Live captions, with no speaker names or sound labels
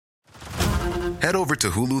Head over to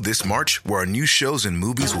Hulu this March, where our new shows and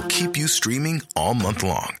movies will keep you streaming all month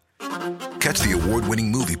long. Catch the award-winning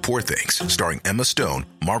movie Poor Things, starring Emma Stone,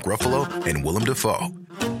 Mark Ruffalo, and Willem Dafoe.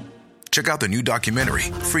 Check out the new documentary,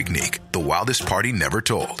 Freaknik, The Wildest Party Never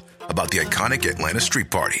Told, about the iconic Atlanta Street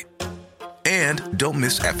Party. And don't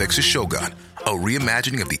miss FX's Shogun, a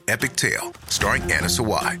reimagining of the epic tale, starring Anna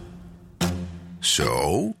Sawai.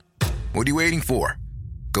 So, what are you waiting for?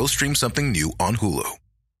 Go stream something new on Hulu.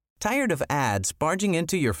 Tired of ads barging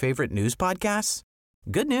into your favorite news podcasts?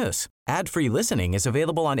 Good news. Ad-free listening is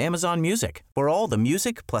available on Amazon Music for all the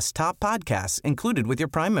music plus top podcasts included with your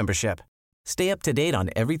Prime membership. Stay up to date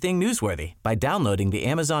on everything newsworthy by downloading the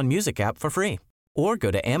Amazon Music app for free or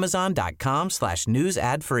go to amazon.com/news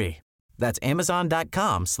ad free. That's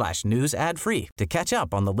amazon.com/news ad free to catch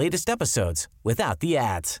up on the latest episodes without the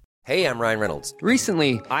ads. Hey, I'm Ryan Reynolds.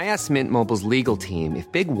 Recently, I asked Mint Mobile's legal team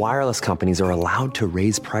if big wireless companies are allowed to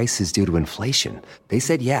raise prices due to inflation. They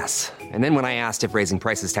said yes. And then when I asked if raising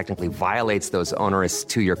prices technically violates those onerous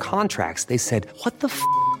two-year contracts, they said, "What the f***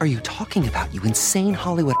 are you talking about, you insane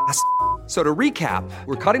Hollywood ass?" So to recap,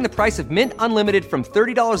 we're cutting the price of Mint Unlimited from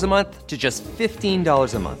 $30 a month to just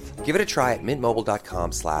 $15 a month. Give it a try at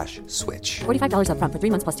mintmobile.com/switch. $45 up front for 3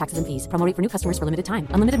 months plus taxes and fees. Promo rate for new customers for limited time.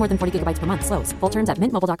 Unlimited more than 40 gigabytes per month. Slows full terms at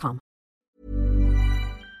mintmobile.com.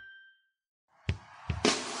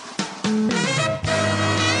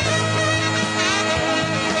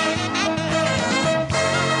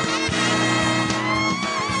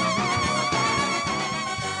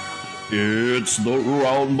 It's the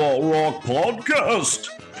Roundball Rock Podcast,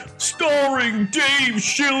 starring Dave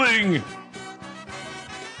Schilling,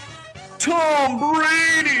 Tom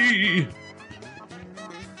Brady,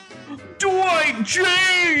 Dwight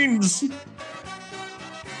James,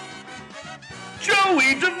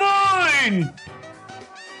 Joey Devine,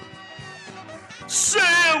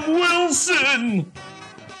 Sam Wilson,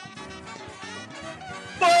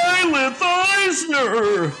 Violet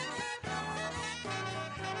Eisner,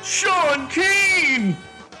 Sean Keane,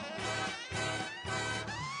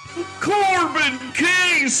 Corbin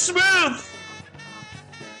K. Smith,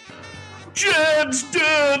 Jed's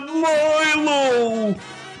dad Milo,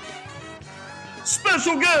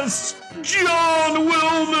 special guests John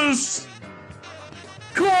Wilmus,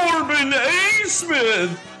 Corbin A.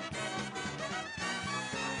 Smith,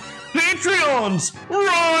 Patreons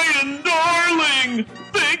Ryan Darling,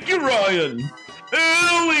 thank you Ryan,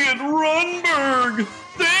 Elliot Runberg,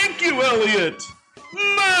 thank you, Elliot.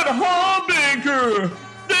 Matt Hawbaker.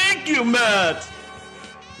 Thank you, Matt.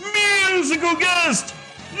 Musical guest,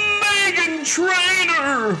 Megan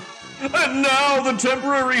Trainor. And now the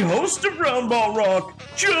temporary host of Roundball Rock,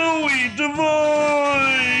 Joey Devine.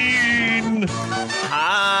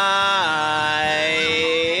 Hi,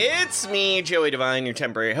 it's me, Joey Devine, your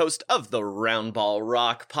temporary host of the Roundball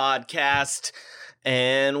Rock podcast.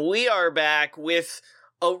 And we are back with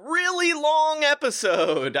a really long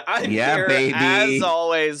episode. I'm here, baby, as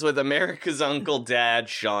always, with America's Uncle Dad,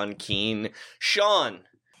 Sean Keane. Sean,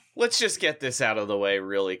 let's just get this out of the way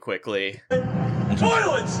really quickly.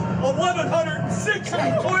 Toilets! 1,160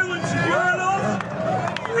 toilets and urinals!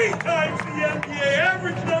 3 times the NBA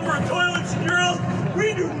average number of toilets and urinals!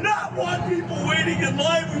 We do not want people waiting in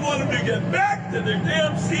line. We want them to get back to their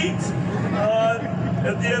damn seats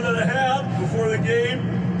at the end of the half, before the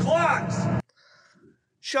game. Clocks!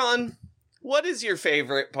 Sean, what is your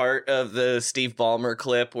favorite part of the Steve Ballmer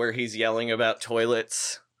clip where he's yelling about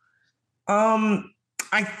toilets? I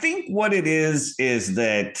think what it is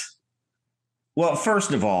that, well,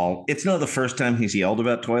 first of all, it's not the first time he's yelled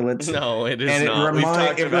about toilets. No, it is not. We've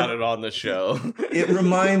talked about it on the show. It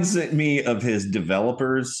reminds me of his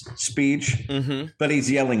developers speech, but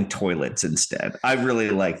he's yelling toilets instead. I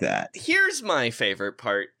really like that. Here's my favorite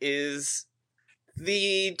part is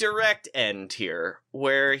the direct end here,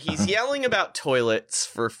 where he's yelling about toilets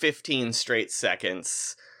for 15 straight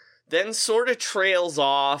seconds, then sort of trails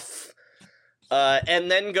off,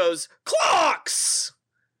 and then goes, "Clocks!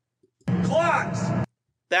 Clocks!"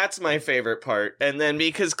 That's my favorite part. And then,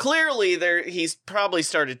 because clearly he's probably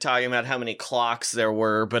started talking about how many clocks there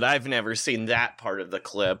were, but I've never seen that part of the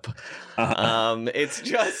clip. It's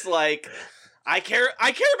just like, I care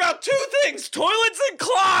about 2 things: toilets and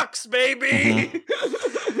clocks, baby.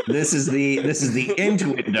 This is the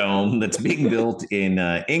Intuit Dome that's being built in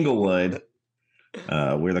Inglewood,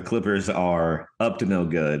 where the Clippers are up to no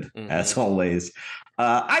good, as always.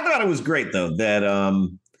 I thought it was great, though, that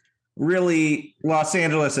really Los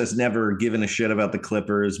Angeles has never given a shit about the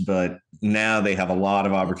Clippers, but now they have a lot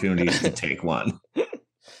of opportunities to take one.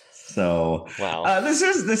 So wow, this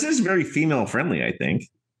is very female friendly, I think.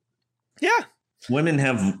 Yeah. Women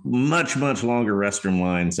have much, much longer restroom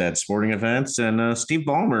lines at sporting events, and Steve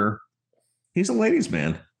Ballmer, he's a ladies'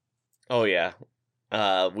 man. Oh, yeah.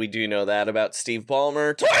 We do know that about Steve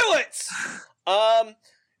Ballmer. Toilets!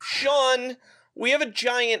 Sean, we have a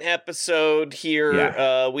giant episode here.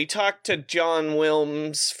 Yeah. We talked to John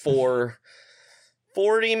Wilms for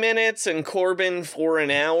 40 minutes and Corbin for an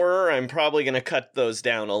hour. I'm probably going to cut those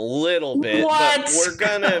down a little bit. What? But we're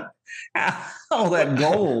going to... Oh, that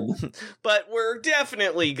gold. But we're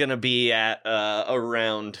definitely going to be at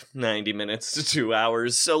around 90 minutes to 2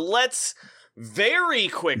 hours. So let's very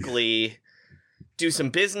quickly do some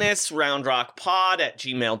business.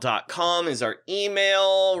 roundrockpod@gmail.com is our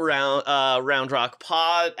email.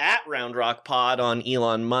 roundrockpod on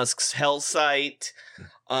Elon Musk's hell site.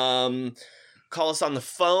 Call us on the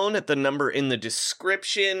phone at the number in the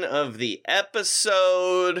description of the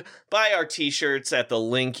episode. Buy our t-shirts at the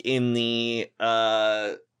link in the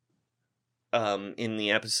episode.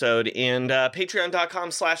 And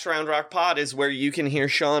patreon.com/roundrockpod is where you can hear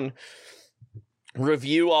Sean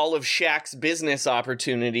review all of Shaq's business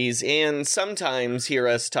opportunities and sometimes hear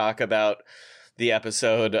us talk about the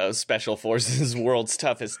episode of Special Forces World's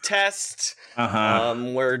Toughest Test.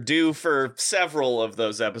 We're due for several of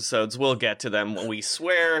those episodes. We'll get to them, we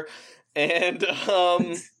swear. And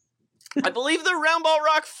I believe the Round Ball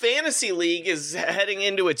Rock Fantasy League is heading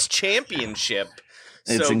into its championship.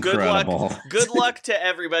 It's so incredible. Good luck to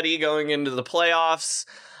everybody going into the playoffs.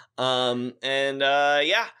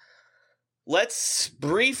 Yeah. Let's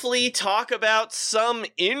briefly talk about some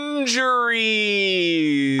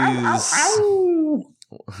injuries. Ow.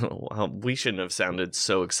 Well, we shouldn't have sounded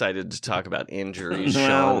so excited to talk about injuries,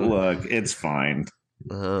 Well, Sean. look, it's fine.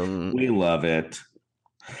 We love it.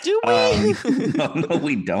 Do we? No,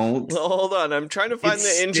 we don't. Well, hold on. I'm trying to find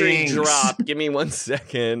the injury stinks. drop. Give me 1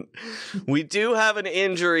 second. We do have an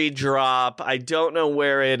injury drop. I don't know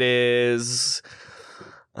where it is.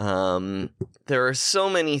 There are so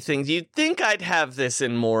many things. You'd think I'd have this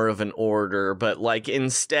in more of an order, but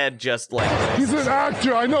instead just He's an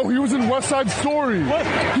actor. I know. He was in West Side Story. What?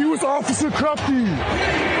 He was Officer Crafty.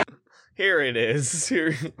 Here it is.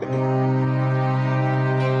 Here.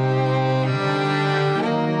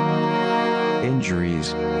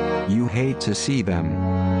 Injuries. You hate to see them.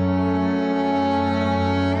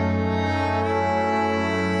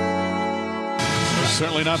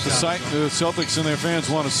 Certainly not the sight the Celtics and their fans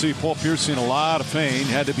want to see. Paul Pierce in a lot of pain,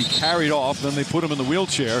 had to be carried off. Then they put him in the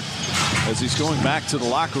wheelchair as he's going back to the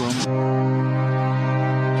locker room.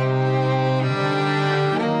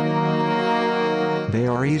 They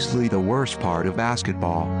are easily the worst part of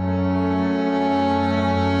basketball.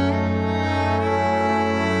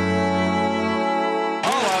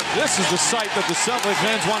 This is the sight that the Celtic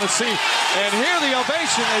fans want to see. And hear the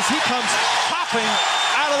ovation as he comes hopping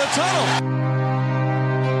out of the tunnel.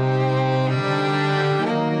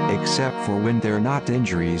 Except for when they're not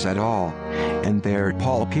injuries at all. And they're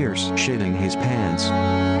Paul Pierce shitting his pants.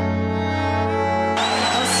 Standing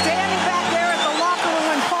back there at the locker room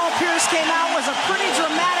when Paul Pierce came out was a pretty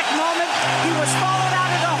dramatic moment. He was followed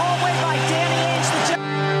out of the hallway by Danny Ainge.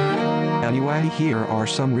 Anyway, here are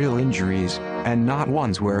some real injuries, and not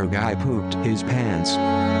ones where a guy pooped his pants.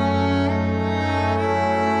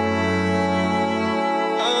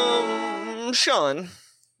 Sean.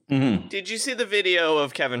 Mm-hmm. Did you see the video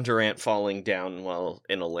of Kevin Durant falling down while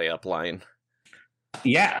in a layup line?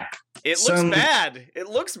 Yeah. It looks bad. It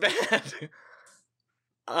looks bad.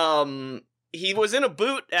 He was in a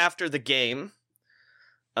boot after the game.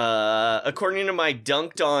 According to my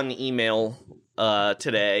Dunked On email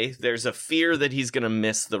today, there's a fear that he's going to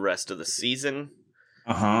miss the rest of the season.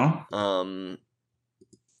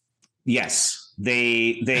 Yes.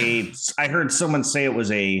 I heard someone say it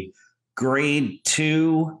was a grade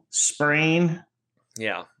 2 sprain.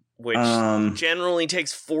 Yeah, which generally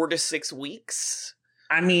takes 4 to 6 weeks.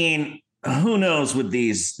 I mean, who knows with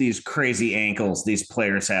these crazy ankles these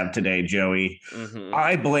players have today, Joey. Mm-hmm.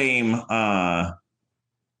 I blame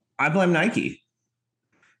Nike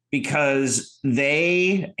because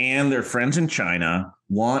they and their friends in China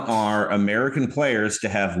want our American players to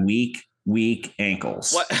have weak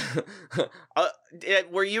ankles. What?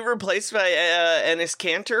 Were you replaced by Enes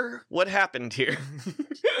Kanter? What happened here?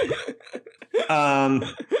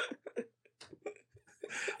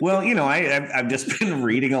 Well, I've just been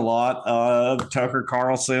reading a lot of Tucker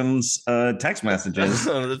Carlson's text messages,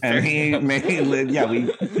 and he Round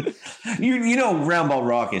Ball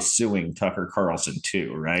Rock is suing Tucker Carlson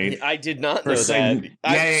too, right? I did not know that.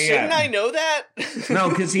 Shouldn't I know that? No,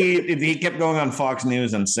 because he kept going on Fox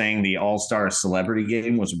News and saying the All-Star Celebrity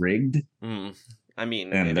Game was rigged. I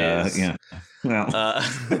mean, and it is. yeah. Well,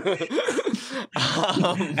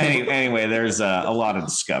 anyway, there's a lot of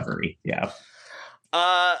discovery. Yeah.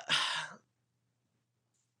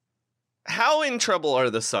 How in trouble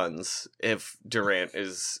are the Suns if Durant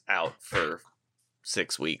is out for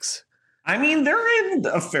 6 weeks? I mean, they're in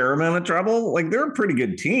a fair amount of trouble. Like, they're a pretty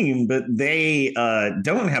good team, but they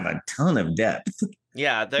don't have a ton of depth.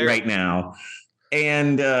 Yeah, they're right now.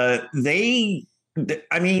 And I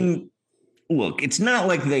mean, look, it's not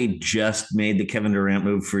like they just made the Kevin Durant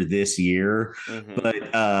move for this year, but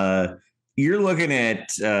you're looking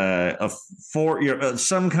at some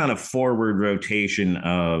kind of forward rotation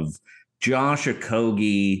of Josh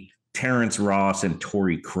Okogie, Terrence Ross, and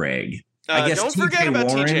Torrey Craig. I guess don't forget about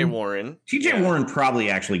TJ Warren. TJ Warren probably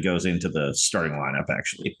actually goes into the starting lineup,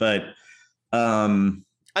 actually. But I mean,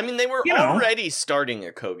 they were already starting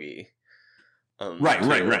Okogie. Right.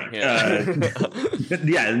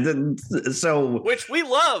 So which we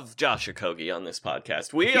love Josh Okogie on this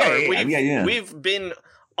podcast. We've been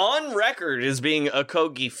on record as being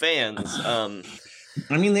Okogie fans.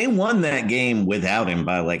 I mean, they won that game without him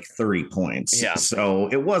by like 30 points. Yeah. So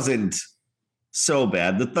it wasn't so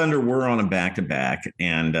bad. The Thunder were on a back-to-back,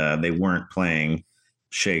 and they weren't playing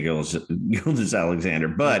Shai Gilgeous-Alexander.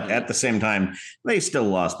 But at the same time, they still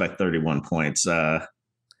lost by 31 points.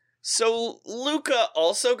 So Luka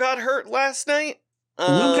also got hurt last night?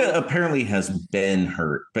 Luka apparently has been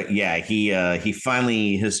hurt. But yeah, he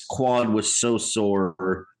finally, his quad was so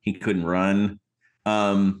sore he couldn't run.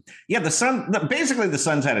 The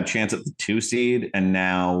Suns had a chance at the 2 seed, and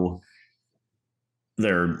now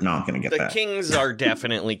they're not going to get that. The Kings are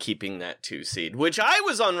definitely keeping that 2 seed, which I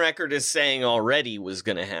was on record as saying already was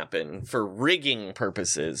going to happen for rigging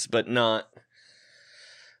purposes, but not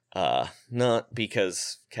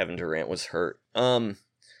because Kevin Durant was hurt.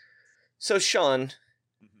 So Sean,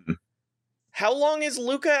 how long is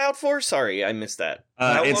Luka out for? Sorry, I missed that.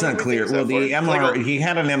 It's not clear. Well, he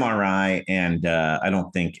had an MRI, and I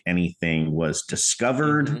don't think anything was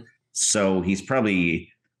discovered. So he's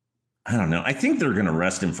probably, I don't know. I think they're going to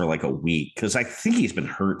rest him for like a week because I think he's been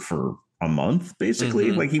hurt for a month,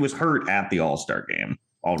 basically. Like, he was hurt at the All-Star game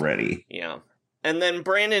already. Yeah. And then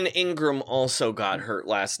Brandon Ingram also got hurt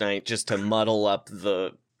last night just to muddle up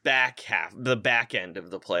the back end of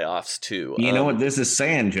the playoffs too. You know what this is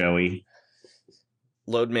saying, Joey?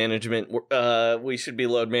 Load management. We should be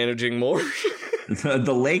load managing more.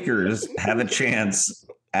 The Lakers have a chance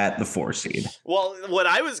at the 4 seed. Well, what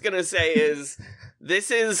I was going to say is this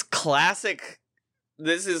is classic.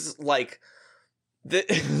 This is like...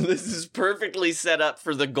 This is perfectly set up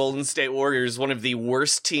for the Golden State Warriors, one of the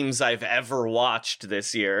worst teams I've ever watched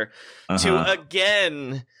this year. To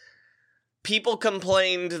again, people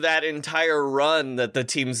complained that entire run that the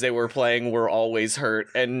teams they were playing were always hurt,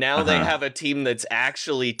 and now they have a team that's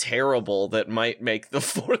actually terrible that might make the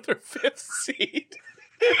 4th or 5th seed.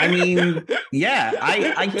 I mean, yeah,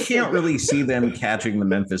 I can't really see them catching the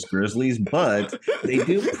Memphis Grizzlies, but they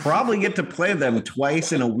do probably get to play them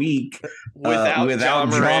twice in a week without Ja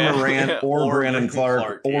Morant or Brandon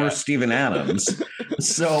Clark or Steven Adams.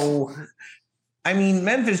 So, I mean,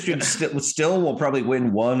 Memphis should will probably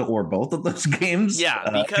win one or both of those games.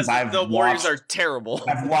 Yeah, because the Warriors are terrible.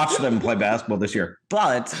 I've watched them play basketball this year,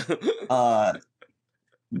 but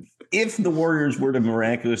if the Warriors were to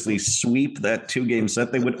miraculously sweep that 2-game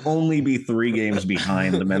set, they would only be 3 games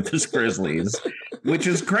behind the Memphis Grizzlies, which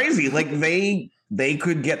is crazy. Like, they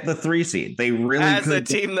could get the 3 seed. They really as could. A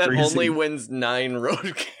team that only wins 9 road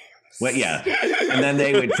games. Well, yeah, and then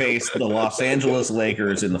they would face the Los Angeles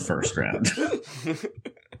Lakers in the first round.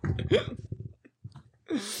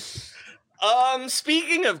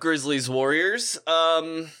 Speaking of Grizzlies Warriors,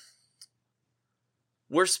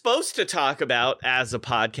 we're supposed to talk about, as a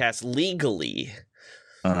podcast, legally,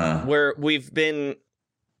 where we've been.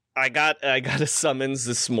 I got a summons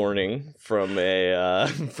this morning from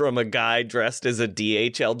a guy dressed as a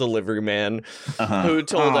DHL delivery man who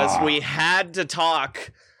told us we had to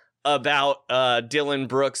talk about Dylan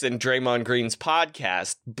Brooks and Draymond Green's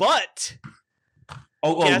podcast, but.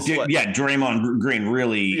 Draymond Green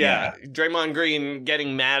really. Yeah, Draymond Green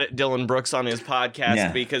getting mad at Dylan Brooks on his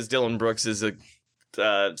podcast because Dylan Brooks is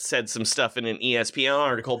said some stuff in an ESPN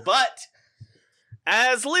article. But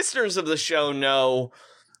as listeners of the show know,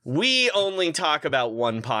 we only talk about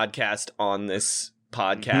one podcast on this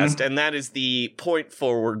podcast, and that is the Point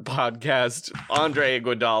Forward podcast. Andre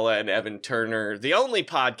Iguodala and Evan Turner, the only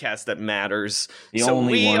podcast that matters. The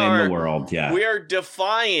only one in the world. Yeah, we are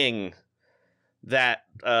defying that.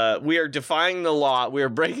 We are defying the law. We are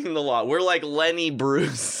breaking the law. We're like Lenny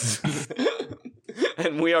Bruce.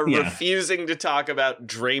 And we are refusing to talk about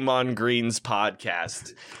Draymond Green's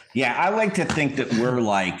podcast. Yeah, I like to think that we're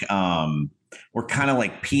like we're kind of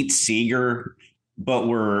like Pete Seeger, but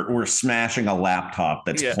we're smashing a laptop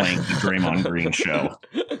that's playing the Draymond Green show.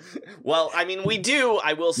 Well, I mean, we do.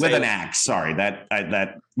 I will say with an axe. Sorry, that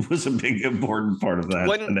was a big important part of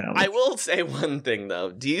that. I will say one thing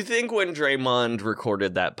though. Do you think when Draymond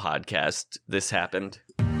recorded that podcast, this happened?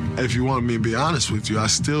 If you want me to be honest with you, I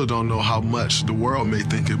still don't know how much the world may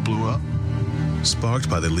think it blew up. Sparked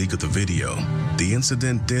by the leak of the video, the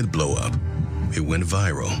incident did blow up. It went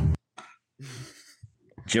viral.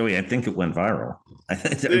 Joey, I think it went viral. I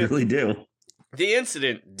really do. The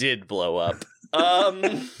incident did blow up.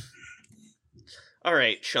 All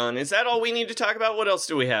right, Sean, is that all we need to talk about? What else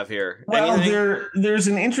do we have here? Well, there's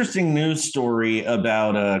an interesting news story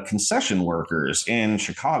about concession workers in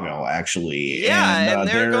Chicago, actually. Yeah, and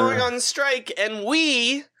they're going on strike, and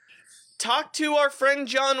we talked to our friend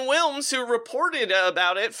John Wilms, who reported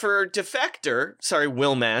about it for Defector. Sorry,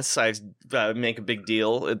 Wilmess. I make a big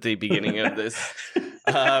deal at the beginning of this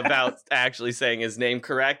about actually saying his name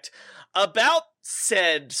correct. About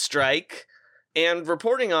said strike and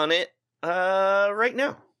reporting on it right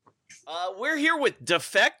now. We're here with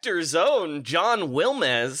Defector's own John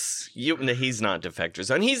Wilmes. He's not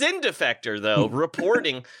Defector's own. He's in Defector, though,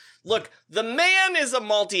 reporting. Look, the man is a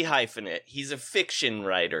multi-hyphenate. He's a fiction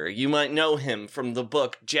writer. You might know him from the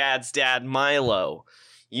book Jad's Dad Milo.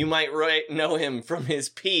 You might know him from his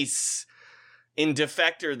piece in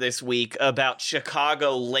Defector this week about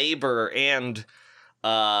Chicago labor and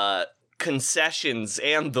concessions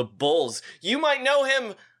and the Bulls. You might know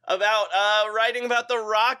him about writing about the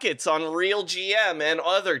Rockets on Real GM and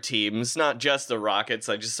other teams, not just the Rockets.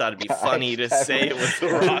 I just thought it'd be funny to say it was the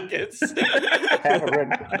Rockets.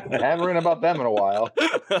 haven't written about them in a while.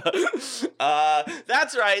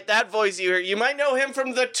 That's right. That voice you hear. You might know him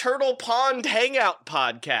from the Turtle Pond Hangout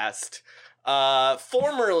podcast.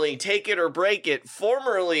 Formerly Take It or Break It.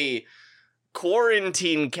 Formerly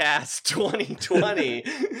Quarantine Cast 2020.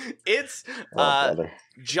 It's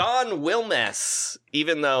John Wilmes,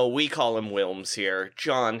 even though we call him Wilms here.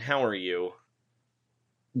 John, how are you?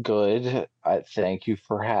 Good. Thank you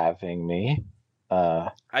for having me.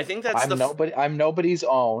 I think that's I'm nobody's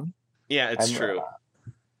own. Yeah, it's true.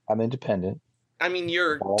 I'm independent. I mean,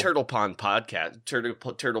 you're Turtle Pond podcast,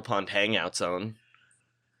 Turtle Pond Hangouts own.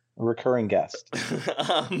 Recurring guest.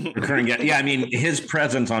 Recurring guest. Yeah, I mean, his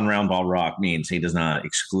presence on Roundball Rock means he does not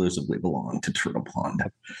exclusively belong to Turtle Pond.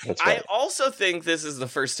 That's right. I also think this is the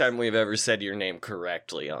first time we've ever said your name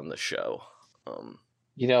correctly on the show.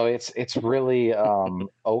 It's really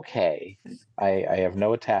okay. I have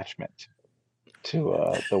no attachment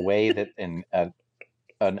to the way that an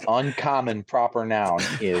uncommon proper noun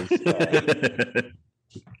is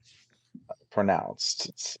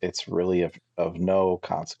pronounced. It's really of no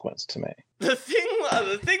consequence to me.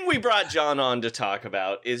 The thing we brought John on to talk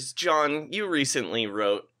about is, John, you recently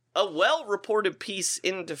wrote a well-reported piece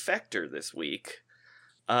in Defector this week.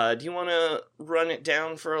 Do you want to run it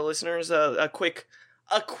down for our listeners? A quick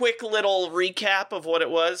little recap of what it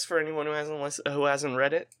was for anyone who hasn't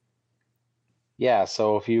read it. Yeah,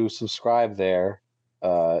 so if you subscribe there,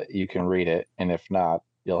 you can read it, and if not,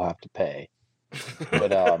 you'll have to pay.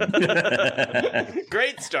 But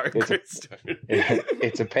great start.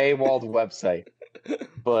 It's a paywalled website.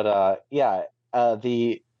 But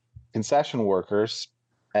the concession workers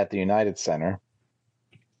at the United Center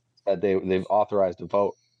said they've authorized a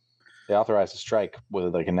vote. They authorized a strike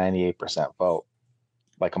with like a 98% vote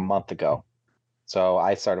like a month ago. So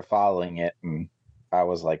I started following it, and I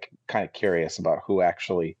was like kind of curious about who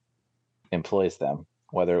actually employs them,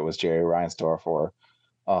 whether it was Jerry Reinsdorf or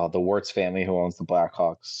the Wirtz family who owns the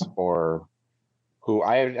Blackhawks, or who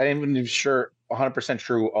I ain't even sure 100%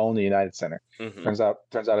 sure who own the United Center. Mm-hmm. Turns out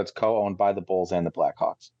it's co-owned by the Bulls and the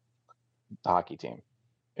Blackhawks, the hockey team.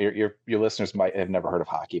 Your listeners might have never heard of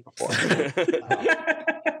hockey before.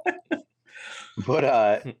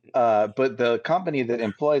 But the company that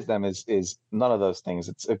employs them is none of those things.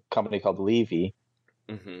 It's a company called Levy,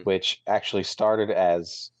 mm-hmm. which actually started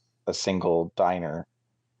as a single diner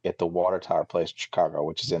at the Water Tower Place in Chicago,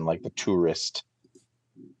 which is in like the tourist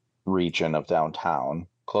region of downtown,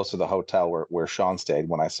 close to the hotel where Sean stayed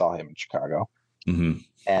when I saw him in Chicago. Mm-hmm.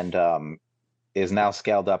 And is now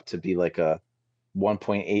scaled up to be like a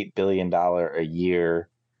 $1.8 billion a year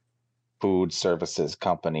food services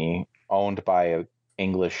company owned by an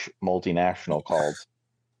English multinational called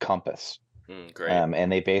Compass. Great.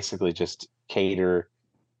 And they basically just cater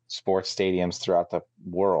sports stadiums throughout the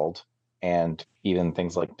world, and even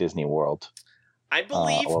things like Disney World. I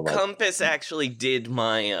believe Compass actually did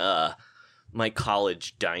my my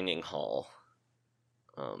college dining hall.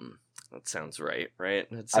 That sounds right?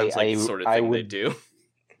 It sounds like the sort of thing they do.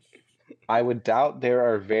 I would doubt there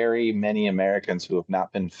are very many Americans who have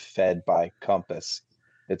not been fed by Compass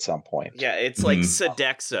at some point. Yeah, it's like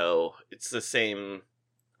Sodexo. It's the same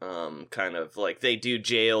kind of like they do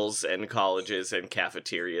jails and colleges and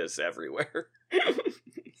cafeterias everywhere.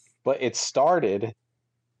 But it started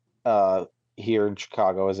here in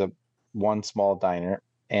Chicago as one small diner,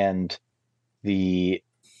 and the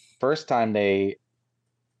first time they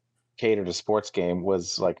catered a sports game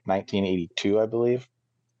was like 1982, I believe,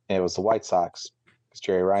 and it was the White Sox because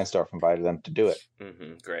Jerry Reinsdorf invited them to do it.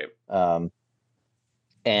 Great.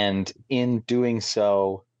 And in doing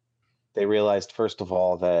so, they realized, first of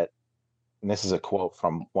all, that, and this is a quote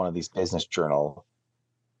from one of these business journal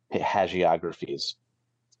hagiographies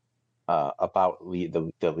about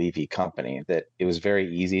the Levy company, that it was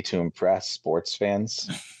very easy to impress sports fans.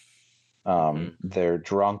 They're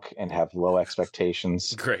drunk and have low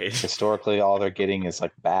expectations. Great. Historically, all they're getting is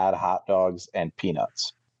like bad hot dogs and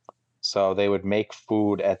peanuts. So they would make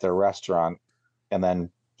food at their restaurant and then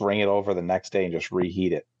bring it over the next day and just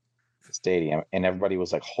reheat it at the stadium. And everybody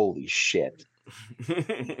was like, holy shit.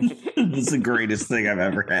 This is the greatest thing I've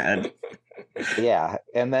ever had. Yeah.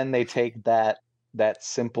 And then they take that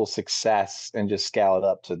simple success and just scale it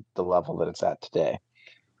up to the level that it's at today.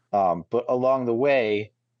 But along the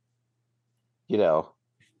way,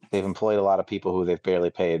 they've employed a lot of people who they've barely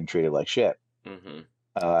paid and treated like shit.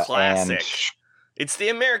 Classic. It's the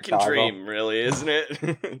American dream, really, isn't it?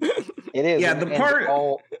 It is. Yeah,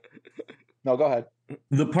 No, go ahead.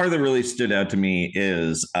 The part that really stood out to me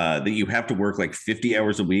is that you have to work like 50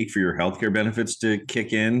 hours a week for your healthcare benefits to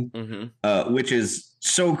kick in, which is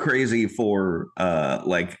so crazy for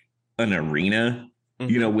like an arena,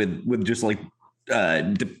 with just like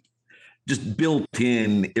just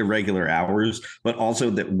built-in irregular hours, but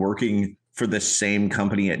also that working for the same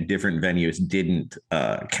company at different venues didn't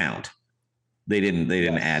count. They didn't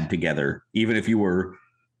add together. Even if you were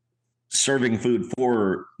serving food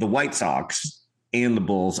for the White Sox and the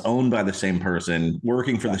Bulls, owned by the same person,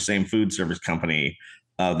 working for the same food service company,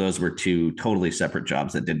 those were two totally separate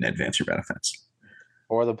jobs that didn't advance your benefits.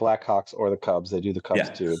 Or the Blackhawks or the Cubs. They do the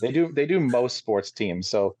Cubs too. They do most sports teams.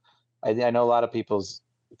 So I know a lot of people's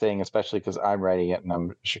thing, especially because I'm writing it and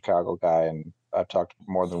I'm a Chicago guy, and I've talked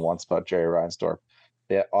more than once about Jerry Reinsdorf.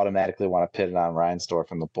 They automatically want to pit it on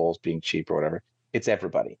Reinsdorf and the Bulls being cheap or whatever. It's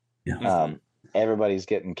everybody. Yeah. Everybody's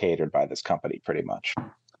getting catered by this company pretty much.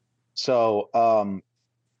 So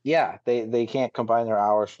they can't combine their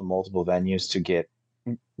hours from multiple venues to get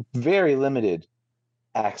very limited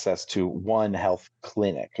access to one health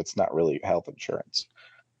clinic. It's not really health insurance.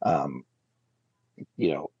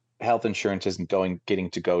 Health insurance isn't getting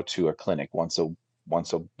to go to a clinic once a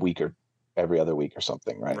week or every other week or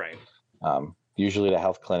something, right? Right. Usually the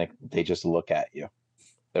health clinic, they just look at you.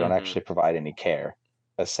 They don't actually provide any care,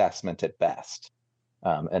 assessment at best.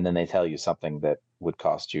 And then they tell you something that would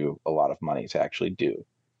cost you a lot of money to actually do.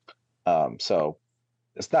 So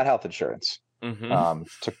it's not health insurance.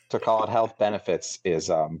 To call it health benefits is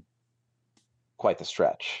quite the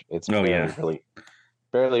stretch. It's barely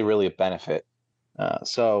really a benefit.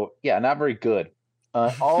 So not very good.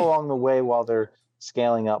 All along the way, while they're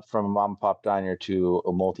scaling up from a mom and pop diner to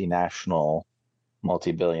a multinational,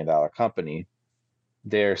 multi-billion-dollar company,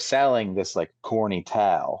 they're selling this like corny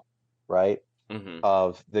towel, right?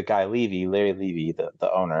 Of the guy Larry Levy,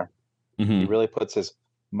 the owner. He really puts his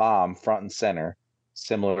mom front and center,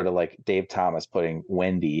 similar to like Dave Thomas putting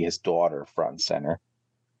Wendy, his daughter, front and center,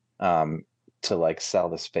 to like sell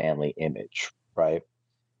this family image, right?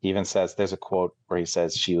 He even says, there's a quote where he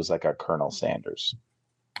says she was like our Colonel Sanders.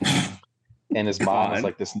 And his mom is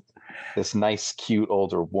like this nice, cute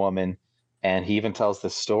older woman. And he even tells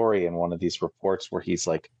this story in one of these reports where he's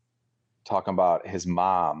like talking about his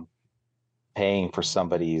mom paying for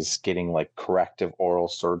somebody's getting like corrective oral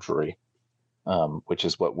surgery, which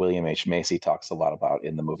is what William H. Macy talks a lot about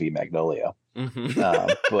in the movie Magnolia. But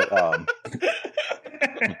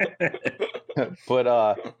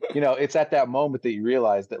it's at that moment that you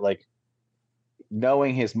realize that like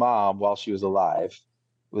knowing his mom while she was alive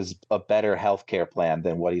was a better healthcare plan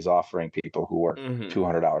than what he's offering people who work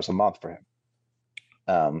 $200 a month for him.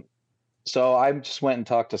 So I just went and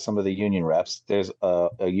talked to some of the union reps. There's a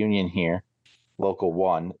union here, Local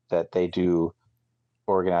 1, that they do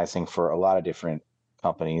organizing for a lot of different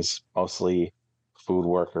companies, mostly food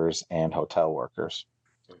workers and hotel workers.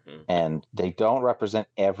 And they don't represent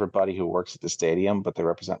everybody who works at the stadium, but they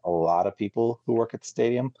represent a lot of people who work at the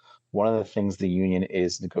stadium. One of the things the union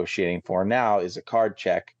is negotiating for now is a card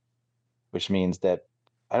check, which means that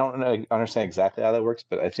I don't understand exactly how that works,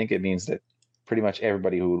 but I think it means that pretty much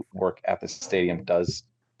everybody who work at the stadium does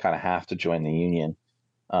kind of have to join the union,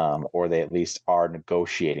 or they at least are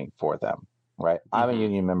negotiating for them, right? I'm a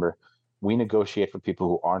union member. We negotiate for people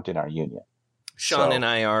who aren't in our union. Sean and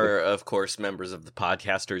I are, of course, members of the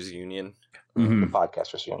Podcasters Union. The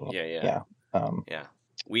Podcasters Union. Yeah.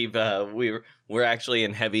 We're actually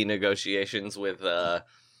in heavy negotiations with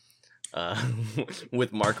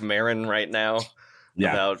Mark Maron right now.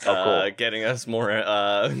 About getting us more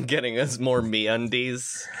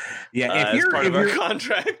MeUndies. Yeah, as part of our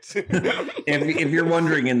contract. if you're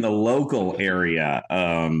wondering, in the local area,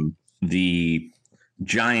 the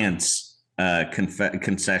Giants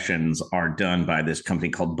concessions are done by this company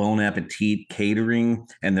called Bon Appetit Catering,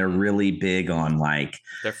 and they're really big on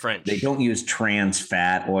they're French. They don't use trans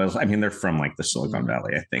fat oils. I mean, they're from the Silicon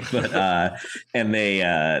Valley, I think, but and they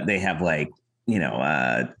have a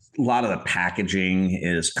lot of the packaging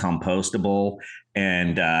is compostable,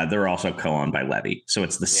 and they're also co-owned by Levy, so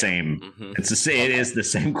it's the same. It's the same. It is the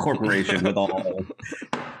same corporation with all.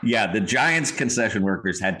 Yeah, the Giants concession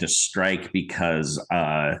workers had to strike because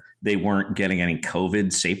they weren't getting any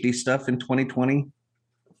COVID safety stuff in 2020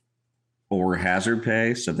 or hazard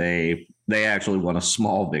pay, so they actually won a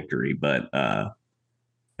small victory, but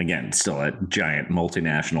again, still a giant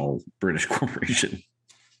multinational British corporation.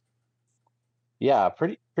 Yeah,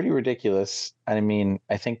 pretty ridiculous. I mean,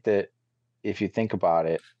 I think that if you think about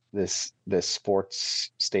it, this sports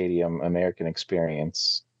stadium American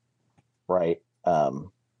experience, right?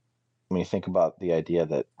 When you think about the idea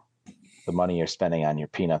that the money you're spending on your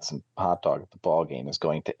peanuts and hot dog at the ball game is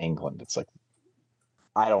going to England, it's like,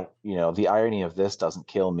 I don't, the irony of this doesn't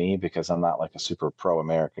kill me because I'm not a super pro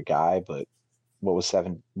America guy, but what was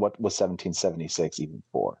 1776 even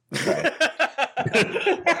for? Right?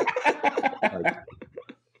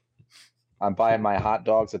 I'm buying my hot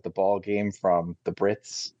dogs at the ball game from the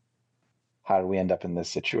Brits. How did we end up in this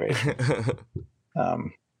situation?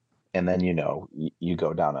 And then you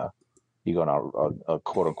go down a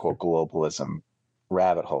quote unquote globalism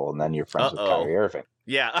rabbit hole, and then you're friends with Kyrie Irving.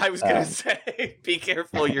 Yeah, I was gonna say, be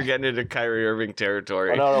careful, you're getting into Kyrie Irving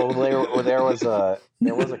territory. No, there was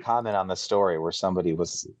a comment on the story where somebody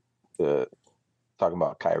was talking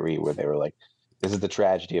about Kyrie, where they were like, this is the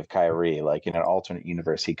tragedy of Kyrie. In an alternate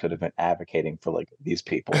universe, he could have been advocating for these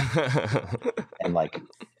people and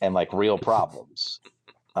real problems,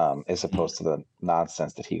 as opposed to the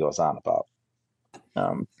nonsense that he goes on about.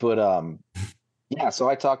 So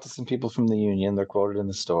I talked to some people from the union. They're quoted in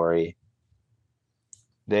the story.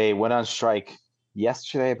 They went on strike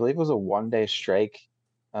yesterday. I believe it was a 1-day strike.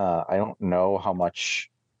 I don't know how much.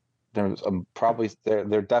 There's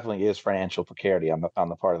there definitely is financial precarity on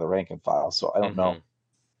the part of the rank and file. So I don't know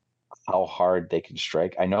how hard they can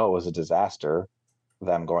strike. I know it was a disaster.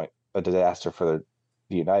 A disaster for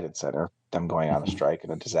the United Center, them going on a strike,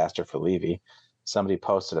 and a disaster for Levy. Somebody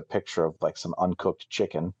posted a picture of some uncooked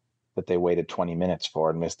chicken that they waited 20 minutes for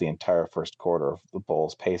and missed the entire first quarter of the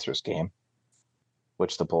Bulls Pacers game,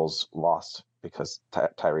 which the Bulls lost because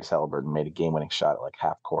Tyrese Haliburton made a game-winning shot at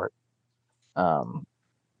half court.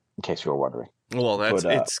 In case you were wondering. Well,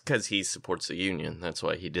 it's because he supports the union. That's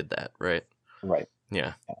why he did that, right? Right.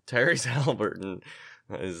 Yeah. Tyrese Haliburton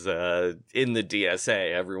is in the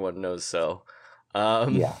DSA. Everyone knows so.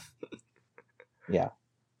 Yeah.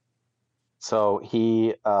 So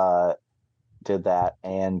he did that,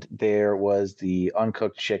 and there was the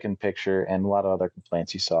uncooked chicken picture and a lot of other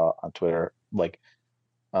complaints you saw on Twitter,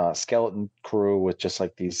 skeleton crew with just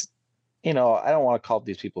these. I don't want to call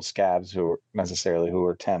these people scabs who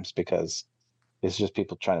are temps, because it's just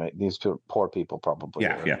people trying to make these poor people probably.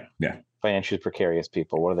 Yeah. Financially precarious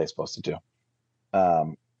people. What are they supposed to do?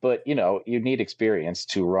 But you need experience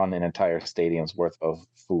to run an entire stadium's worth of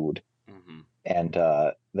food. Mm-hmm. And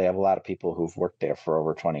they have a lot of people who've worked there for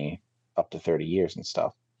over 20 up to 30 years and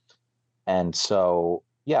stuff. And so,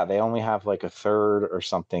 yeah, they only have a third or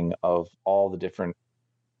something of all the different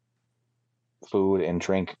food and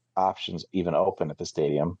drink options even open at the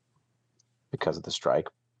stadium because of the strike.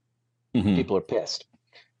 Mm-hmm. People are pissed.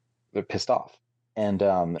 They're pissed off. And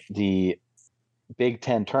the Big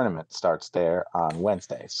Ten tournament starts there on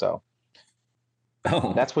Wednesday. So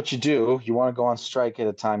that's what you do. You want to go on strike at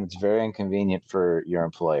a time that's very inconvenient for your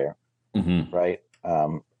employer, right?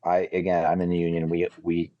 I'm in the union.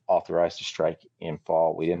 We authorized a strike in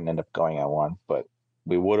fall. We didn't end up going on one, but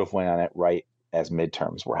we would have went on it right as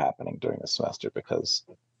midterms were happening during the semester, because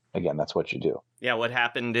again, that's what you do. Yeah, what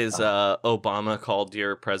happened is Obama called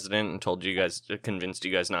your president and convinced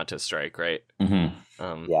you guys not to strike, right? Mm-hmm.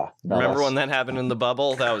 Remember when that happened in the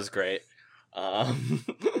bubble? That was great.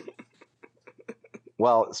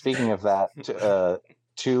 Well, speaking of that,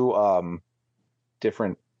 two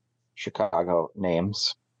different Chicago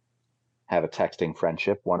names have a texting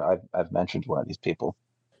friendship. One I've mentioned one of these people.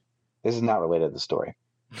 This is not related to the story,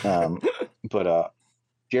 but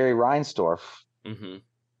Jerry Reinsdorf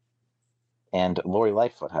and Lori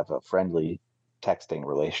Lightfoot have a friendly texting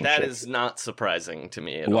relationship. That is not surprising to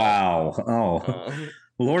me at all. Oh,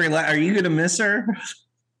 Lori, are you gonna miss her?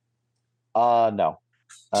 No.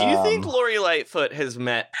 Do you think Lori Lightfoot has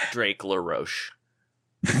met Drake LaRoche?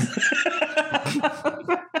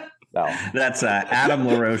 No. That's Adam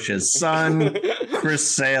LaRoche's son, Chris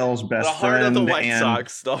Sale's best friend, of the White and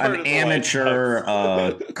Sox, an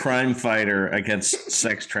amateur crime fighter against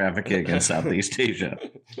sex trafficking in Southeast Asia.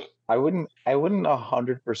 I wouldn't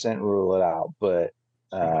 100% rule it out, but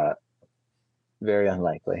very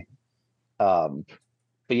unlikely.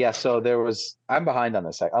 But yeah, so I'm behind on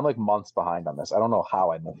this. I'm like months behind on this. I don't know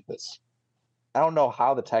how I missed this. I don't know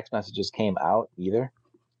how the text messages came out either.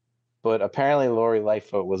 But apparently Lori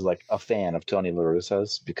Lightfoot was like a fan of Tony La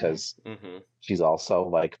Russa's because she's also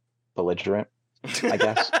like belligerent, I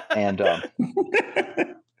guess. And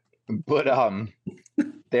but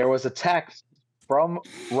there was a text from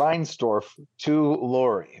Reinsdorf to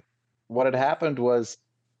Lori. What had happened was,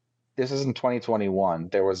 this is in 2021.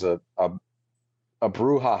 There was a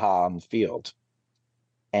brouhaha on the field,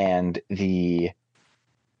 and the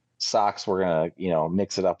Sox were gonna,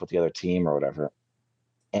 mix it up with the other team or whatever.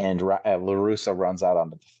 And La Russa runs out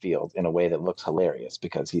onto the field in a way that looks hilarious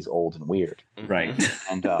because he's old and weird. Right.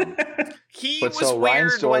 And he was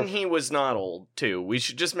weird when he was not old too. We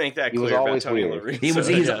should just make that clear about Tony La Russa.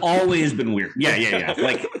 He's always been weird. Yeah.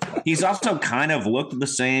 Like, he's also kind of looked the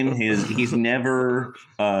same. He's never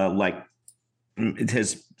like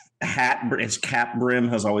his cap brim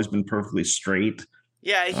has always been perfectly straight.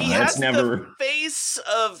 Yeah, he has the face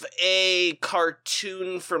of a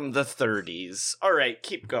cartoon from the 30s. All right,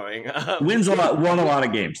 keep going. Won a lot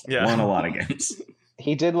of games. Yeah. Won a lot of games.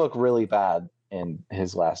 He did look really bad in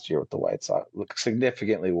his last year with the White Sox. Looked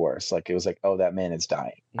significantly worse. Like, it was like, oh, that man is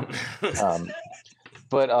dying. But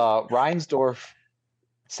Reinsdorf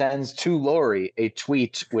sends to Lori a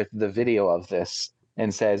tweet with the video of this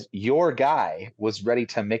and says, "Your guy was ready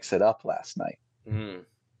to mix it up last night."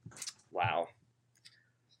 Wow.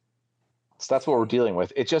 So that's what we're dealing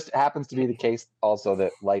with. It just happens to be the case also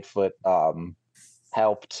that Lightfoot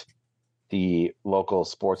helped the local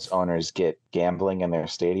sports owners get gambling in their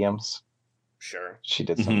stadiums. Sure. She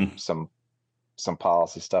did some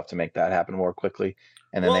policy stuff to make that happen more quickly.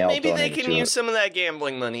 And then maybe they can use some of that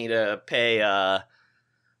gambling money to pay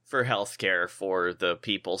for healthcare for the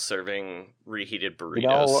people serving reheated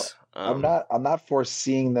burritos. I'm not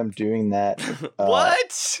foreseeing them doing that.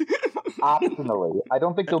 What? Optionally. I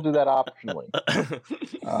don't think they'll do that optionally.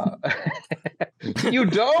 You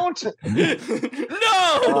don't?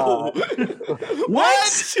 No! What?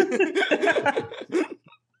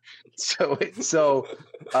 So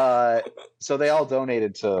they all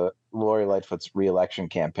donated to Lori Lightfoot's re-election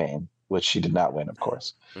campaign, which she did not win, of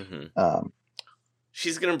course.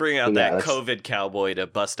 She's going to bring out that COVID cowboy to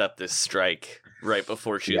bust up this strike right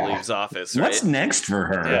before she leaves office, right? What's next for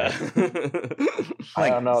her? Yeah. I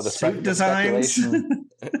don't know. The suit designs?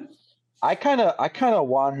 I kind of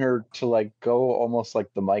want her to like go almost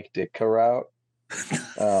like the Mike Ditka route.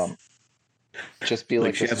 Just be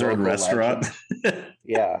like she has her own restaurant.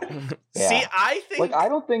 Yeah. See, I think I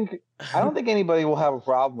don't think anybody will have a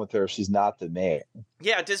problem with her if she's not the mayor.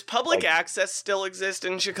 Yeah, does public access still exist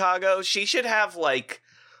in Chicago? She should have like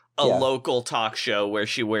a local talk show where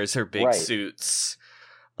she wears her big suits.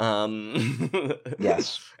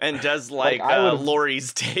 Yes. And does like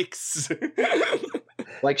Lori's takes.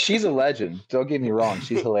 Like, she's a legend. Don't get me wrong.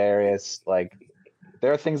 She's hilarious. Like,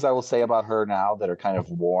 there are things I will say about her now that are kind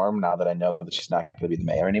of warm now that I know that she's not going to be the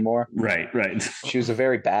mayor anymore. Right. She was a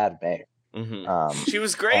very bad mayor. She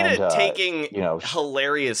was great at taking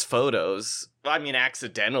hilarious photos. I mean,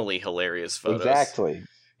 accidentally hilarious photos. Exactly.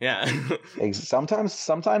 Yeah.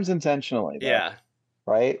 Sometimes intentionally. Though, yeah.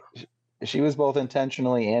 Right? She was both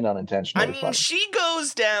intentionally and unintentionally. I mean, funny. she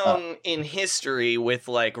goes down in history with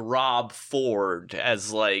like Rob Ford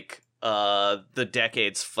as like the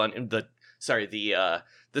decade's the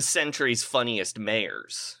century's funniest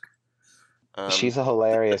mayors. She's a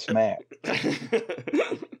hilarious mayor.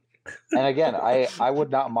 And again, I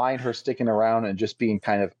would not mind her sticking around and just being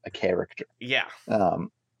kind of a character. Yeah.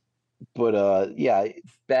 But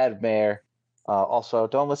bad mayor. Also,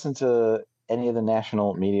 don't listen to any of the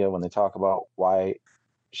national media when they talk about why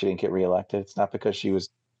she didn't get reelected. It's not because she was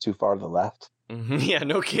too far to the left. Yeah,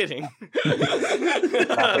 no kidding. Not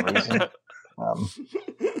the reason.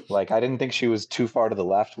 Like, I didn't think she was too far to the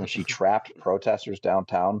left when she trapped protesters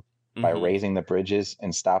downtown by raising the bridges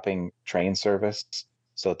and stopping train service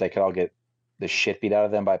so that they could all get the shit beat out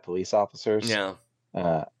of them by police officers. Yeah.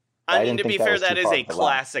 I mean, to be fair, that is a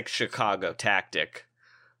classic left. Chicago tactic.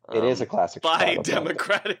 It is a classic by Chicago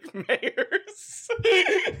Democratic mayors.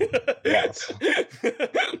 Yes.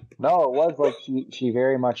 No, it was like she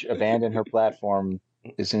very much abandoned her platform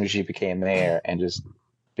as soon as she became mayor and just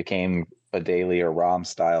became a Daley or Rahm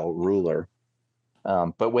style ruler.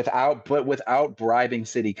 But without bribing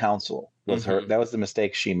city council was that was the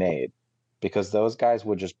mistake she made, because those guys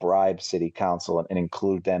would just bribe city council and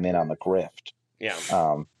include them in on the grift.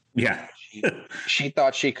 Yeah. Yeah. She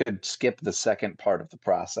thought she could skip the second part of the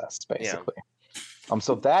process, basically. Yeah.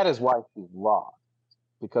 So that is why she lost,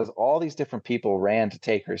 because all these different people ran to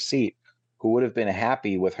take her seat who would have been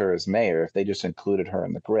happy with her as mayor if they just included her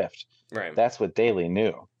in the grift. Right. That's what Daley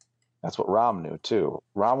knew. That's what Rahm knew too.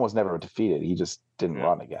 Rahm was never defeated. He just didn't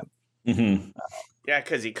run again. Mm-hmm. Yeah,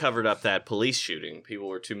 because he covered up that police shooting. People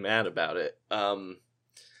were too mad about it.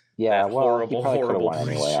 Yeah, well, he probably could have won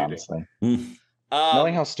anyway, honestly.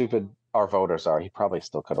 Knowing how stupid our voters are, he probably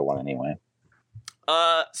still could have won anyway.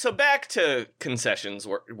 So back to concessions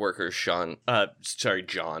workers, John.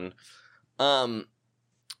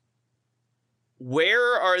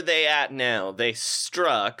 Where are they at now? They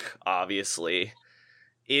struck, obviously.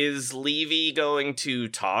 Is Levy going to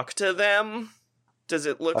talk to them? Does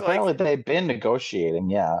it look Apparently like they've been negotiating?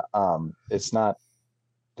 Yeah. It's not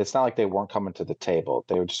like they weren't coming to the table.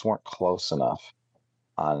 They just weren't close enough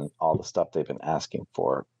on all the stuff they've been asking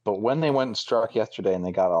for. But when they went and struck yesterday and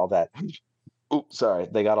they got all that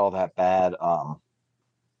they got all that bad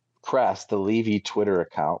press, the Levy Twitter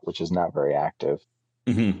account, which is not very active,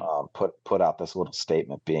 put out this little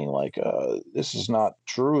statement being like, this is not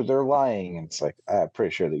true, they're lying. And it's like, I'm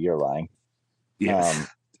pretty sure that you're lying. Yes.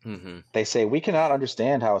 They say we cannot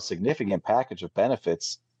understand how a significant package of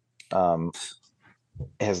benefits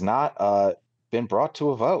has not been brought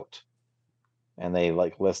to a vote. And they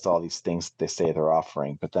list all these things they say they're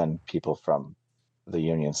offering, but then people from the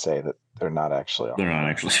union say that they're not actually offering. They're not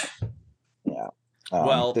actually. Yeah.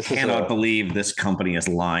 Well, cannot believe this company is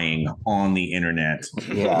lying on the internet.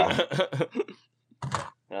 Yeah.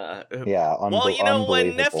 Yeah. Well, you know,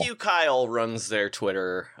 when Nephew Kyle runs their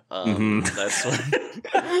Twitter, that's what.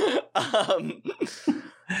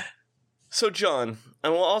 So, John, I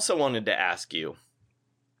also wanted to ask you,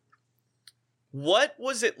 what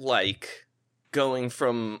was it like going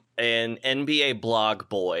from an NBA blog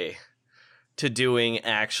boy to doing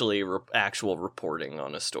actual reporting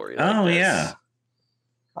on a story like this? Yeah.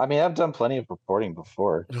 I mean, I've done plenty of reporting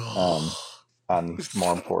before on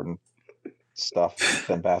more important stuff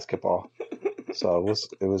than basketball. So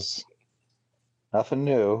it was nothing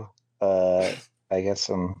new. I guess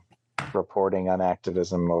some reporting on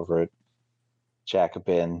activism over at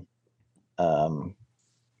Jacobin,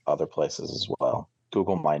 other places as well.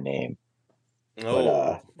 Google my name. He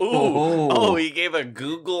gave a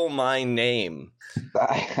Google my name.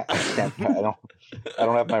 I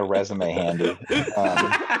don't have my resume handy.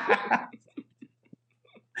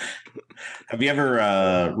 Have you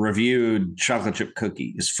ever reviewed chocolate chip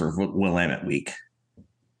cookies for Willamette Week?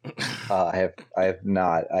 I have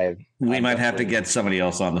not. We might have to get somebody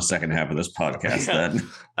else on the second half of this podcast then.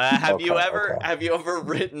 Have you ever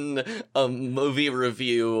written a movie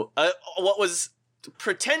review? What was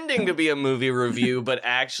pretending to be a movie review, but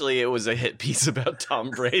actually it was a hit piece about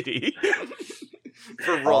Tom Brady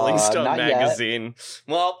for Rolling Stone magazine. Yet.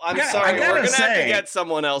 Well, I'm sorry. We're going to have to get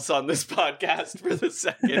someone else on this podcast for the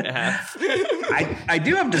second half. I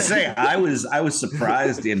do have to say, I was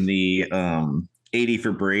surprised in the 80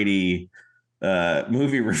 for Brady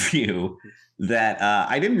movie review that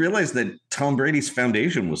I didn't realize that Tom Brady's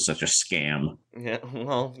foundation was such a scam. Yeah,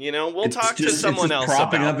 well, you know, we'll talk to someone else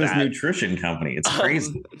propping about up his nutrition company. It's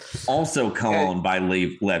crazy. Also co-owned by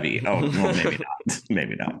Levy. Oh, well, maybe not.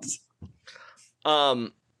 Maybe not.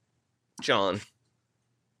 John.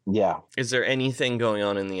 Yeah. Is there anything going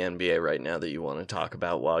on in the NBA right now that you want to talk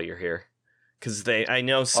about while you're here? Because I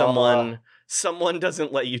know someone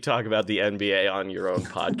doesn't let you talk about the NBA on your own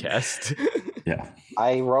podcast. Yeah.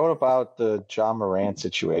 I wrote about the John Morant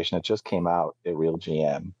situation. It just came out at Real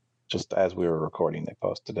GM. Just as we were recording, they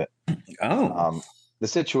posted it. Oh. The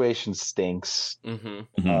situation stinks.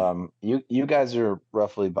 Mm-hmm. You guys are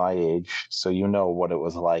roughly my age, so you know what it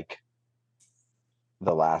was like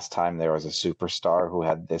the last time there was a superstar who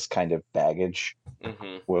had this kind of baggage.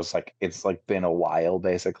 It's been a while,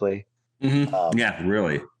 basically. Yeah,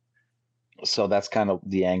 really. So that's kind of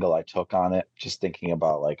the angle I took on it. Just thinking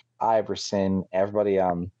about Iverson, everybody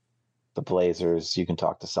on the Blazers. You can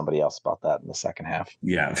talk to somebody else about that in the second half.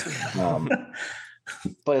 Yeah.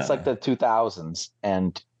 But it's like the 2000s.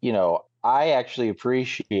 And, I actually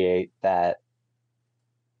appreciate that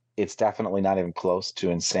it's definitely not even close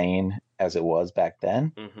to insane as it was back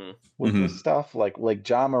then with this stuff. Like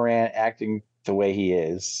Ja Morant acting the way he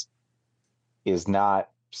is not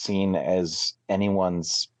seen as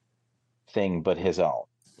anyone's thing but his own.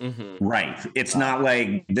 Right. It's not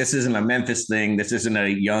like this isn't a Memphis thing. This isn't a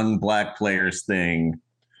young black players thing.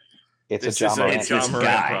 It's a Ja Morant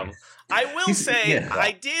problem. I will say,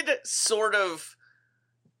 I did sort of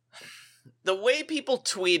the way people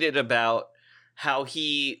tweeted about how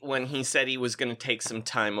when he said he was going to take some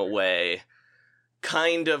time away,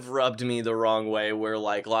 kind of rubbed me the wrong way, where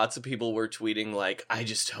like lots of people were tweeting like, I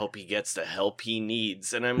just hope he gets the help he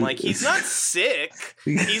needs. And I'm like, he's not sick.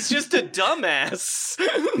 He's just a dumbass.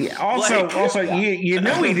 Yeah, also, he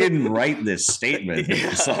didn't write this statement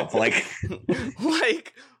himself.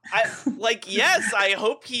 Yes, I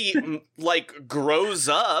hope he grows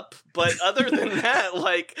up, but other than that,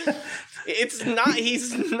 it's not a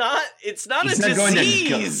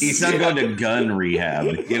disease. He's not going to gun rehab,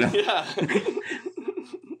 Yeah.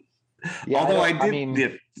 Yeah, although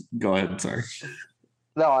go ahead. Sorry.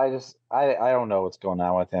 No, I don't know what's going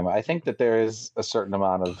on with him. I think that there is a certain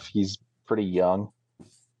amount of, he's pretty young,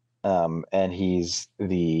 and he's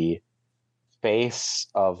the face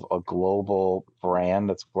of a global brand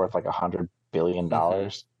that's worth like $100 billion.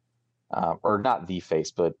 Or not the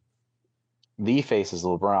face, but the face is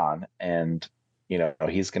LeBron, and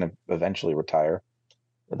he's going to eventually retire.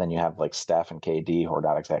 And then you have like Steph and KD, who are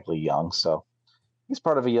not exactly young, so he's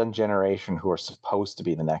part of a young generation who are supposed to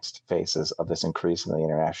be the next faces of this increasingly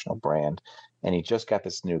international brand. And he just got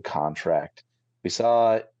this new contract. We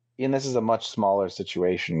saw, and this is a much smaller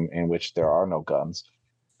situation in which there are no guns,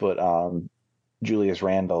 but Julius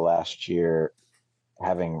Randle last year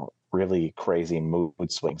having really crazy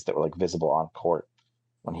mood swings that were like visible on court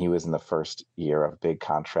when he was in the first year of a big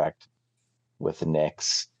contract with the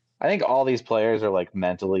Knicks. I think all these players are like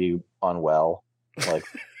mentally unwell, like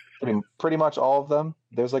pretty much all of them.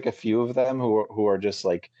 There's like a few of them who are just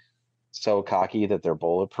like so cocky that they're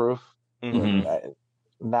bulletproof.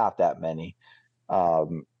 Not that many. But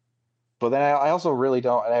then I also really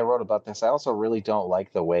don't, and I wrote about this, I also really don't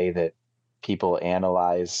like the way that people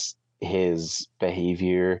analyze his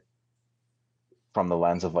behavior from the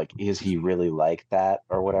lens of like, is he really like that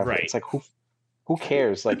or whatever? Right. It's like, who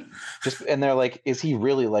cares? Like, just, and they're like, is he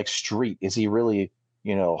really like street? Is he really,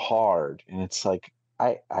 hard? And it's like,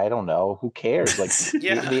 I don't know. Who cares? Like,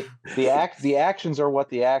 the actions are what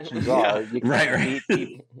the actions are. You can't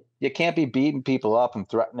you can't be beating people up and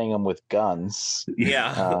threatening them with guns.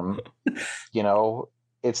 Yeah.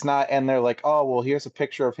 It's not. And they're like, oh well, here's a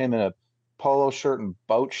picture of him in a polo shirt and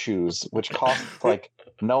boat shoes, which cost like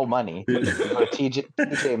no money.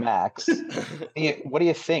 TJ Maxx. What do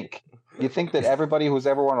you think? You think that everybody who's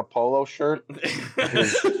ever worn a polo shirt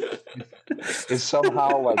is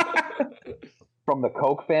somehow like from the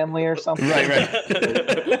Koch family or something?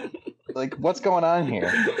 Right. Like, what's going on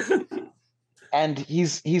here? And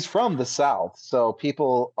he's from the South, so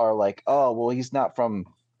people are like, oh well, he's not from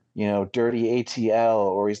dirty ATL,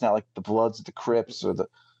 or he's not like the Bloods of the Crips or the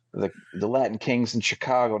Latin Kings in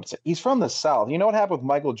Chicago. He's from the South. You know what happened with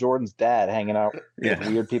Michael Jordan's dad hanging out with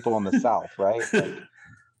weird people in the South, right? Like,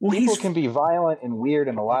 people can be violent and weird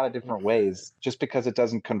in a lot of different ways just because it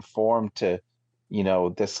doesn't conform to,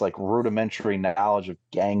 this like rudimentary knowledge of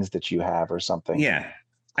gangs that you have or something. Yeah.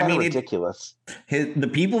 It's ridiculous. The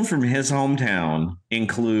people from his hometown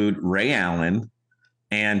include Ray Allen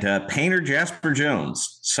and painter Jasper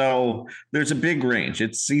Jones. So there's a big range.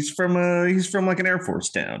 He's from like an Air Force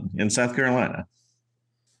town in South Carolina.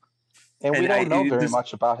 And we don't know very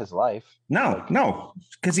much about his life. No,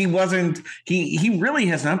 because he really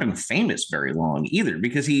has not been famous very long either,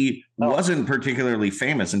 because he wasn't particularly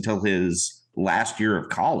famous until his last year of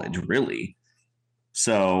college, really.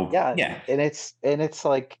 So yeah. And it's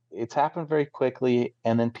like, it's happened very quickly.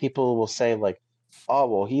 And then people will say like, oh,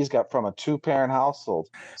 well, he's got from a 2-parent household.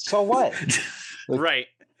 So what? Like, right.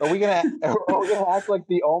 Are we gonna act like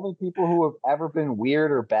the only people who have ever been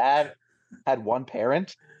weird or bad had one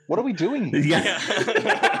parent? What are we doing here? Yeah.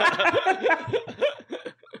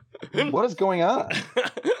 What is going on?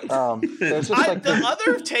 There's just the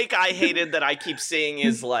other take I hated that I keep seeing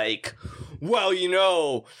is like, well,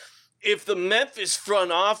 if the Memphis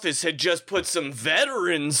front office had just put some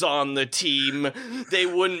veterans on the team, they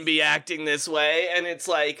wouldn't be acting this way. And it's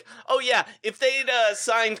like, oh yeah, if they'd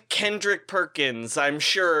signed Kendrick Perkins, I'm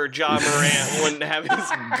sure Ja Morant wouldn't have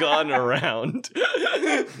his gun around.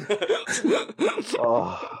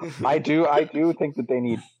 I do think that they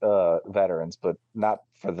need veterans, but not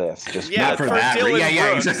for this. Just not for that. Dylan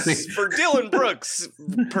Brooks, exactly. For Dylan Brooks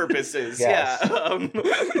purposes, yes.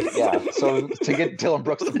 yeah. So to get Dylan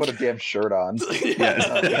Brooks to put a damn shirt on. Yes.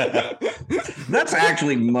 That's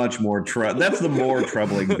actually much more that's the more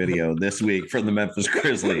troubling video this week from the Memphis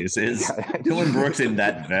Grizzlies is Dylan Brooks in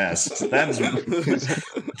that vest. That's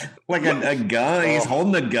like a gun. He's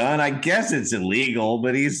holding the gun. I guess it's illegal,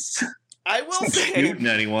 but I will say, shooting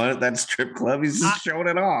anyone at that strip club. He's just showing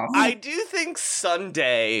it off. I do think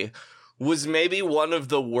Sunday was maybe one of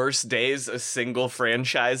the worst days a single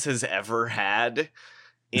franchise has ever had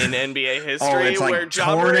in NBA history, where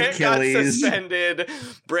Ja Morant got suspended,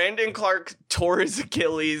 Brandon Clark tore his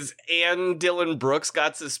Achilles, and Dylan Brooks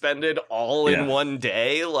got suspended all in one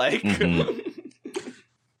day. Like,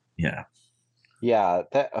 yeah,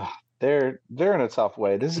 that they're in a tough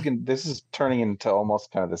way. This is turning into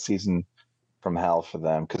almost kind of the season from hell for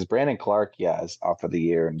them, because Brandon Clark, is out for the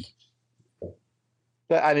year, and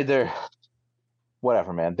I mean they're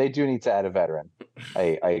whatever, man. They do need to add a veteran.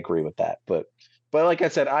 I agree with that, but like I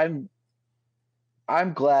said, I'm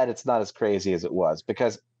glad it's not as crazy as it was,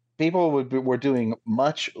 because people were doing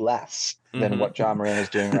much less than what Ja Morant is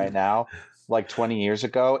doing right now, like 20 years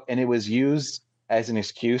ago, and it was used as an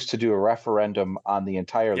excuse to do a referendum on the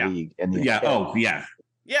entire league. And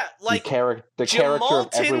like the Jamal character of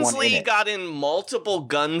everyone Tinsley in it. got in multiple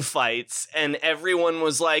gunfights, and everyone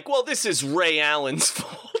was like, well, this is Ray Allen's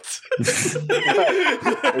fault.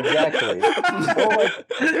 Exactly. Well, like,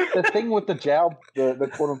 the thing with the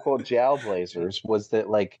quote unquote Jailblazers was that,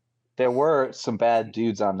 like, there were some bad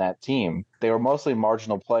dudes on that team. They were mostly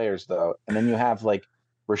marginal players, though. And then you have, like,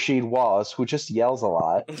 Rasheed Wallace, who just yells a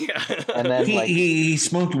lot. Yeah. And then he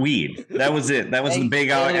smoked weed. That was it. That was the big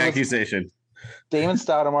accusation. Damon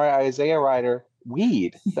Stoudemire, Isaiah Ryder,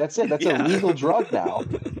 weed. That's it. That's a legal drug now.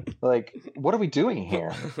 Like, what are we doing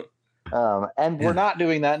here? And we're not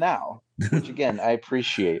doing that now, which again, I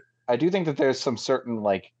appreciate. I do think that there's some certain,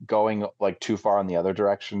 like, going like too far in the other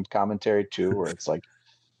direction commentary too, where it's like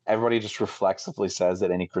everybody just reflexively says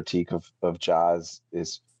that any critique of Jaws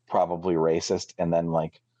is probably racist, and then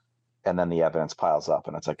the evidence piles up,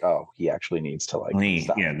 and it's like, oh, he actually needs to stop.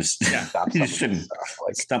 You shouldn't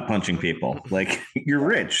stop punching people. Like, you're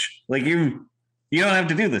rich. Like, you don't have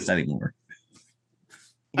to do this anymore.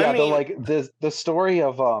 Yeah, but like the story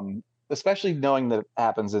of especially knowing that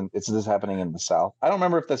this is happening in the South. I don't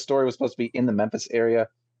remember if the story was supposed to be in the Memphis area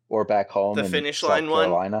or back home. The in Finish South Line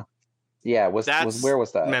Carolina. one. Yeah, where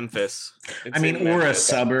was that? Memphis. It's or a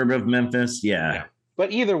suburb of Memphis. Yeah.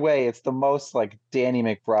 But either way, it's the most like Danny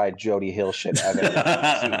McBride, Jody Hill shit ever.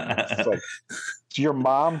 It's like, your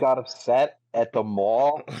mom got upset at the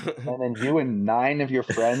mall, and then you and 9 of your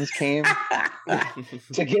friends came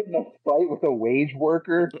to get in a fight with a wage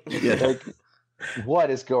worker. Yeah. Like, what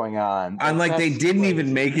is going on? And like, they didn't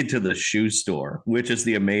even make it to the shoe store, which is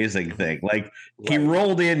the amazing thing. Like, he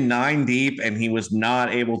rolled in 9 deep, and he was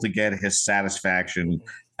not able to get his satisfaction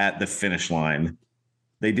at the finish line.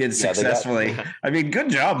 They did successfully. I mean, good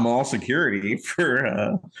job, mall security,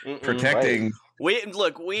 for protecting. Right. We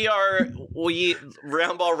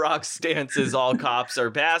Roundball Rock's stance is all cops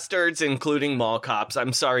are bastards, including mall cops.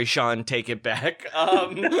 I'm sorry, Sean, take it back.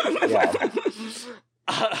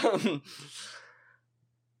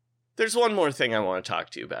 There's one more thing I want to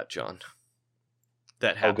talk to you about, John,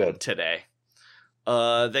 that happened today.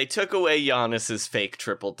 They took away Giannis's fake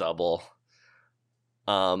triple-double.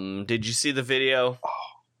 Did you see the video?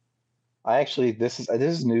 I actually, this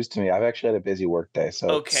is news to me. I've actually had a busy work day.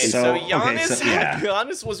 So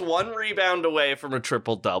Giannis was 1 rebound away from a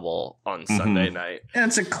triple-double on Sunday night. And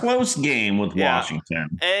it's a close game with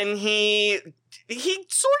Washington. And he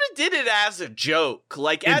sort of did it as a joke.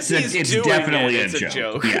 Like, it's definitely a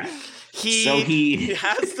joke. Yeah. He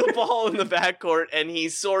has the ball in the backcourt, and he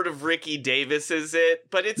sort of Ricky Davises it,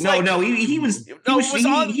 but it's he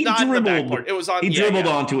dribbled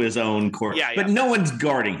onto his own court, but no one's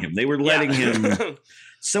guarding him. They were letting him.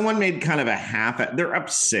 Someone made kind of a they're up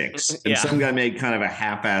 6, and some guy made kind of a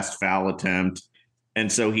half-assed foul attempt,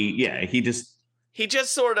 and so he just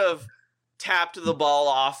sort of tapped the ball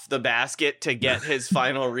off the basket to get his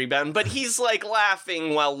final rebound, but he's like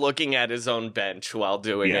laughing while looking at his own bench while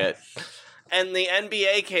doing it. And the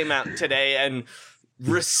NBA came out today and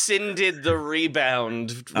rescinded the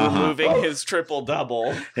rebound, removing his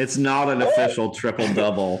triple-double. It's not an official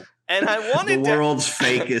triple-double. And I wanted the world's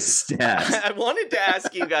fakest stat. I wanted to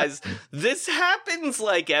ask you guys, this happens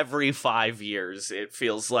like every 5 years, it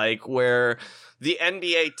feels like, where the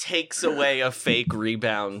NBA takes away a fake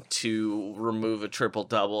rebound to remove a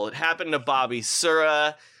triple-double. It happened to Bobby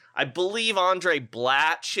Sura. I believe Andre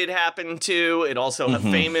Blatch it happened to. It also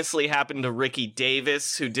famously happened to Ricky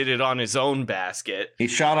Davis, who did it on his own basket. He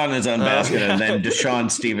shot on his own basket, and then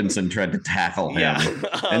Deshaun Stevenson tried to tackle him. Yeah.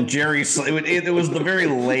 And Jerry, it was the very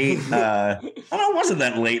late. It wasn't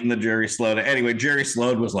that late in the Jerry Sloan. Anyway, Jerry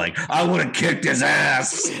Sloan was like, "I would have kicked his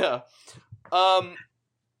ass." Yeah.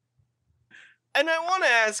 And I want to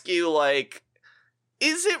ask you, like,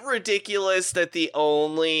 is it ridiculous that the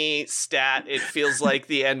only stat it feels like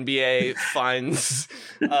the NBA finds,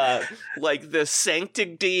 like, the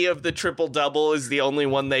sanctity of the triple-double is the only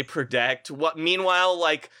one they protect? Meanwhile,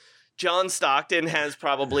 like, John Stockton has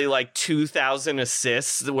probably, like, 2,000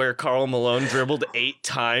 assists where Karl Malone dribbled 8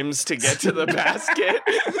 times to get to the basket.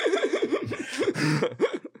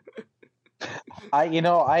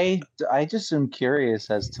 I just am curious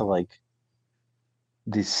as to, like,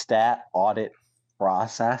 the stat audit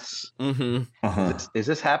process. Is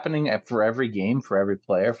this happening for every game, for every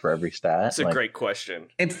player, for every stat? That's a great question.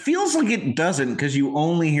 It feels like it doesn't, because you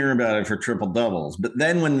only hear about it for triple doubles. But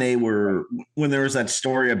then when there was that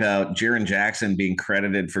story about Jaren Jackson being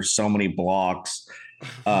credited for so many blocks,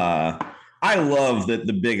 I love that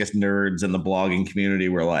the biggest nerds in the blogging community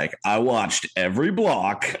were like, I watched every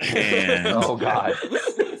block. And oh God.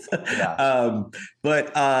 Yeah.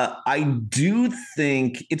 But I do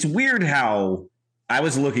think it's weird how I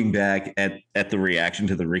was looking back at the reaction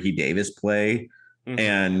to the Ricky Davis play,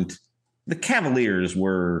 and the Cavaliers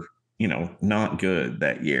were, not good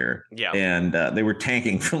that year. Yeah. And they were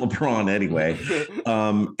tanking for LeBron anyway.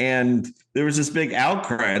 And there was this big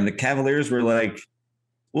outcry, and the Cavaliers were like,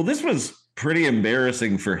 well, this was pretty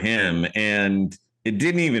embarrassing for him, and it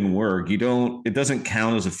didn't even work. It doesn't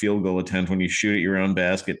count as a field goal attempt when you shoot at your own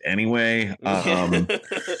basket anyway.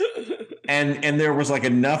 And there was like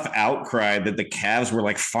enough outcry that the Cavs were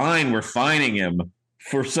like, fine, we're fining him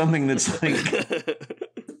for something that's like,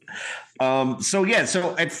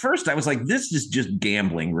 so at first I was like, this is just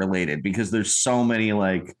gambling related because there's so many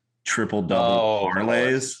like triple double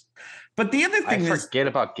parlays. But the other thing I forget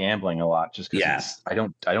about gambling a lot just because I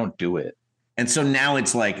don't do it. And so now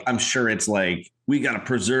it's like, I'm sure it's like, we got to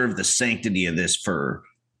preserve the sanctity of this for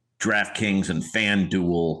DraftKings and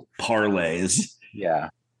FanDuel parlays. Yeah.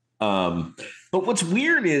 But what's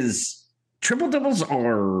weird is triple doubles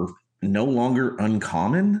are no longer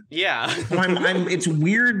uncommon. Yeah. It's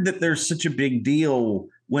weird that there's such a big deal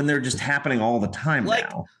when they're just happening all the time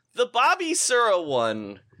now. The Bobby Sura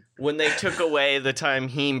one, when they took away the time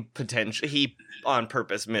he on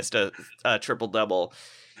purpose missed a triple double.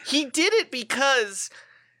 He did it because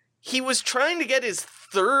he was trying to get his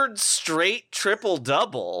third straight triple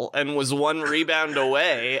double and was one rebound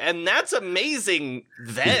away, and that's amazing.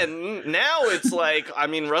 Then now it's like,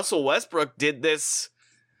 Russell Westbrook did this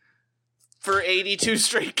for 82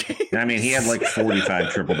 straight games. He had like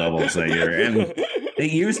 45 triple doubles that year, and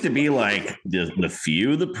it used to be like the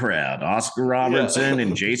few, the proud. Oscar Robertson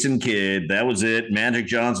and Jason Kidd, that was it. Magic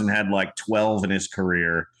Johnson had like 12 in his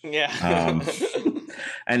career. Yeah.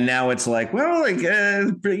 And now it's like, well, like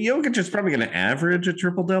Jokic is probably going to average a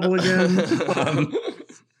triple double again.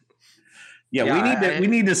 We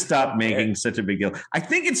need to stop making such a big deal. I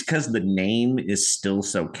think it's because the name is still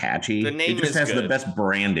so catchy. The name it just is has good. the best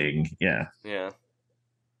branding. Yeah. Yeah.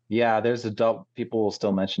 Yeah, there's people will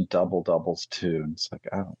still mention double doubles too. And it's like,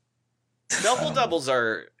 double doubles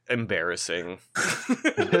are embarrassing.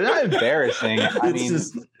 They're not embarrassing.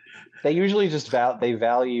 They usually just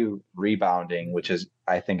value rebounding, which is,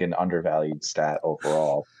 I think, an undervalued stat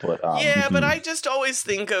overall. But but I just always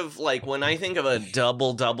think of, like, when I think of a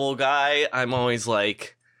double guy, I'm always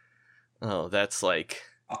like, oh, that's like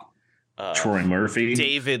Troy Murphy,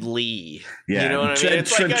 David Lee. Yeah, you know what I mean?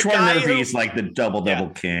 It's like Troy Murphy's like the double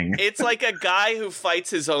king. It's like a guy who fights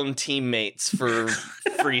his own teammates for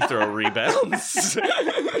free throw rebounds.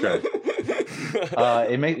 Sure.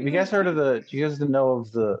 You guys heard of do you guys know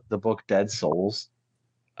of the book Dead Souls?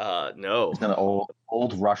 No. It's kind of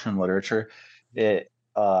old Russian literature.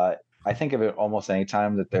 I think of it almost any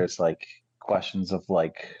time that there's like questions of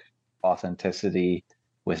like authenticity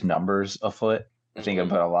with numbers afoot. I think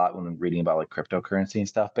about it a lot when I'm reading about like cryptocurrency and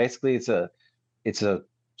stuff. Basically, it's a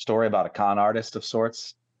story about a con artist of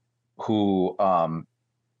sorts who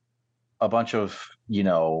a bunch of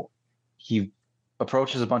he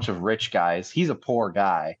approaches a bunch of rich guys. He's a poor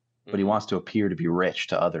guy, but he wants to appear to be rich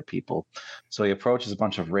to other people. So he approaches a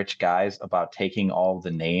bunch of rich guys about taking all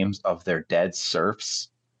the names of their dead serfs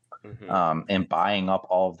and buying up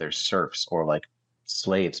all of their serfs or like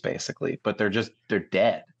slaves basically, but they're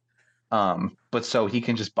dead. But so he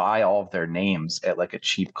can just buy all of their names at like a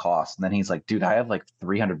cheap cost. And then he's like, dude, I have like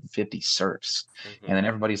 350 serfs. And then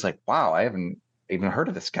everybody's like, wow, I haven't even heard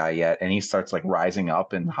of this guy yet. And he starts like rising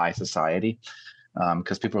up in high society.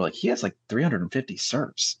 Because people are like, he has like 350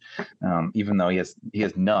 serfs. Even though he has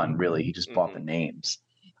none really. He just bought the names.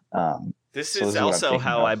 This is also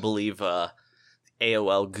how I believe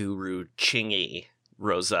AOL guru Chingy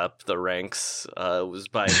rose up the ranks, was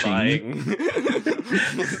by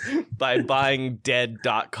buying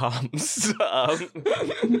dead.coms.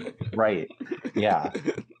 Right. Yeah.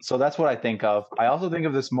 So that's what I think of. I also think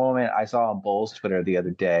of this moment I saw on Bulls Twitter the other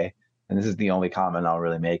day, and this is the only comment I'll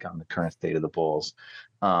really make on the current state of the Bulls.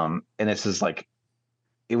 And this is like,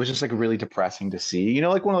 it was just like really depressing to see,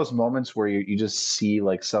 like one of those moments where you just see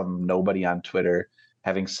like some nobody on Twitter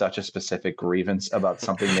having such a specific grievance about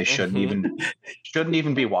something they shouldn't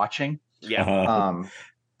even be watching. Yeah.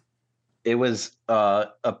 It was a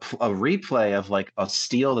replay of like a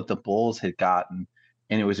steal that the Bulls had gotten,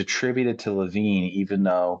 and it was attributed to Levine, even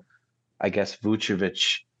though I guess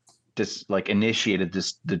Vucevic initiated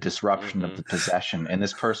the disruption of the possession, and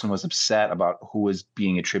this person was upset about who was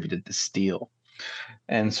being attributed the steal.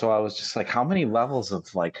 And so I was just like, how many levels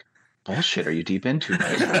of like bullshit are you deep into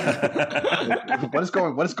right now? What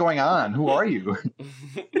is going on? Who are you?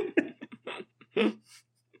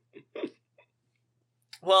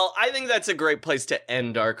 Well, I think that's a great place to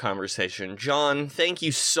end our conversation. John, thank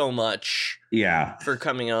you so much for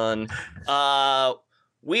coming on.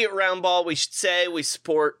 We at Roundball, we should say we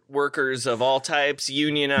support workers of all types,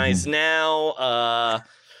 unionize now,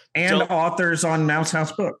 and authors on Mouse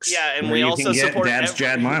House Books. Yeah, and we also support Dad's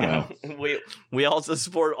Jad Milo. We also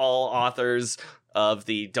support all authors of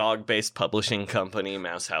the dog-based publishing company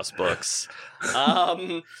Mouse House Books.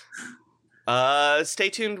 Stay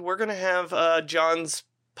tuned. We're gonna have John's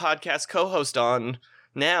podcast co-host on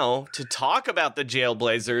now to talk about the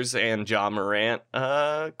Jailblazers and Ja Morant,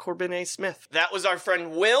 Corbin A. Smith. That was our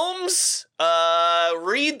friend Wilms.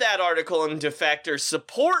 Read that article in Defector.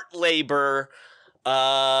 Support labor.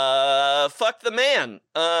 Fuck the man.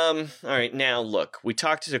 All right, now look, we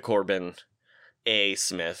talked to Corbin A.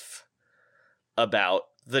 Smith about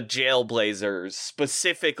the Jailblazers,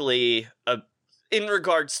 specifically in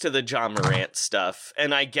regards to the Ja Morant stuff,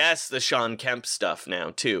 and I guess the Shawn Kemp stuff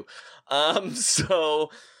now too.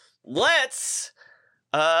 So let's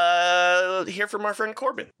hear from our friend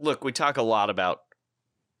Corbin. Look, we talk a lot about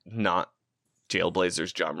not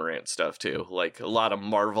Jailblazers Ja Morant stuff too, like a lot of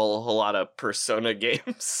Marvel, a lot of Persona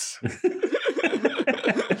games.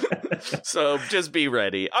 So just be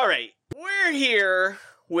ready. All right, we're here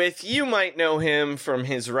with, you might know him from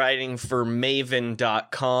his writing for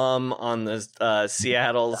Maven.com on the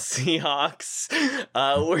Seattle Seahawks.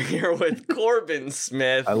 We're here with Corbin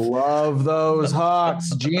Smith. I love those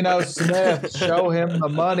Hawks. Geno Smith, show him the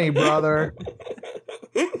money, brother.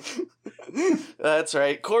 That's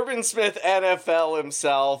right. Corbin Smith, NFL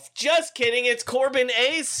himself. Just kidding. It's Corbin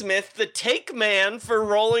A. Smith, the take man for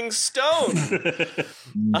Rolling Stone.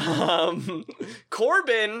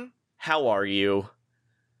 Corbin, how are you?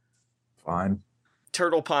 Fine.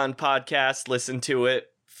 Turtle Pond podcast. Listen to it.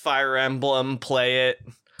 Fire Emblem. Play it.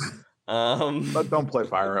 But don't play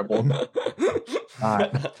Fire Emblem.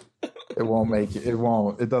 It won't make it.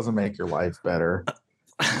 It doesn't make your life better.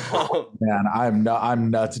 Man,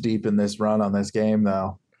 I'm nuts deep in this run on this game,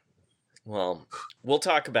 though. Well, we'll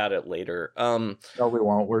talk about it later. No, we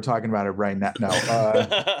won't. We're talking about it right now. No,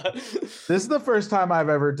 this is the first time I've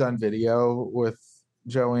ever done video with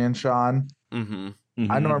Joey and Sean. Mm-hmm.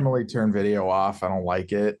 I normally turn video off. I don't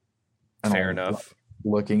like it. Fair enough.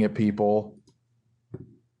 Looking at people.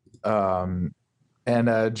 And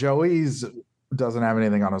Joey's doesn't have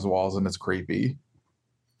anything on his walls, and it's creepy.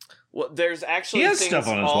 Well, there's actually he has stuff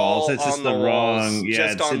on his walls. It's just the wrong.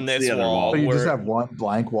 Yeah, just on this wall. So you just have one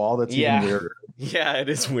blank wall. That's even weirder. Yeah, it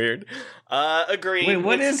is weird. Agreed. Wait,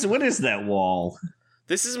 what is that wall?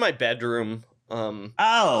 This is my bedroom. So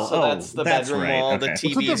that's the bedroom right. wall. Okay. The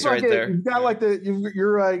TV's right there. You've got like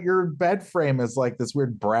your bed frame is like this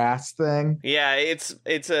weird brass thing. Yeah,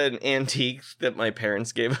 it's an antique that my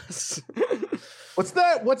parents gave us. What's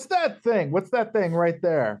that thing? What's that thing right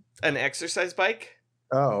there? An exercise bike?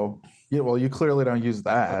 Oh, yeah. Well, you clearly don't use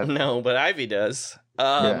that. No, but Ivy does.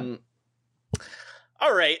 Yeah.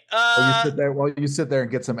 All right. You sit there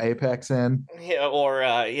and get some Apex in. Yeah, or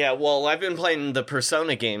well, I've been playing the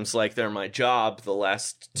Persona games like they're my job the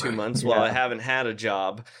last 2 months while I haven't had a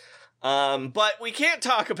job. But we can't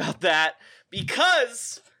talk about that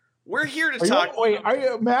because We're here to Are you- talk. wait, are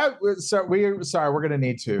you Matt? Sorry, we're gonna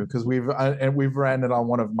need to because we've landed on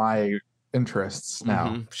one of my interests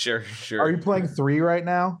now. Sure. Are you playing 3 right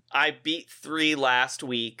now? I beat 3 last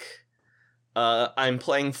week. I'm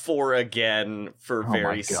playing 4 again for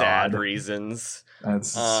very sad reasons.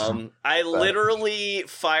 That's I literally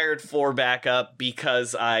fired 4 back up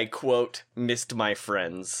because I quote missed my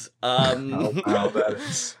friends. that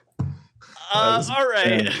is all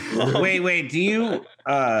right. Wait. Do you?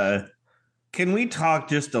 Can we talk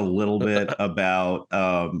just a little bit about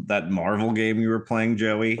that Marvel game you were playing,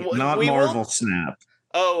 Joey? Not Marvel Snap.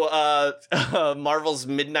 Oh, Marvel's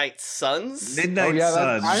Midnight Suns? Midnight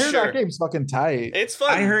Suns. I heard that game's fucking tight. It's fun.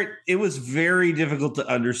 I heard it was very difficult to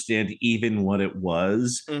understand even what it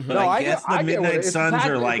was. But I guess the Midnight Suns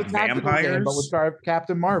are like vampires. Game, but with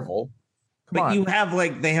Captain Marvel. But you have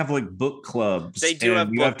they have book clubs. They do have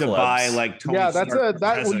book you have to clubs. buy Tony that's Stark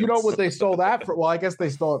well, you know what they stole that from? Well, I guess they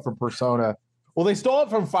stole it from Persona. Well, they stole it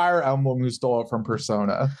from Fire Emblem, who stole it from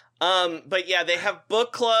Persona. But yeah, they have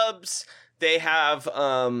book clubs. They have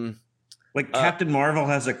Captain Marvel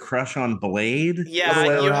has a crush on Blade.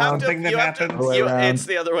 Yeah, you have to. Happens. It's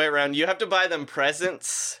the other way around. You have to buy them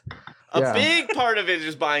presents. A big part of it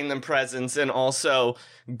is buying them presents and also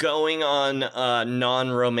going on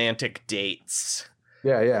non-romantic dates.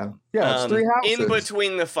 Yeah. It's 3 houses in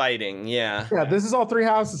between the fighting. Yeah. This is all 3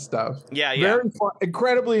 houses stuff. Yeah. Very fun,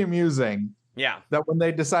 incredibly amusing. Yeah. That when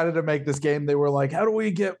they decided to make this game, they were like, "How do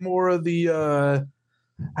we get more of the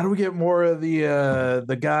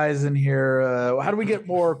guys in here? How do we get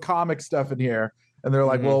more comic stuff in here?" And they're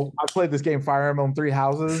like, "Well, I played this game, Fire Emblem 3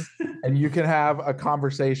 Houses, and you can have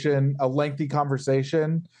a lengthy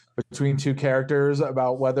conversation between 2 characters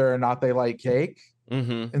about whether or not they like cake."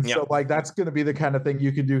 And so, that's going to be the kind of thing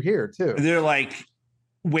you can do here too. They're like,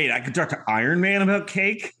 "Wait, I could talk to Iron Man about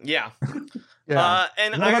cake?" Yeah. And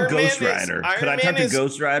what about Ghost Rider? Could I talk to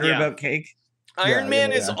Ghost Rider about cake? Iron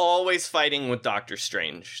Man is always fighting with Doctor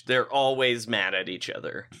Strange. They're always mad at each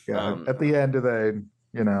other. At the end of the,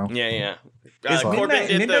 Yeah. Corbin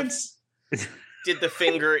did the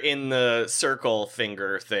finger in the circle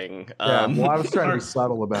finger thing. I was trying to be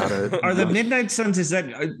subtle about it. Are the Midnight Suns? Does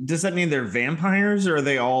that mean they're vampires, or are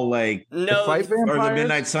they all no? Fight vampires? Or the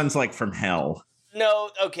Midnight Suns from hell?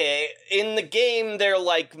 No, okay. In the game, they're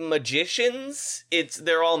like magicians.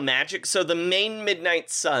 They're all magic. So the main Midnight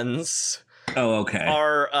Suns. Oh, okay.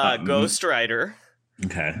 Are Ghost Rider.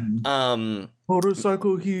 Okay.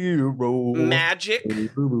 Motorcycle hero. Magic.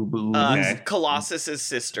 Colossus's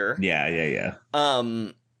sister. Yeah.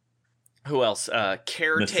 Who else?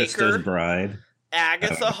 Caretaker. Mephisto's bride.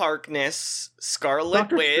 Agatha Harkness.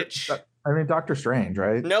 Scarlet Witch. Doctor Strange,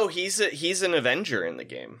 right? No, he's an Avenger in the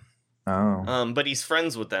game. Oh. But he's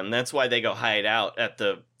friends with them. That's why they go hide out at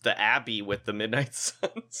the Abbey with the Midnight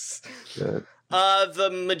Suns. Good. The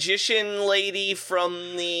magician lady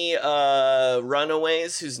from the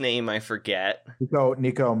Runaways, whose name I forget.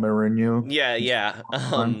 Nico Marinho. Yeah.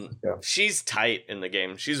 She's tight in the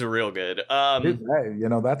game. She's real good.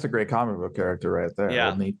 That's a great comic book character right there.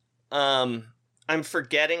 Yeah. I'm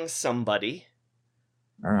forgetting somebody.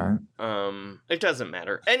 All right. It doesn't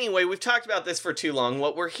matter. Anyway, we've talked about this for too long.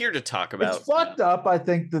 What we're here to talk about. It's fucked up. I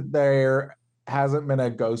think that there hasn't been a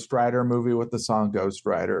Ghost Rider movie with the song Ghost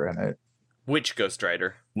Rider in it. Which Ghost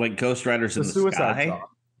Rider? Like Ghost Riders in the Suicide Sky? Song.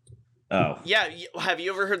 Oh. Yeah. Have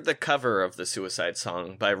you ever heard the cover of the Suicide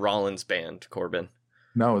Song by Rollins Band, Corbin?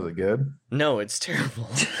 No, is it good? No, it's terrible.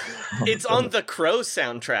 It's on the Crow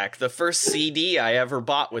soundtrack, the first CD I ever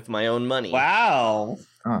bought with my own money. Wow.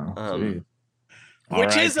 Oh,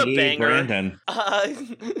 which is a banger. Brandon.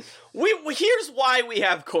 Here's why we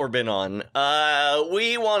have Corbin on.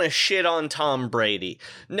 We want to shit on Tom Brady.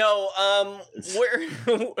 No,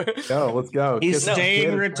 let's go. He's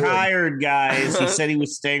staying retired, guys. He said he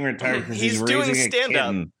was staying retired because he's doing raising a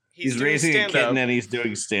kitten. He's raising a kitten and he's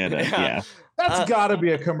doing stand-up. Yeah. That's gotta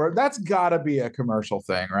be a commercial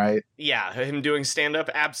thing, right? Yeah, him doing stand-up,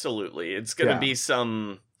 absolutely. It's gonna be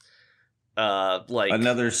some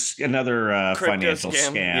another financial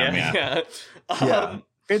scam. Yeah.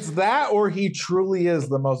 It's that, or he truly is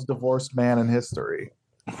the most divorced man in history.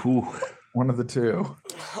 Ooh. One of the two.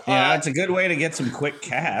 Yeah, it's a good way to get some quick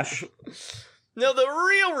cash. No, the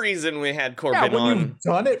real reason we had Corbin on. You've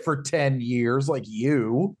done it for 10 years, like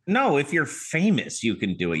you. No, if you're famous, you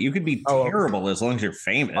can do it. You could be terrible as long as you're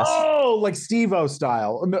famous. Oh, like Steve-O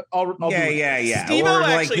style. Yeah. Steve-O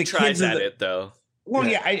actually tries at it, though. Well,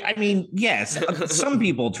 I mean, yes, some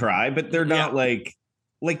people try, but they're not like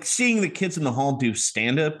seeing the kids in the hall do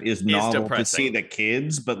stand-up is novel to see the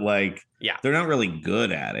kids, but they're not really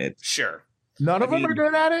good at it. Sure. None of them are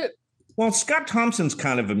good at it? Well, Scott Thompson's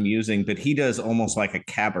kind of amusing, but he does almost like a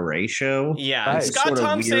cabaret show. Yeah, It's Scott sort of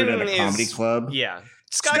Thompson weird at a comedy club. Yeah,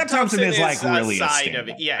 Scott Thompson is like really a side of stand-up,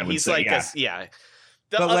 it. Yeah, I would he's say, like yeah.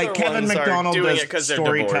 The But other like Kevin ones are McDonald doing does it 'cause they're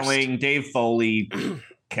divorced. storytelling. Dave Foley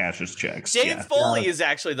cashes checks. Dave Foley is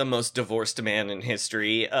actually the most divorced man in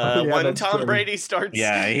history. When Tom Brady starts he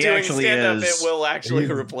doing actually stand-up, is. it will actually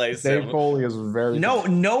replace Dave him. Foley is very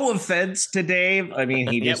No offense to Dave. I mean,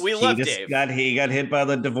 he Yeah, just we love he just Dave. got hit by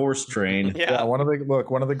the divorce train. Yeah. one of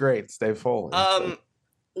the greats, Dave Foley.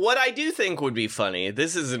 What I do think would be funny,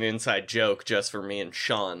 this is an inside joke just for me and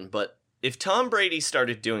Sean, but if Tom Brady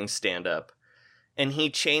started doing stand-up and he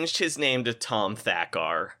changed his name to Tom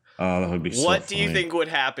Thakkar, Oh, that would be so what do you funny. think would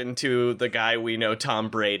happen to the guy we know, Tom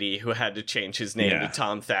Brady, who had to change his name to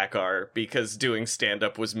Tom Thakkar because doing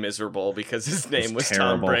stand-up was miserable because his name was Tom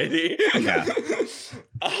terrible. Brady?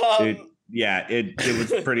 Yeah. It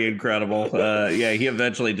was pretty incredible. He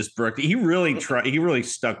eventually just broke. He really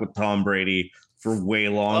stuck with Tom Brady for way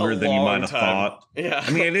longer than you might have thought. Yeah.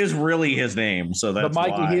 I mean, it is really his name, so that's why.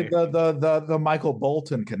 The Michael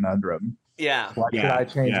Bolton conundrum. Yeah. Why should I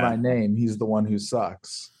change my name? He's the one who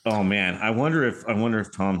sucks. Oh man, I wonder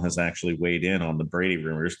if Tom has actually weighed in on the Brady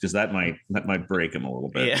rumors, because that might break him a little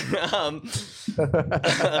bit.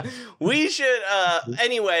 Yeah. We should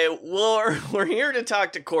anyway, we're here to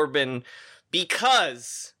talk to Corbin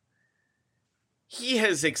because he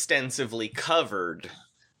has extensively covered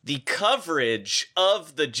the coverage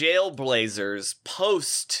of the Jailblazers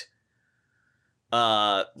post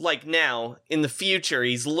like now, in the future.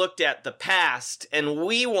 He's looked at the past, and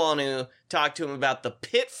we want to talk to him about the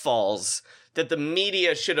pitfalls that the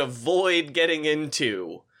media should avoid getting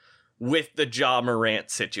into with the Ja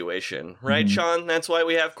Morant situation. Right, Sean? That's why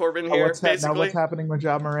we have Corbin here, basically? What's happening with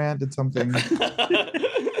Ja Morant? Did something...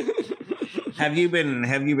 Have you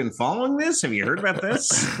been following this? Have you heard about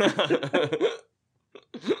this?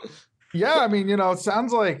 Yeah, I mean, it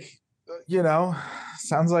sounds like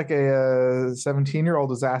a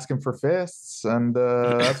 17-year-old is asking for fists, and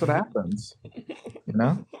that's what happens.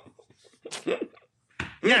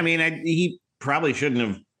 Yeah, I mean, he probably shouldn't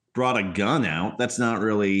have brought a gun out. That's not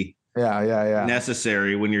really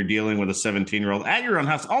necessary when you're dealing with a 17-year-old at your own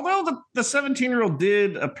house. Although the 17-year-old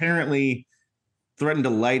did apparently threaten to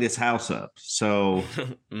light his house up. So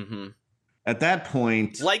at that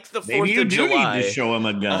point, like the 4th maybe you of do July, need to show him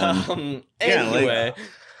a gun. Anyway.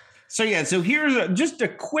 So here's just a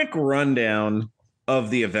quick rundown of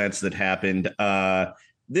the events that happened.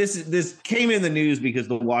 This came in the news because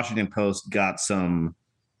the Washington Post got some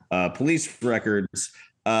police records.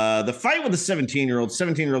 The fight with the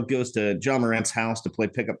 17-year-old goes to Ja Morant's house to play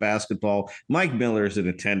pickup basketball. Mike Miller's in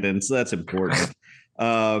attendance. That's important.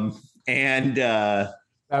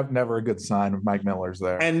 Never a good sign of Mike Miller's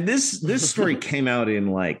there. And this story came out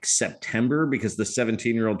in like September because the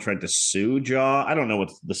 17-year-old tried to sue Ja. I don't know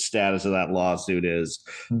what the status of that lawsuit is,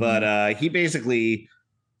 but he basically,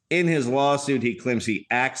 in his lawsuit, he claims he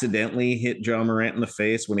accidentally hit Ja Morant in the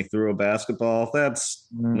face when he threw a basketball. That's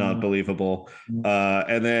not believable.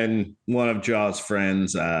 And then one of Ja's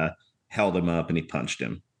friends held him up and he punched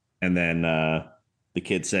him. And then the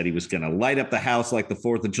kid said he was going to light up the house like the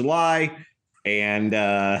 4th of July. And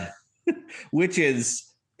that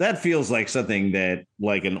feels like something that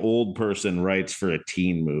like an old person writes for a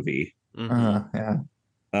teen movie.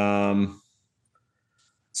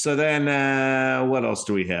 So then what else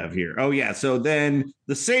do we have here? Oh yeah. So then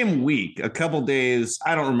the same week, a couple days,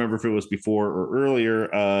 I don't remember if it was before or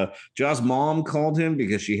earlier, Ja's mom called him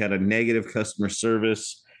because she had a negative customer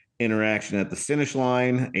service interaction at the Finish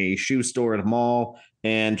Line, a shoe store at a mall,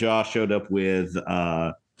 and Ja showed up with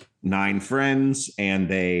 9 friends, and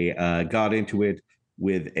they got into it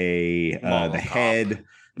with the head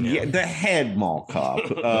mall cop,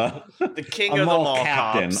 the king of the mall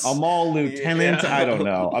captain, cops, a mall lieutenant. I don't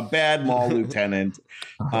know, a bad mall lieutenant.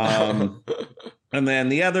 And then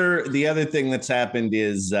the other thing that's happened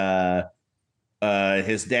is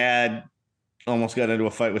his dad almost got into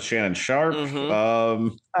a fight with Shannon Sharp.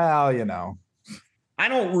 I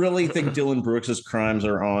don't really think Dylan Brooks's crimes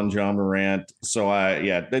are on Ja Morant. So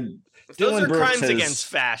those are crimes against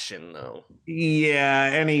fashion, though. Yeah,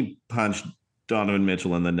 and he punched Donovan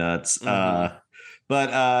Mitchell in the nuts. But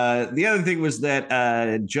the other thing was that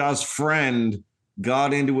Ja's friend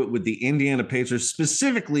got into it with the Indiana Pacers,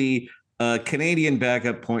 specifically Canadian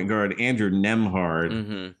backup point guard Andrew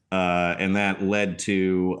Nembhard, and that led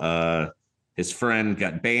to his friend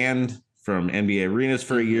got banned from NBA arenas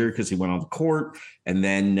for a year because he went on the court, and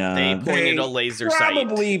then they pointed a laser sight.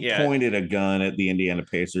 Probably pointed a gun at the Indiana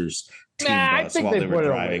Pacers team bus while they were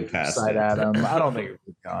driving past it. At him. I don't think it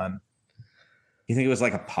was a gun. You think it was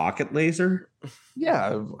like a pocket laser?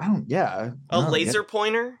 Yeah, A laser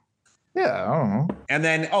pointer? Yeah, I don't know. And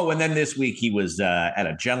then this week he was at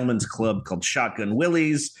a gentleman's club called Shotgun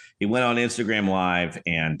Willie's. He went on Instagram Live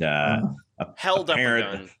and held up a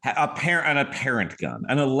gun. An apparent gun,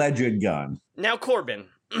 an alleged gun. Now, Corbin,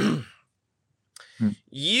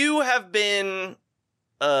 you have been,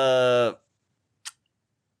 I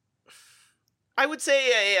would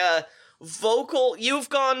say a vocal. You've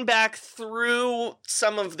gone back through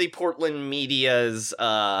some of the Portland media's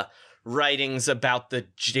writings about the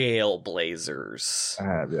Jailblazers. I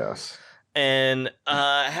have, yes. And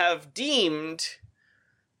have deemed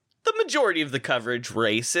the majority of the coverage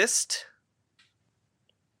racist.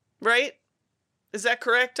 Right? Is that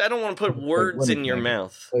correct? I don't want to put words in your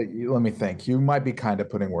mouth. Let me think. You might be kind of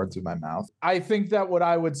putting words in my mouth. I think that what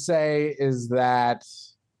I would say is that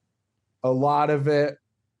a lot of it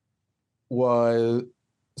was,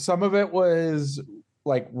 some of it was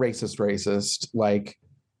like racist. Like,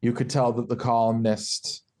 you could tell that the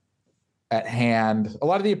columnist at hand, a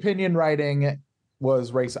lot of the opinion writing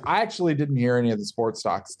was racist. I actually didn't hear any of the sports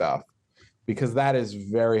talk stuff because that is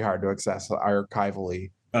very hard to access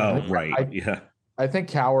archivally. Oh, right. I think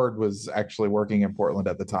Coward was actually working in Portland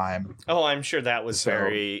at the time. Oh, I'm sure that was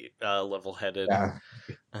very level-headed. Yeah,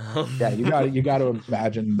 yeah. You got to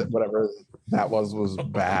imagine that whatever that was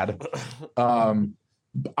bad.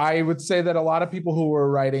 I would say that a lot of people who were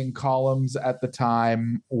writing columns at the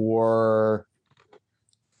time were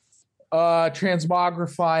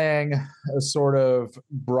transmogrifying a sort of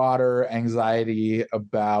broader anxiety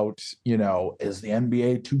about, is the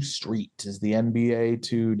NBA too street? Is the NBA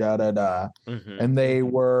too da-da-da? Mm-hmm. And they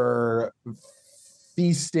were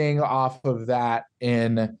feasting off of that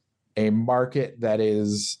in a market that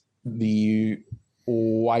is the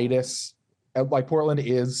whitest, like Portland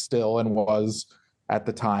is still and was at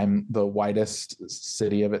the time the whitest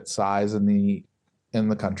city of its size in the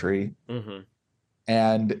country. Mm-hmm.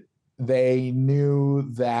 And they knew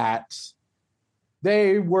that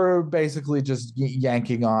they were basically just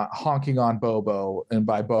honking on Bobo, and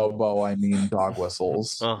by Bobo I mean dog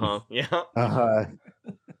whistles. Yeah.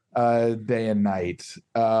 Day and night.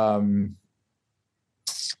 I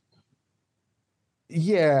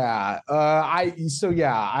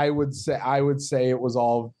would say it was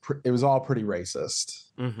all pretty racist.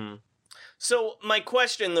 Mm-hmm. So my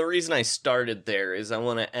question, the reason I started there is I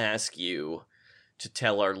want to ask you to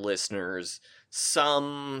tell our listeners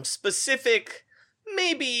some specific,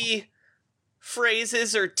 maybe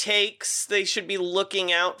phrases or takes they should be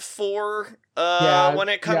looking out for when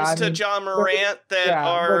it comes to Ja Morant that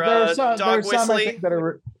are dog whistling.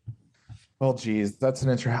 Well, geez, that's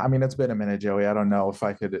an interesting. I mean, it's been a minute, Joey. I don't know if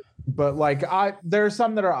I could, but like, there are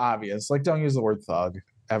some that are obvious. Like, don't use the word thug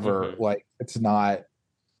ever. Mm-hmm. Like, it's not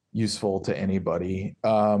useful to anybody.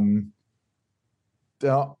 Don't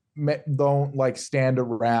like stand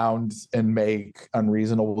around and make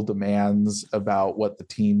unreasonable demands about what the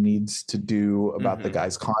team needs to do about the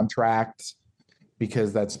guy's contract,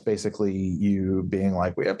 because that's basically you being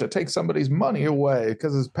like, we have to take somebody's money away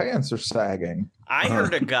because his pants are sagging. I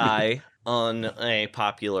heard a guy on a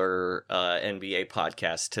popular NBA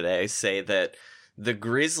podcast today say that the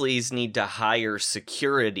Grizzlies need to hire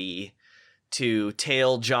security to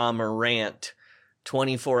tail Ja Morant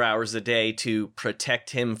 24 hours a day to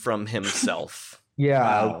protect him from himself. Yeah,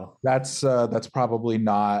 wow. That's probably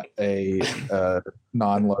not a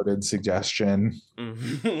non-loaded suggestion.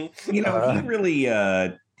 Mm-hmm. He really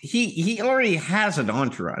he already has an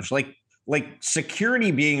entourage. Like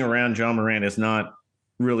security being around Ja Morant is not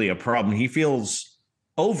really a problem. He feels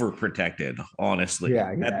overprotected, honestly.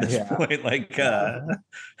 At this point,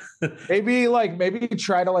 maybe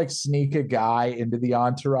try to sneak a guy into the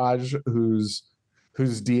entourage whose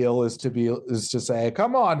deal is to say,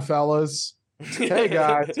 come on, fellas. Hey,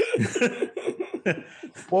 guys.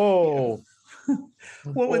 Whoa.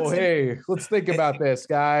 Hey, let's think about this,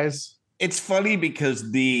 guys. It's funny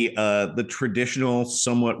because the traditional,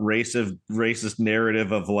 somewhat racist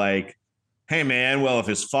narrative of like, hey, man, well, if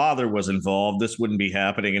his father was involved, this wouldn't be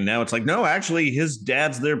happening. And now it's like, no, actually, his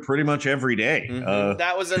dad's there pretty much every day. Mm-hmm.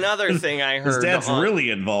 That was another thing I heard. His dad's really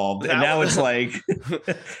involved. And now it's like...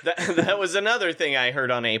 that was another thing I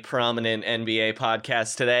heard on a prominent NBA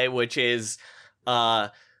podcast today, which is Ja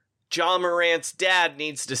Morant's dad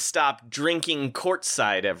needs to stop drinking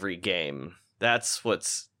courtside every game. That's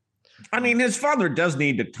what's... I mean, his father does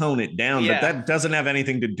need to tone it down, but that doesn't have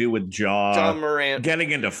anything to do with Ja Morant getting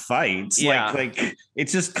into fights. Yeah. Like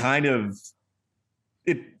it's just kind of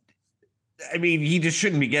it. I mean, he just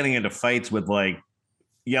shouldn't be getting into fights with like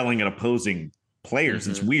yelling at opposing players.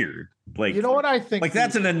 It's weird. Like, you know what I think? Like,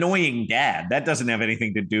 that's an annoying dad. That doesn't have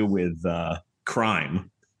anything to do with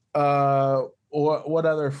crime. What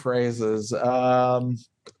other phrases? I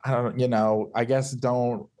don't. I guess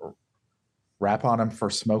don't rap on him for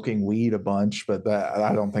smoking weed a bunch, but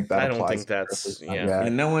I don't think that applies. I don't think that's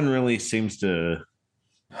And no one really seems to.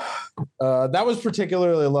 That was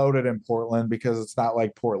particularly loaded in Portland because it's not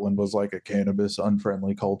like Portland was like a cannabis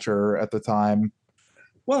unfriendly culture at the time.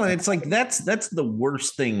 Well, and it's like that's the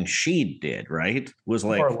worst thing she did, right? Was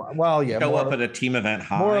like, show up at a team event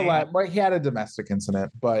high. More or less, but he had a domestic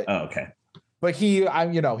incident, but okay. But he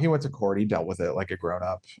went to court. He dealt with it like a grown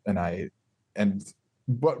up,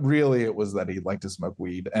 but really it was that he liked to smoke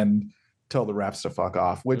weed and tell the refs to fuck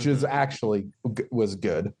off, which is actually was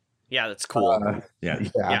good. Yeah, that's cool.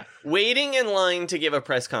 Yeah. Waiting in line to give a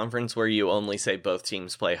press conference where you only say both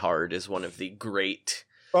teams play hard is one of the great.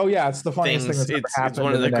 Oh yeah, it's the funniest thing that's ever happened. It's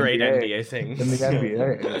one of the great NBA things in the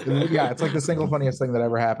NBA. Yeah, it's like the single funniest thing that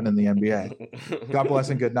ever happened in the NBA. God bless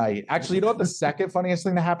and good night. Actually, you know what the second funniest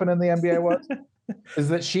thing that happened in the NBA was? Is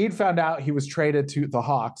that Sheed found out he was traded to the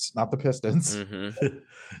Hawks, not the Pistons.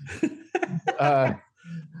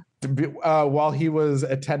 While he was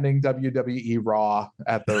attending WWE Raw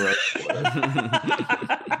at the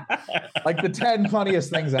like the 10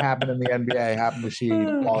 funniest things that happened in the NBA happened to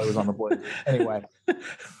Sheed while he was on the Blazers. Anyway,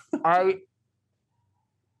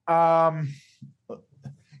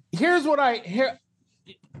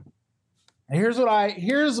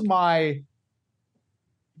 here's my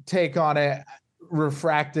take on it,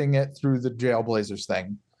 refracting it through the Jail Blazers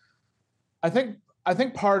thing. I think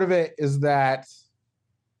part of it is that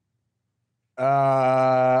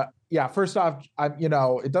first off,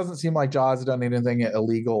 it doesn't seem like Jaws has done anything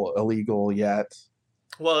illegal yet.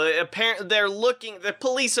 Well, apparently the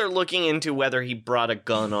police are looking into whether he brought a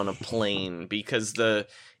gun on a plane because the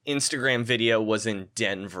Instagram video was in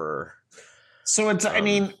Denver. So it's, I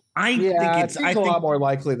think it's a lot more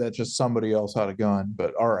likely that just somebody else had a gun,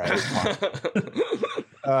 but all right.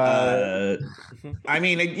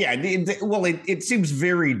 It seems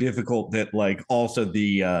very difficult that like also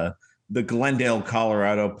the Glendale,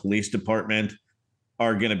 Colorado Police Department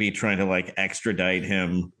are going to be trying to like extradite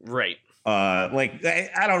him. Right. I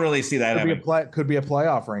don't really see that. Could be a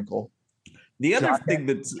playoff wrinkle. The other thing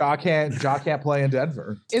that's Ja can't play in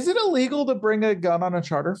Denver. Is it illegal to bring a gun on a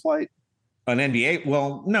charter flight? An NBA?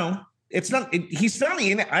 Well, no, it's not. He's not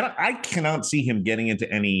in it. I cannot see him getting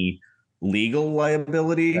into any legal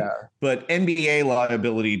liability, but NBA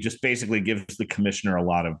liability just basically gives the commissioner a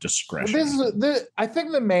lot of discretion. I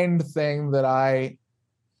think the main thing that I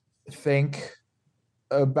think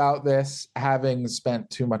about this, having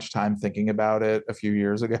spent too much time thinking about it a few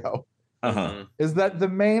years ago, is that the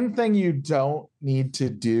main thing you don't need to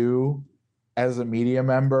do as a media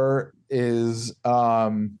member is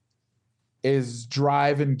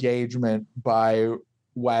drive engagement by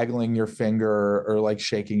waggling your finger or like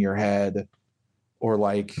shaking your head or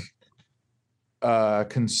like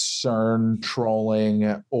concern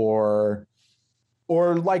trolling or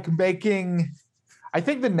like making. I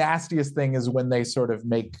think the nastiest thing is when they sort of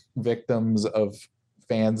make victims of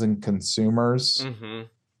fans and consumers,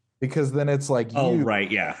 because then it's like,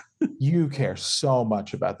 you care so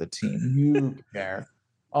much about the team. You care.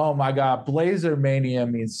 Oh my God, Blazer Mania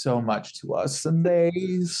means so much to us, and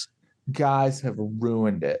these guys have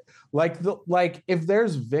ruined it. Like if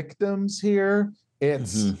there's victims here,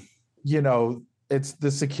 it's it's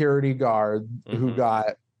the security guard who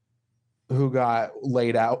got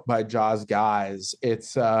laid out by Jaws guys.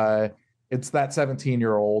 It's that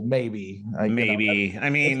 17-year-old, maybe.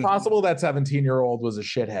 It's possible that 17-year-old was a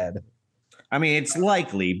shithead. I mean, it's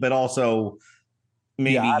likely, but also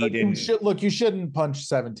maybe he didn't. You shouldn't punch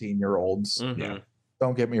 17-year-olds. Yeah.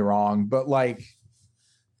 Don't get me wrong, but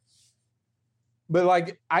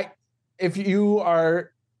if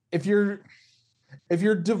you're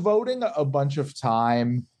devoting a bunch of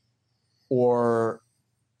time or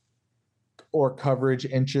coverage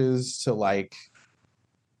inches to like,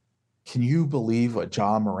 can you believe what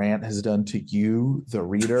Ja Morant has done to you, the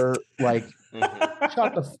reader? Like,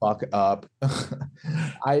 shut the fuck up.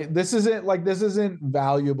 This isn't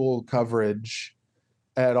valuable coverage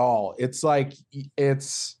at all. It's like, I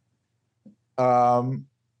don't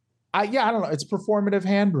know. It's performative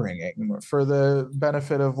hand wringing for the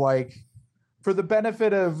benefit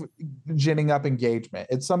of ginning up engagement.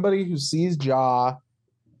 It's somebody who sees Ja,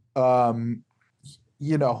 who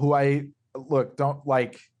I look, don't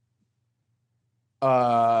like,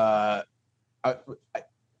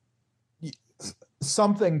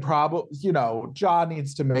 something probably, Ja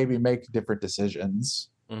needs to maybe make different decisions.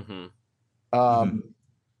 And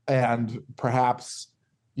and perhaps,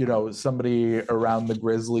 somebody around the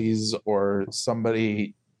Grizzlies or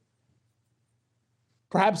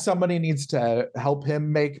perhaps somebody needs to help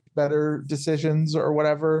him make better decisions or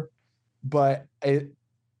whatever. But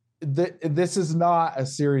this is not a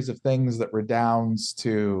series of things that redounds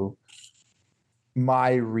to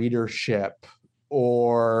my readership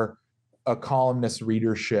or a columnist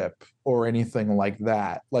readership or anything like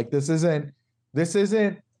that. Like this isn't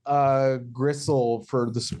a gristle for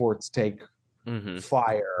the Sports Take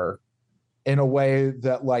fire in a way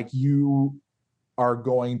that like you are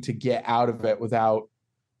going to get out of it without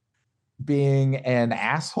being an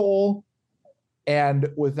asshole and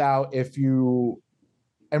without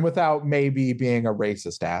maybe being a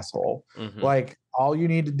racist asshole. Like all you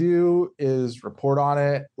need to do is report on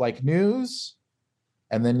it like news,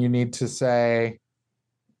 and then you need to say,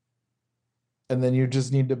 and then you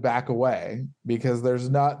just need to back away, because there's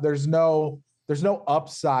no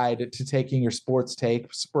upside to taking your Sports Take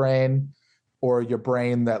brain or your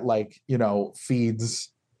brain that feeds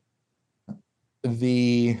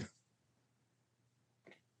the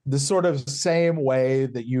sort of same way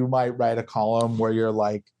that you might write a column where you're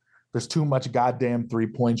like, there's too much goddamn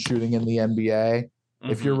 3-point shooting in the NBA.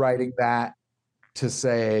 If you're writing that to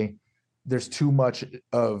say there's too much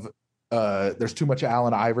Allen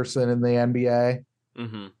Iverson in the NBA,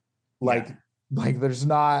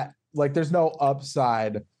 there's no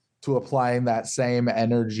upside to applying that same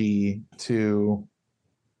energy to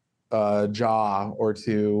Ja or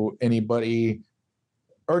to anybody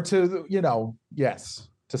or to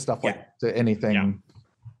to stuff to anything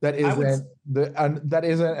that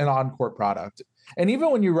isn't an on-court product. And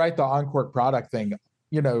even when you write the on-court product thing,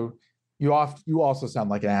 you also sound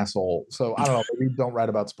like an asshole. So I don't know, maybe don't write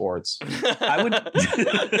about sports. I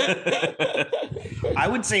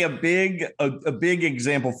would say a big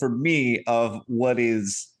example for me of what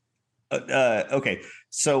is okay.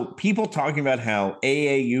 So people talking about how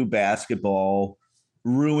AAU basketball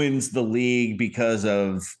ruins the league because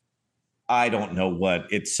of, I don't know what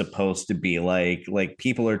it's supposed to be like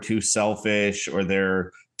people are too selfish, or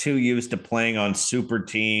they're too used to playing on super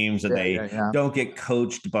teams, and they don't get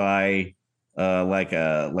coached by like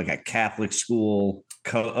a Catholic school,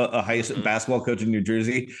 a high school basketball coach in New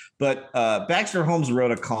Jersey. But Baxter Holmes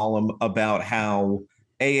wrote a column about how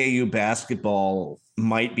AAU basketball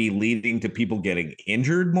might be leading to people getting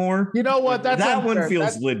injured more. You know what? That one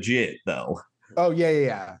feels legit though. Oh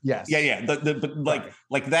yes.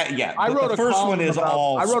 Like that. Yeah, I wrote the first one is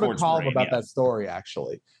all. I wrote a column about that story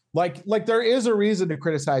actually. Like there is a reason to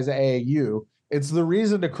criticize AAU. It's the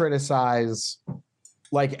reason to criticize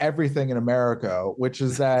like everything in America, which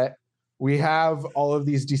is that we have all of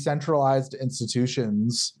these decentralized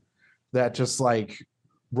institutions that just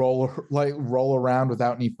roll around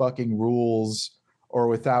without any fucking rules or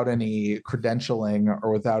without any credentialing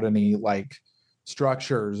or without any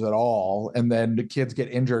structures at all, and then the kids get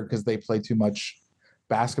injured because they play too much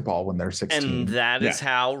basketball when they're 16. And that is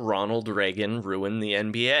how Ronald Reagan ruined the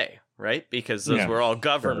NBA, right? Because those were all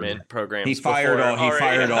government programs. He fired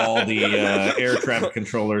all the air traffic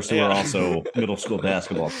controllers who are also middle school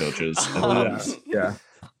basketball coaches.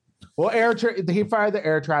 Well, he fired the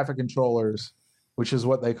air traffic controllers, which is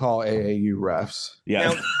what they call AAU refs.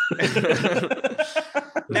 Yeah. There's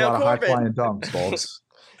a lot of high-flying dunks, folks.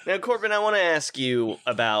 Now, Corbin, I want to ask you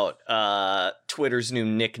about Twitter's new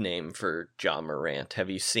nickname for Ja Morant. Have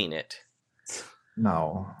you seen it?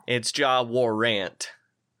 No. It's Ja Warrant.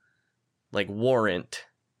 Like warrant.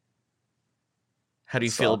 How do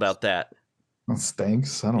you feel about that? That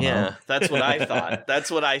stinks. I don't know. Yeah, that's what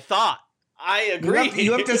I thought. I agree.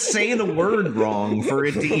 You have to say the word wrong for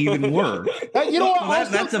it to even work. You know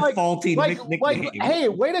what? That's a faulty nickname. Hey,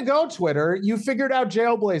 way to go, Twitter. You figured out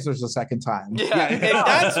Jailblazers a second time. Yeah, and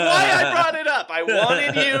that's why I brought it up. I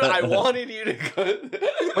wanted you to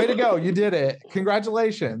go. Way to go. You did it.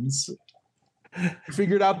 Congratulations. You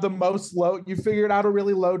figured out you figured out a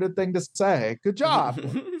really loaded thing to say. Good job.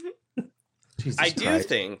 Jesus I do Christ.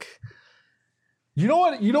 think. You know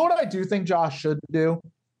what I do think Josh should do?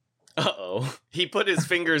 Uh-oh. He put his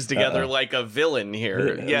fingers together like a villain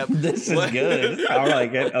here. Yep. This is good. I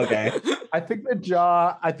like it. Okay. I think that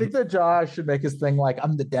Ja should make his thing like,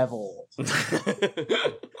 I'm the devil.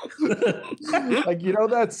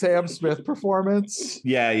 That Sam Smith performance?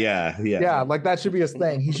 Yeah. Yeah, that should be his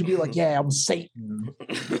thing. He should be like, yeah, I'm Satan.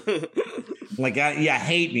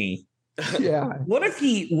 Hate me. Yeah. What if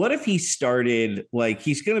he started,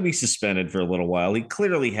 he's going to be suspended for a little while. He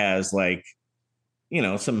clearly has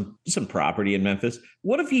some property in Memphis.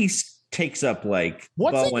 What if he takes up bow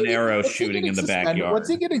and arrow shooting in the backyard? What's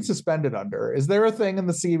he getting suspended under? Is there a thing in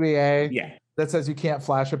the CBA? Yeah. that says you can't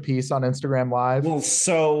flash a piece on Instagram Live? Well,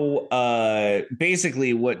 so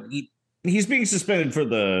basically, what he's being suspended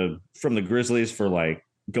from the Grizzlies for like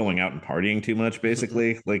going out and partying too much.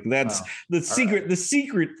 Basically, like that's the secret. Right. The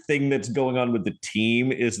secret thing that's going on with the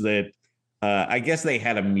team is that I guess they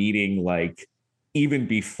had a meeting like even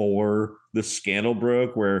before the scandal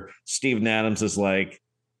broke, where Steven Adams is like,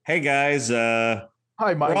 "Hey guys,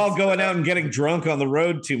 Hi, Mike. We're all going out and getting drunk on the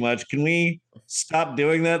road too much. Can we stop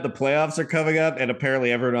doing that? The playoffs are coming up." And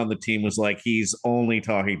apparently everyone on the team was like, he's only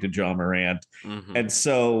talking to John Morant. Mm-hmm. And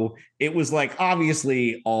so it was like,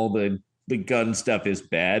 obviously all the gun stuff is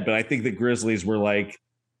bad, but I think the Grizzlies were like,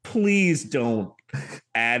 please don't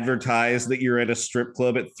advertise that you're at a strip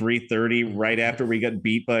club at 3:30 right after we got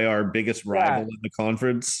beat by our biggest rival in the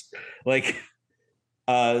conference. Like,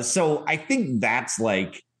 so I think that's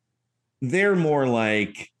like, they're more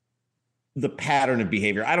like the pattern of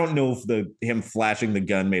behavior. I don't know if him flashing the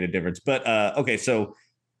gun made a difference, but okay. So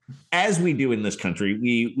as we do in this country,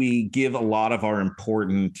 we give a lot of our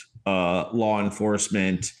important law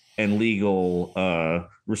enforcement and legal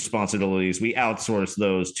responsibilities. We outsource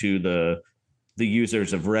those to the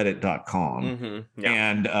users of reddit.com. Mm-hmm.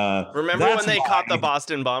 Yeah. And remember when they caught the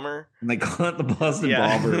Boston bomber? When they caught the Boston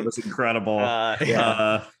bomber, it was incredible.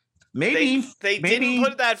 Maybe they didn't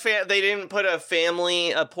put that. They didn't put a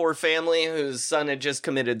poor family whose son had just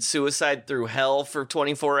committed suicide through hell for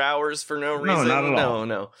 24 hours for no reason. No, not at all.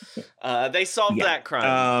 No. They solved that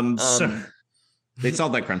crime. So they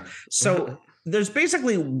solved that crime. So there's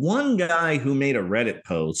basically one guy who made a Reddit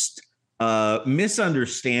post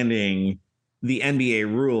misunderstanding the NBA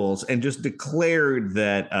rules and just declared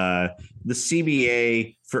that the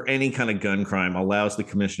CBA for any kind of gun crime allows the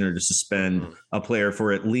commissioner to suspend a player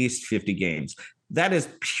for at least 50 games. That is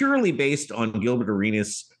purely based on Gilbert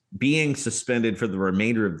Arenas being suspended for the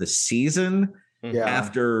remainder of the season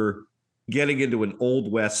after getting into an Old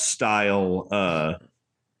West style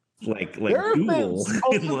like duel.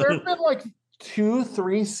 There have been like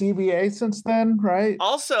 2-3 CBA since then, right?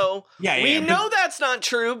 Also, we know that's not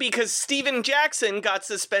true because Steven Jackson got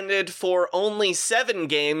suspended for only 7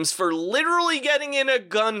 games for literally getting in a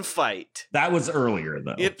gunfight. That was earlier,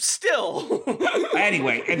 though. Still.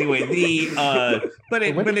 anyway, the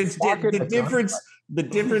difference.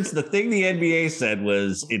 The thing the NBA said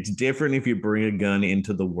was it's different if you bring a gun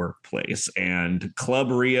into the workplace. And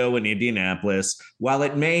Club Rio in Indianapolis, while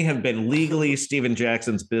it may have been legally Steven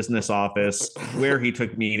Jackson's business office where he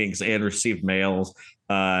took meetings and received mails.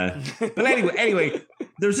 But anyway,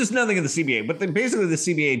 there's just nothing in the CBA. But then basically the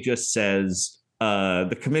CBA just says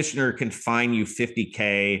the commissioner can fine you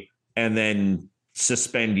 $50K and then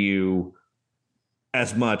suspend you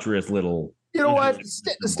as much or as little. You know what?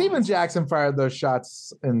 Steven Jackson fired those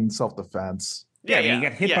shots in self-defense. He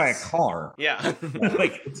got hit by a car. Yeah.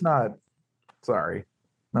 Like, it's not. Sorry.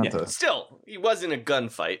 Still, he was in a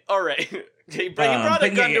gunfight. All right. But he brought a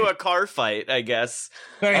gun to a car fight, I guess.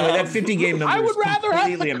 But anyway, that 50 game number I would rather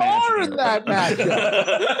have the car in that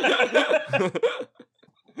matchup.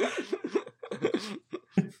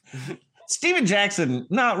 Steven Jackson,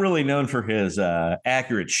 not really known for his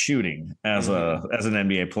accurate shooting as an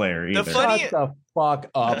NBA player either. Shut the fuck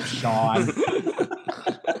up, Sean.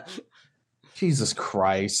 Jesus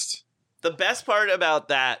Christ. The best part about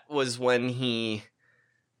that was when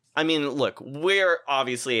look, we're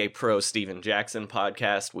obviously a pro Steven Jackson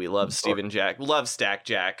podcast. We love Steven Jack, love Stack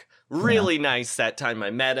Jack. Really nice that time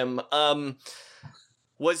I met him.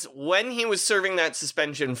 Was when he was serving that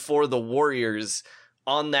suspension for the Warriors.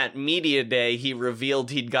 On that media day, he revealed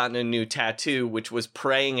he'd gotten a new tattoo, which was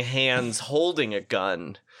praying hands holding a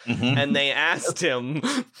gun. Mm-hmm. And they asked him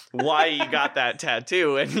why he got that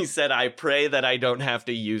tattoo. And he said, I pray that I don't have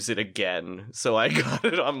to use it again. So I got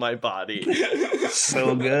it on my body.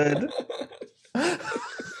 So good.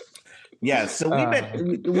 Yeah. So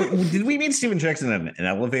did we meet Steven Jackson in an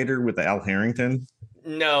elevator with Al Harrington?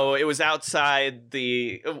 No, it was outside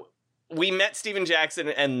we met Steven Jackson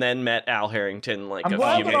and then met Al Harrington like a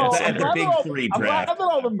few minutes at the Big 3 draft. I'm glad that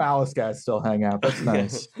all the Malice guys still hang out. That's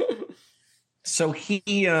nice. So he,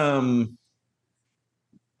 I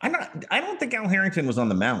don't think Al Harrington was on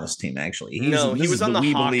the Malice team, actually. He was on the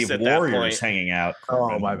Hawks at Warriors that point. Hanging out.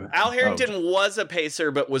 Oh, my bad. Al Harrington was a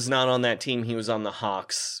Pacer, but was not on that team. He was on the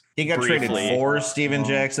Hawks. He got traded for Steven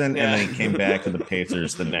Jackson, and then he came back to the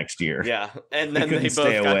Pacers the next year. Yeah, and then they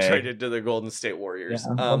both got traded to the Golden State Warriors.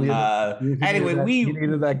 Yeah. Anyway, we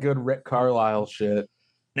needed that good Rick Carlisle shit.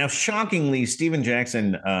 Now, shockingly, Steven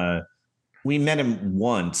Jackson, we met him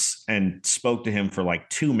once and spoke to him for like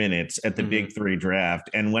 2 minutes at the Big 3 draft.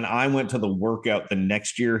 And when I went to the workout the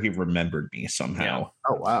next year, he remembered me somehow. Yeah.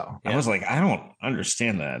 Oh, wow. I was like, I don't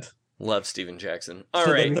understand that. Love Steven Jackson. All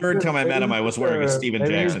so right. the third time I met him, I was wearing a Steven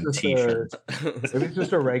Jackson t-shirt. Maybe it's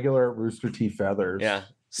just a regular Rooster T. Feathers. Yeah.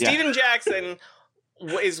 Steven Jackson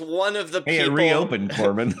is one of the people. It reopened,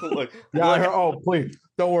 Corbin. Oh, please.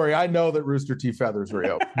 Don't worry. I know that Rooster T. Feathers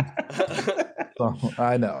reopened. So,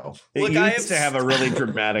 I know. It used to have a really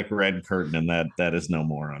dramatic red curtain, and that is no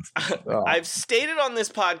more on. I've stated on this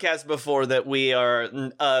podcast before that we are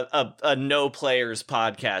a no players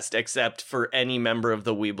podcast, except for any member of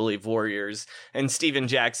the We Believe Warriors, and Steven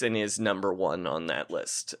Jackson is number one on that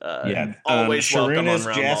list. Always welcome on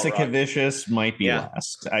Round Jasikevicius might be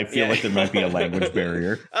last. I feel like there might be a language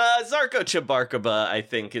barrier. Zarko Chabarkaba, I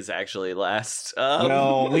think, is actually last.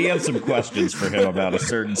 No, we have some questions for him about a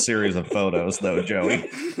certain series of photos, though, Joey.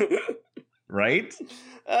 Right?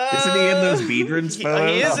 Isn't he in those Biedrins photos?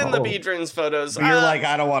 He is in the Biedrins photos. But you're like,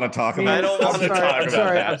 I don't want to talk about it. I don't want to talk about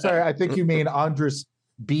that. I'm sorry. I think you mean Andris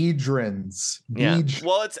Biedrins. Yeah.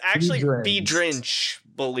 Well, it's actually Biedrinch,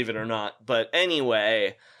 believe it or not. But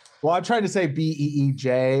anyway. Well, I'm trying to say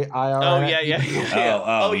Beejir. Oh,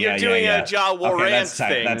 yeah. You're doing a Ja Morant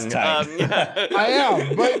thing. That's tight. I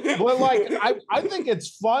am. But like, I think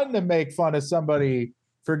it's fun to make fun of somebody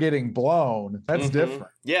for getting blown. That's different.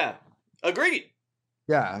 Yeah. Agreed.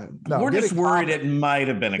 Yeah. No, we're just worried it might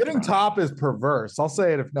have been a getting crime. top is perverse. I'll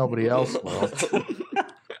say it if nobody else will.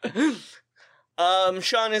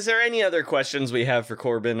 Sean, is there any other questions we have for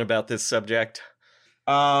Corbin about this subject?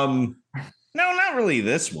 No, not really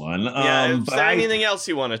this one. Is there anything else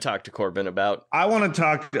you want to talk to Corbin about? I want to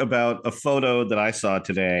talk about a photo that I saw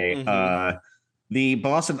today. The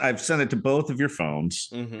Boston, I've sent it to both of your phones.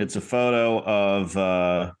 It's a photo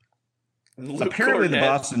of apparently the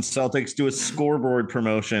Boston Celtics do a scoreboard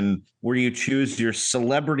promotion where you choose your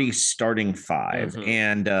celebrity starting five.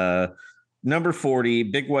 And number 40,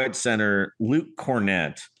 big white center, Luke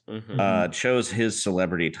Cornett, chose his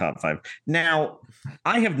celebrity top five. Now,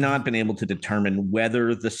 I have not been able to determine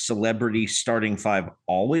whether the celebrity starting five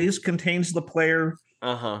always contains the player.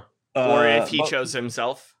 Or if he chose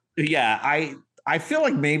himself. Yeah, I feel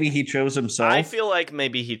like maybe he chose himself. I feel like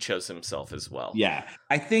maybe he chose himself as well. Yeah.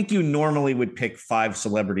 I think you normally would pick five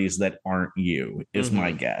celebrities that aren't you, is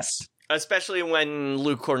my guess. Especially when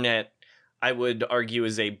Luke Cornett, I would argue,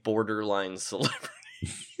 is a borderline celebrity.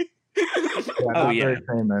 Very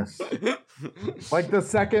famous. Like the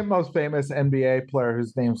second most famous NBA player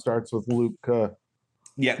whose name starts with Luka.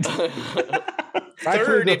 Yeah.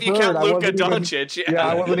 Third, if you count Luka Doncic.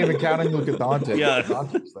 I wasn't even counting Luka Doncic. Yeah.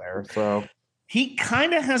 Doncic's there, so. He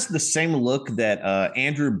kind of has the same look that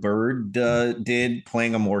Andrew Bird did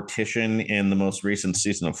playing a mortician in the most recent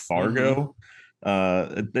season of Fargo.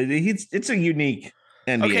 It's a unique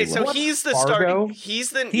NBA Okay, so look. he's the Fargo? starting.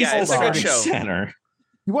 He's the it's a good show. Center.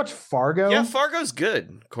 You watch Fargo? Yeah, Fargo's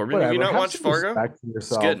good. Corbin, Whatever. have you not Have watched some Fargo? respect for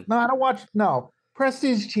yourself. It's good. No, I don't watch. No,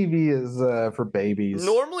 Prestige TV is for babies.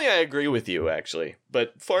 Normally, I agree with you, actually,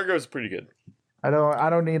 but Fargo's pretty good. I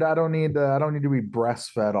don't need to be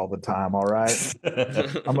breastfed all the time. All right,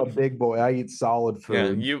 I'm a big boy. I eat solid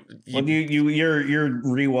food. Yeah, you're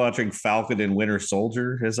rewatching Falcon and Winter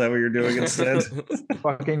Soldier. Is that what you're doing instead?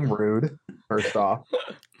 Fucking rude. First off,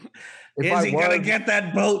 is he gonna get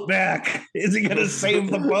that boat back? Is he gonna save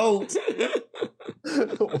the boat?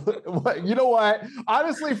 You know what?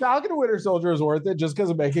 Honestly, Falcon and Winter Soldier is worth it just because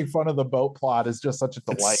of making fun of the boat plot is just such a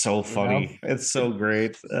delight. It's so funny. You know? It's so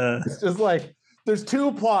great. It's just like there's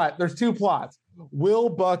two plots. Will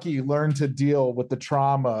Bucky learn to deal with the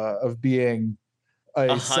trauma of being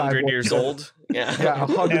 100 years old? Yeah, and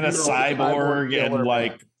a cyborg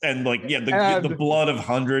and the blood of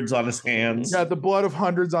hundreds on his hands. Yeah, the blood of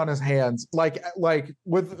hundreds on his hands. Like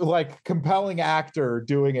with compelling actor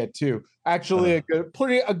doing it too. Actually,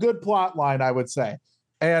 a good plot line, I would say.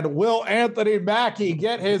 And will Anthony Mackie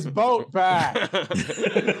get his boat back?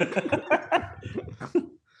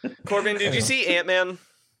 Corbin, did you see Ant-Man?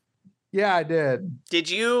 Yeah, I did. Did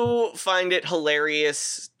you find it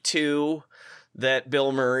hilarious too that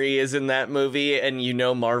Bill Murray is in that movie, and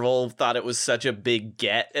Marvel thought it was such a big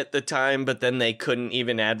get at the time, but then they couldn't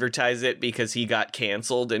even advertise it because he got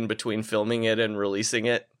canceled in between filming it and releasing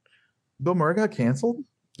it? Bill Murray got canceled?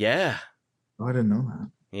 Yeah. Oh, I didn't know that.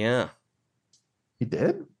 Yeah. He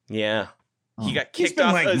did? Yeah. Oh. He got kicked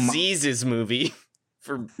off Aziz's movie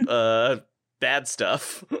for bad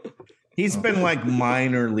stuff. He's been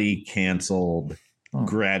minorly canceled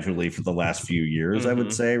gradually for the last few years, I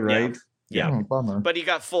would say, right? Yeah. Oh, bummer. But he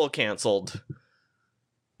got full canceled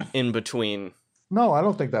in between. No, I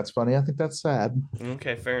don't think that's funny. I think that's sad.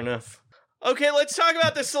 Okay, fair enough. Okay, let's talk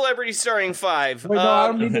about the celebrity starting five. Wait, no, I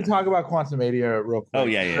don't need to talk about Quantumania real quick. Oh,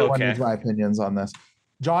 yeah. Everyone needs my opinions on this.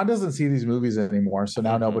 John doesn't see these movies anymore, so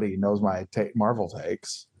now nobody knows my Marvel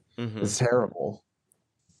takes. It's terrible.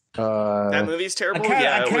 That movie's terrible.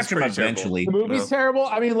 I it was catch him pretty eventually. The movie's terrible.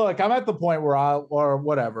 I mean, look, I'm at the point where I'll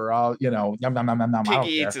yum, yum, yum, yum, yum,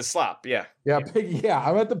 Piggy eats his slop. Yeah. Yeah, Piggy. Yeah,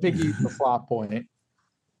 I'm at the Piggy eats the slop point.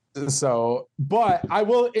 So, but I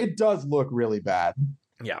will. It does look really bad.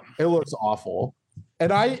 Yeah, it looks awful,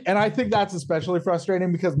 and I think that's especially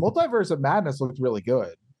frustrating because Multiverse of Madness looked really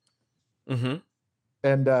good. Mm-hmm.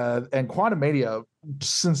 And Quantumania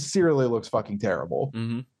sincerely looks fucking terrible.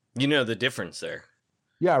 Mm-hmm. You know the difference there.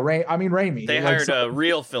 Yeah, Raimi. They hired a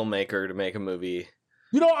real filmmaker to make a movie.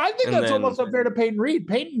 You know, I think that's almost unfair to Peyton Reed.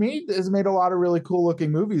 Peyton Reed has made a lot of really cool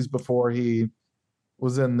looking movies before he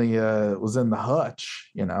was in the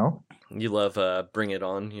Hutch. You know, you love Bring It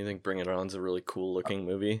On. You think Bring It On's a really cool looking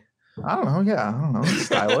movie? I don't know. Yeah, I don't know.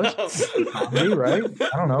 Stylish, comedy, right?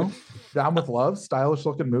 I don't know. Down with Love, stylish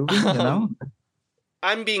looking movie. You know.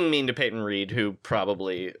 I'm being mean to Peyton Reed, who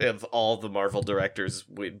probably, of all the Marvel directors,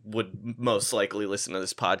 would most likely listen to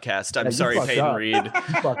this podcast. I'm sorry, Peyton Reed.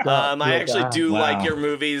 I actually do like your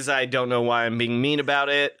movies. I don't know why I'm being mean about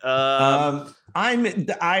it. I'm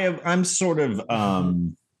sort of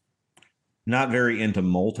not very into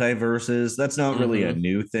multiverses. That's not really a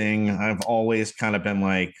new thing. I've always kind of been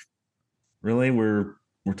like, really, we're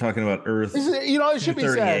talking about Earth. You know, it should be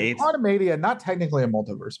said, Quantumania, not technically a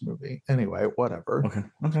multiverse movie. Anyway, whatever.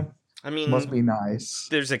 Okay. I mean, must be nice.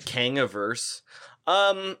 There's a Kangaverse.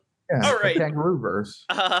 Yeah, all right. Kangaroo verse.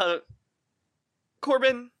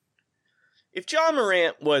 Corbin, if John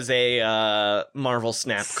Morant was a Marvel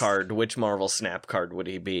Snap card, which Marvel Snap card would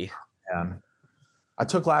he be? Man, I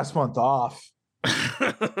took last month off.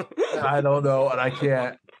 I don't know, and I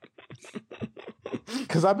can't.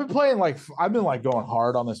 Because I've been going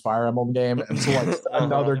hard on this Fire Emblem game, and so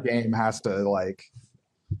another game has to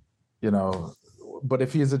But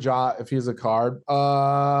if he's a card,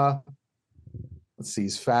 let's see,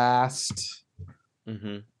 he's fast.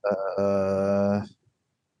 But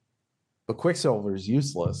Quicksilver's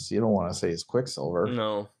useless. You don't want to say he's Quicksilver.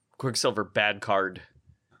 No, Quicksilver, bad card.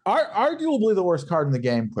 Arguably the worst card in the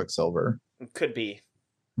game, Quicksilver. Could be.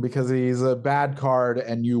 Because he's a bad card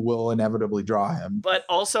and you will inevitably draw him. But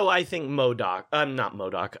also I think M'Baku's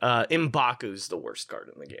the worst card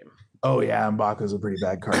in the game. Oh yeah, M'Baku's a pretty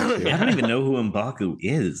bad card too. I don't even know who M'Baku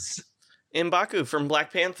is. M'Baku from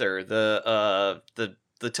Black Panther, the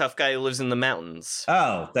tough guy who lives in the mountains.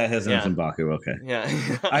 Oh, that has M'Baku. Okay. Yeah.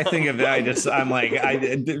 I think of it. I'm like,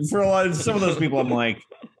 for a lot of some of those people, I'm like,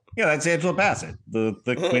 yeah, that's Angela Bassett, the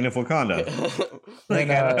Queen of Wakanda. Like,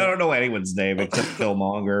 I don't know anyone's name except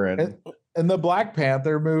Killmonger. And in the Black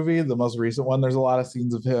Panther movie, the most recent one, there's a lot of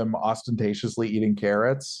scenes of him ostentatiously eating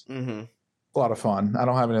carrots. Mm-hmm. A lot of fun. I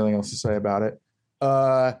don't have anything else to say about it.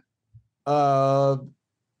 I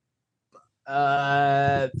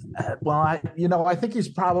think he's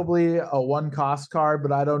probably a one cost card,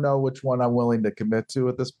 but I don't know which one I'm willing to commit to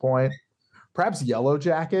at this point. Perhaps Yellow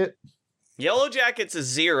Jacket. Yellow Jacket's a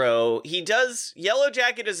 0. Yellow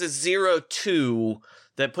Jacket is a 0/2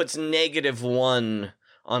 that puts -1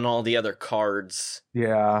 on all the other cards.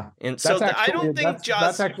 Yeah. And so I don't think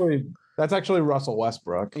Joss... That's actually Russell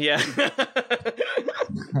Westbrook. Yeah.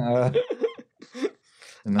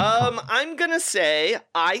 I'm going to say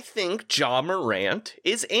I think Ja Morant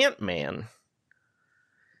is Ant-Man.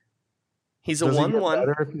 He's a 1/1. Does he get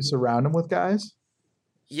better if you surround him with guys?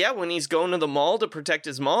 Yeah, when he's going to the mall to protect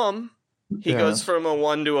his mom. He goes from a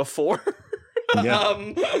 1 to a 4.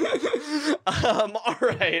 Yeah. All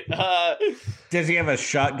right. Does he have a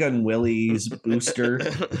Shotgun Willie's booster?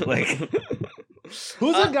 Like,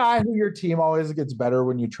 who's the guy who your team always gets better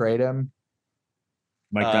when you trade him?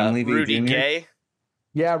 Mike Dunleavy, Rudy Jr.? Gay.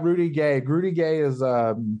 Yeah, Rudy Gay. Rudy Gay is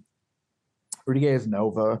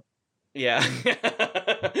Nova. Yeah.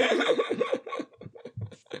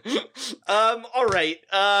 All right.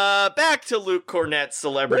 Back to Luke Cornett's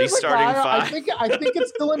celebrity starting 5. I think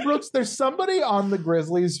it's Dylan Brooks. There's somebody on the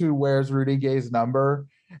Grizzlies who wears Rudy Gay's number,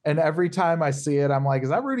 and every time I see it, I'm like, is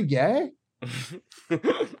that Rudy Gay?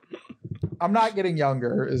 I'm not getting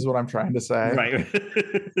younger, is what I'm trying to say. Right.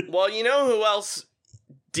 Well, you know who else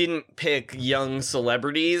didn't pick young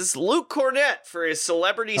celebrities? Luke Cornett for his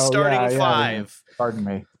celebrity starting 5. Pardon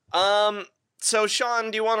me. So,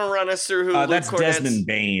 Sean, do you want to run us through who Luke that's Cornett's... Desmond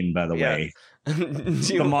Bain, by the way.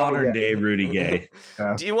 The modern day Rudy Gay.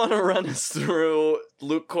 Do you want to run us through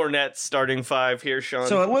Luke Cornett's starting 5 here, Sean?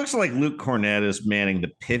 So it looks like Luke Cornett is manning the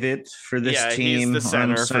pivot for this team. He's the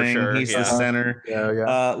center for sure. He's the center.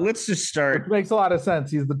 Yeah. Let's just start. Which makes a lot of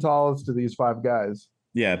sense. He's the tallest of these 5 guys.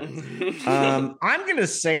 Yeah. I'm going to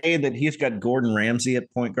say that he's got Gordon Ramsay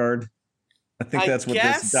at point guard. I think that's what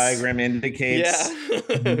this diagram indicates.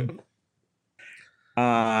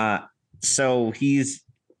 Yeah. So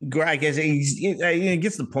I guess he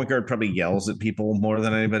gets the point guard, probably yells at people more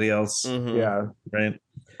than anybody else. Mhm. Yeah. Right.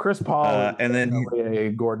 Chris Paul and then a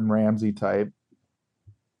Gordon Ramsay type.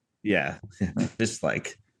 Yeah. Just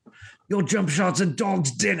like, your jump shot's a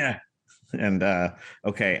dog's dinner. And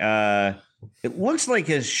it looks like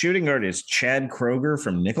his shooting guard is Chad Kroeger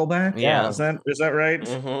from Nickelback. Yeah. Is that right?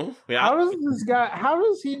 Mm-hmm. Yeah. How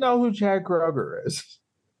does he know who Chad Kroeger is?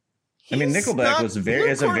 I mean, Nickelback is a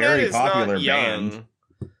very popular band.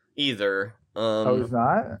 Either. He's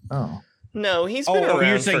not? Oh. No, he's been around.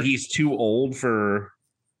 You're saying he's too old for...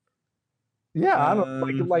 Yeah, I don't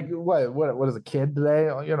like what is a kid today?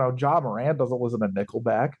 You know, John Moran doesn't listen to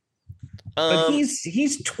Nickelback. But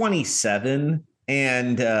he's 27,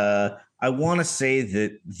 and I want to say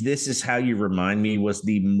that This Is How You Remind Me was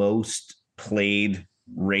the most played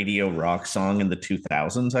radio rock song in the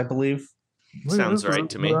 2000s, I believe. Sounds right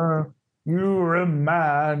to me. You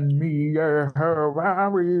remind me of how I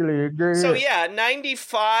really get. So yeah,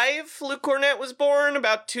 95, Luke Cornett was born.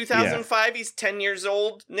 About 2005, he's 10 years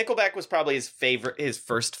old. Nickelback was probably his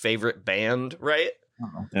first favorite band, right?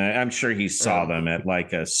 I'm sure he saw them at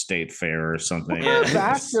like a state fair or something. When a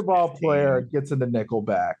basketball player gets into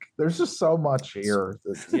Nickelback, there's just so much here.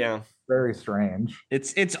 It's very strange.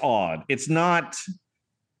 It's odd. It's not.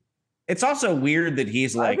 It's also weird that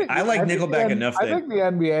he's like, I like Nickelback enough. I think the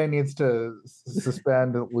NBA needs to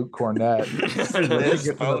suspend Luke Cornett for this.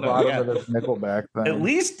 Get to the bottom of this Nickelback thing. At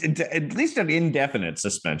least an indefinite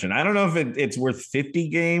suspension. I don't know if it's worth 50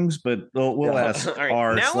 games, but we'll ask All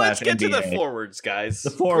right, now let's get to the forwards, guys. The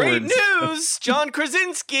forwards. Great news, John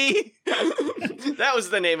Krasinski. That was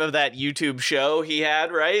the name of that YouTube show he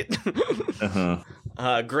had, right?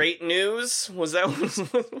 Great news. Was that what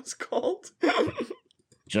it was called?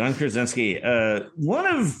 John Krasinski, one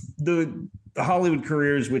of the Hollywood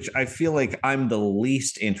careers which I feel like I'm the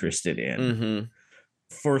least interested in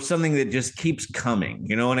for something that just keeps coming.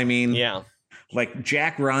 You know what I mean? Yeah. Like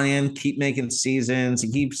Jack Ryan, keep making seasons.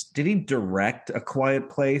 Did he direct A Quiet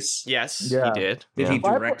Place? Yes, he did. Did he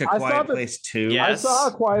direct A Quiet Place 2? Yes. I saw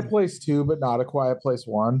A Quiet Place 2, but not A Quiet Place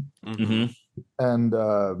 1. Mm-hmm. And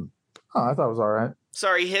I thought it was all right.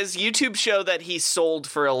 Sorry, his YouTube show that he sold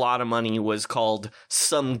for a lot of money was called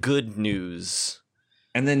Some Good News.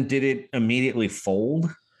 And then did it immediately fold?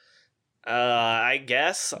 I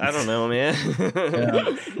guess. I don't know, man.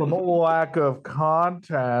 From a lack of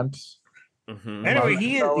content. Anyway,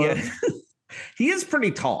 he is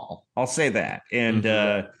pretty tall. I'll say that. And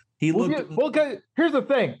he looked... Here's the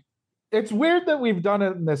thing. It's weird that we've done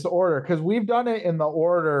it in this order, because we've done it in the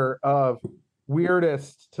order of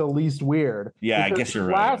weirdest to least weird. Yeah, I guess you're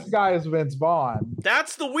right. Last guy is Vince Vaughn.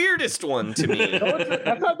 That's the weirdest one to me. No,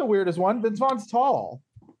 that's not the weirdest one. Vince Vaughn's tall.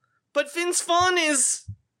 But Vince Vaughn is...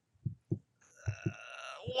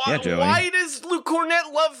 Joey. Why does Luke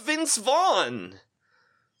Cornett love Vince Vaughn?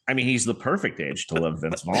 I mean, he's the perfect age to love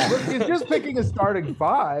Vince Vaughn. He's just picking a starting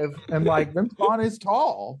five, and like Vince Vaughn is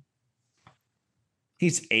tall.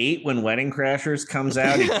 He's 8 when Wedding Crashers comes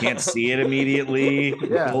out. He can't see it immediately.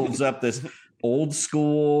 Yeah. Holds up this old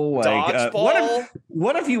school like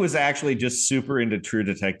what if he was actually just super into True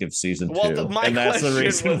Detective season 2? Well, my question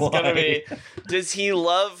was going to be, does he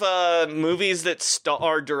love movies that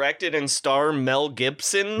are directed and star Mel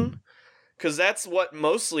Gibson? Because that's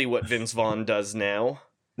mostly what Vince Vaughn does now.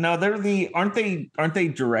 No, aren't they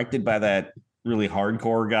directed by that really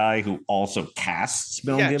hardcore guy who also casts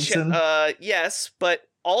Mel Gibson? Yes, but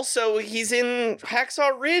also he's in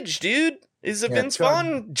Hacksaw Ridge, dude. Is a Vince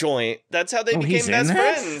Vaughn joint. That's how they became best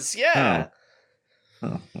friends. Yeah.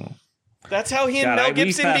 Oh. That's how he and Mel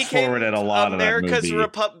Gibson became at a lot America's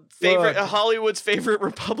Hollywood's favorite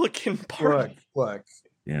Republican Party. Look.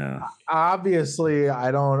 Yeah. Obviously, I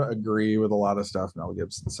don't agree with a lot of stuff Mel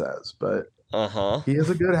Gibson says, but he is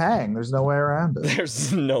a good hang. There's no way around it.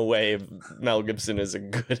 There's no way Mel Gibson is a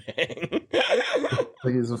good hang.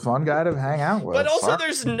 He's a fun guy to hang out with. But also,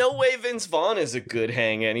 there's no way Vince Vaughn is a good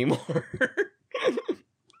hang anymore.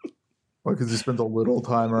 Well, because he spent a little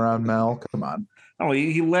time around Mel. Come on. Oh,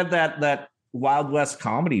 he led that Wild West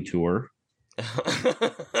comedy tour.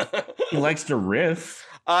 He likes to riff.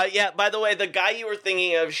 Yeah, by the way, the guy you were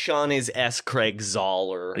thinking of, Sean, is S. Craig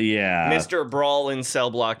Zoller. Yeah. Mr. Brawl in Cell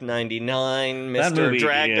Block 99, Mr.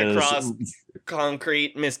 Dragged Across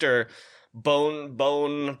Concrete, Mr.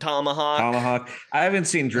 Bone Tomahawk. I haven't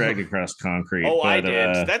seen Dragged Across Concrete. Oh, but, I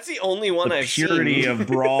did. That's the only one I've seen. The purity of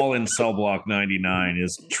Brawl in Cell Block 99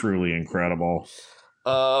 is truly incredible.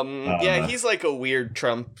 Yeah, he's like a weird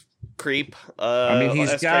Trump creep. I mean,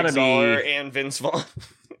 he's got to be... and Vince Vaughn.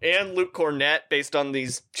 And Luke Cornett, based on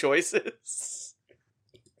these choices.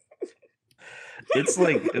 It's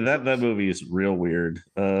like that movie is real weird.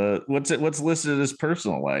 What's listed as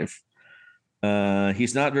personal life?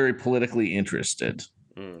 He's not very politically interested.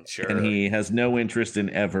 Sure. And he has no interest in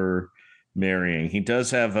ever marrying. He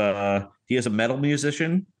does have he is a metal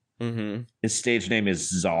musician. Mm-hmm. His stage name is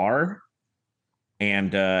Czar.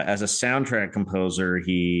 And as a soundtrack composer,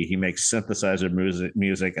 he makes synthesizer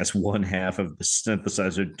music as one half of the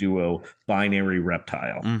synthesizer duo Binary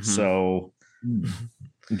Reptile. Mm-hmm. So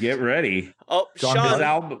get ready. Oh,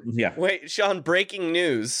 Sean. Yeah. Wait, Sean, breaking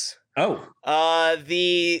news. Oh.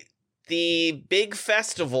 The big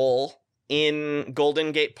festival in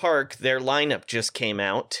Golden Gate Park, their lineup just came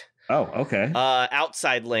out. Oh, okay.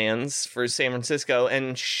 Outside Lands for San Francisco.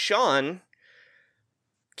 And Sean,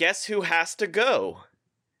 guess who has to go?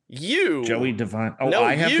 You. Joey Devine. Oh, no,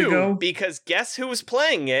 I have you, to go? because guess who was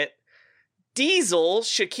playing it? Diesel,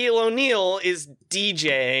 Shaquille O'Neal, is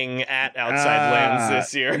DJing at Outside Lands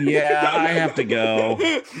this year. Yeah, I have to go.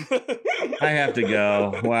 I have to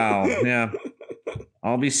go. Wow. Yeah.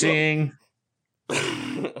 I'll be seeing...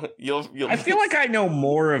 You'll I feel like I know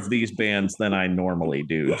more of these bands than I normally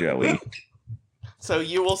do, Joey. So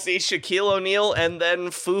you will see Shaquille O'Neal and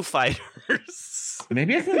then Foo Fighters.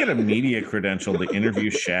 Maybe I can get a media credential to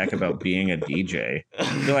interview Shaq about being a DJ.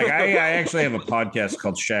 So like, I actually have a podcast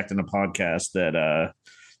called Shaq and a Podcast that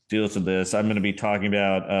deals with this. I'm going to be talking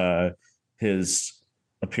about his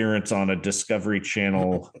appearance on a Discovery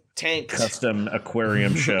Channel custom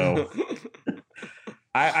aquarium show.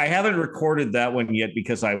 I haven't recorded that one yet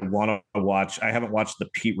because I want to watch. I haven't watched the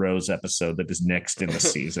Pete Rose episode that is next in the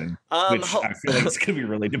season, which I feel like it's going to be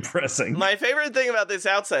really depressing. My favorite thing about this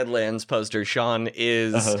Outside Lands poster, Sean,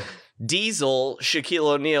 is Diesel,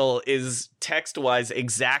 Shaquille O'Neal, is text-wise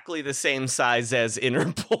exactly the same size as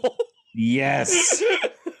Interpol. Yes.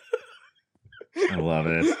 I love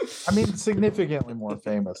it. I mean, significantly more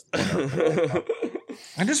famous than Interpol.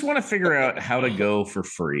 I just want to figure out how to go for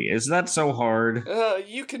free. Is that so hard?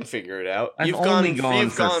 You can figure it out. I've You've only gone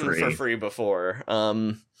for free before.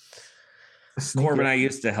 Corbin, I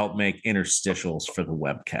used to help make interstitials for the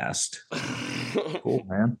webcast. Cool,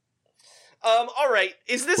 man. All right.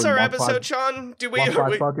 Is this our episode, Sean? Do we? You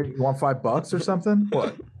want $5 or something?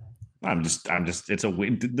 What? I'm just. It's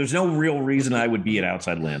there's no real reason I would be at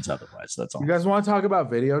Outside Lands otherwise. That's all. You guys want to talk about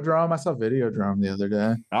Videodrome? I saw Videodrome the other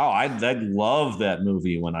day. Oh, I loved that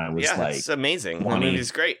movie when I was like, it's amazing. 20. The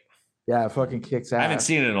movie's great. Yeah, it fucking kicks ass. I haven't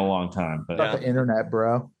seen it in a long time, but the internet,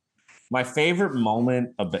 bro. My favorite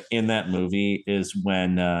moment in that movie is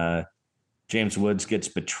when James Woods gets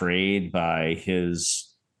betrayed by his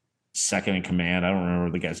second in command. I don't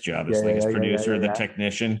remember the guy's job. It's like his producer, the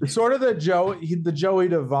technician. It's sort of the Joey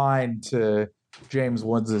Devine to James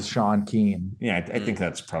Woods' Sean Keane. Yeah, I think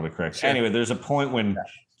that's probably correct. Sure. Anyway, there's a point when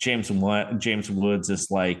James Woods is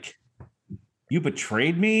like, "You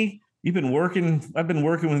betrayed me? I've been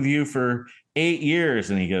working with you for 8 years,"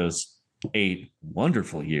 and he goes, 8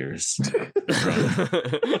 wonderful years.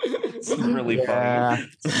 It's really funny.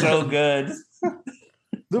 It's so good.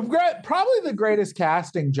 Probably the greatest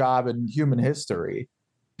casting job in human history,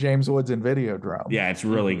 James Woods in Videodrome. Yeah, it's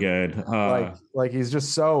really good. Like he's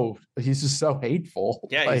just so hateful.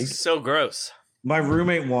 Yeah, he's so gross. My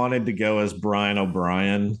roommate wanted to go as Brian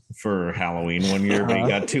O'Brien for Halloween one year, but he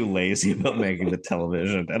got too lazy about making the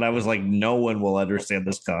television. And I was like, no one will understand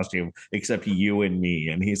this costume except you and me.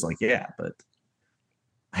 And he's like, yeah, but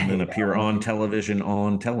I'm going to appear on television.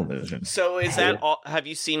 So is that all? Have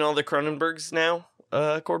you seen all the Cronenbergs now,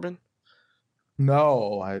 Corbin?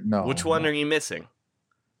 No. Which one are you missing?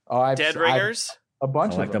 Oh, Dead Ringers? A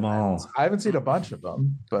bunch of them all. I haven't seen a bunch of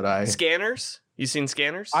them, but Scanners? You seen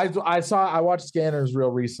Scanners? I watched Scanners real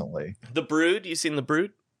recently. The Brood? You seen The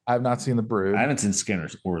Brood? I have not seen The Brood. I haven't seen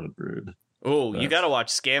Scanners or The Brood. Oh, you got to watch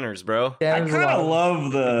Scanners, bro. Scanners I kind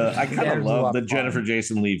of love the Jennifer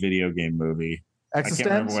Jason Leigh video game movie. Existenz? I can't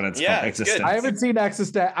remember what it's called. Existenz. I haven't seen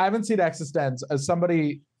Existenz. As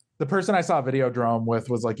somebody, the person I saw Videodrome with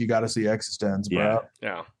was like, you got to see Existenz, bro.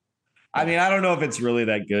 Yeah. I mean, I don't know if it's really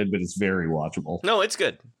that good, but it's very watchable. No, it's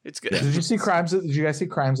good. It's good. Did you guys see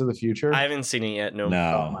Crimes of the Future? I haven't seen it yet. No.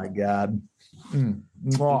 Oh my god.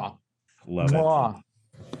 Mwah. Love Mwah. it.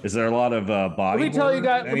 Is there a lot of body? Let me tell you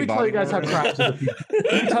guys how Crimes of the Future.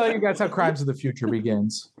 Let me tell you guys how Crimes of the Future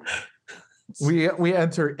begins. We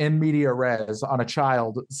enter in media res on a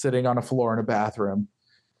child sitting on a floor in a bathroom.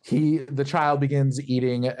 The child begins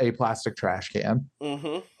eating a plastic trash can.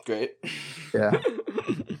 Mm-hmm. Great. Yeah.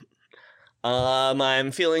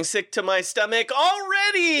 I'm feeling sick to my stomach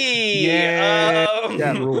already.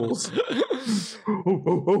 Yeah, rules.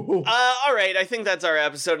 All right, I think that's our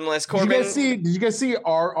episode. Unless Corbin, did you guys see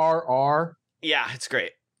RRR? Yeah, it's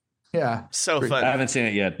great. Yeah, so fun. I haven't seen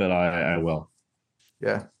it yet, but I will.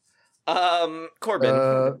 Yeah.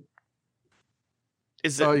 Corbin,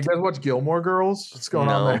 is it? You guys watch Gilmore Girls? What's going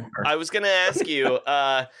on there? I was gonna ask you.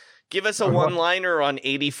 Give us a one-liner on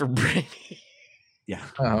 80 for Brady. Yeah.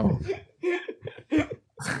 Oh.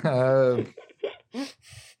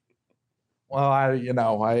 Well,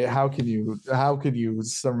 how can you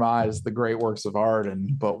surmise the great works of art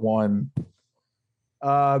and but one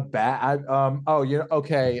bad?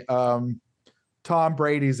 Okay. Tom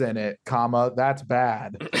Brady's in it, comma, that's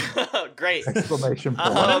bad. Great. Exclamation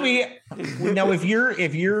point. Now, if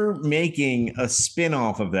you're making a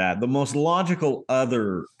spin-off of that, the most logical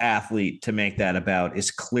other athlete to make that about is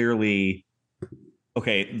clearly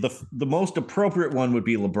okay. The most appropriate one would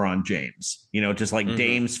be LeBron James, just like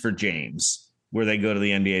Dames for James, where they go to the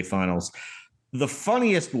NBA finals. The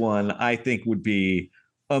funniest one, I think, would be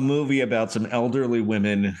a movie about some elderly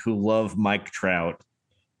women who love Mike Trout,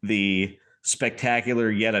 the spectacular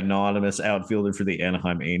yet anonymous outfielder for the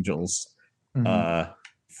Anaheim Angels,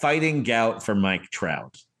 fighting gout for Mike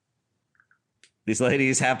Trout. These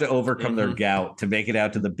ladies have to overcome their gout to make it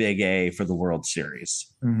out to the Big A for the World Series.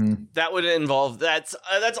 That would involve that's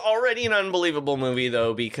already an unbelievable movie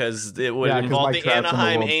though, because it would involve the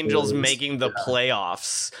Anaheim Angels making the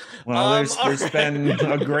playoffs. Well, there's been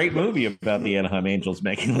a great movie about the Anaheim Angels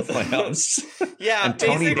making the playoffs. Yeah, and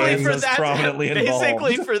Tony Danza's prominently involved.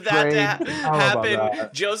 Basically, for that to happen,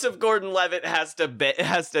 Joseph Gordon-Levitt has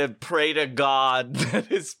to pray to God that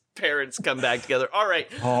his parents come back together. All right.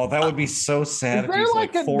 Oh, that would be so sad if he's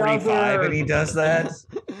like 45 and he does that.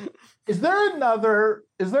 Is there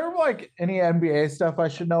like any NBA stuff I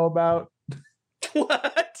should know about?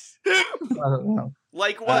 What? I don't know.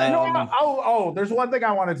 Like what? There's one thing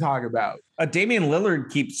I want to talk about. Damian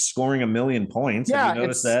Lillard keeps scoring 1 million points. Yeah, have you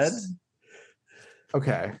noticed that?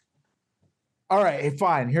 Okay. All right,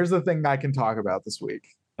 fine. Here's the thing I can talk about this week.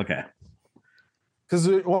 Okay. Because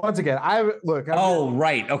once again,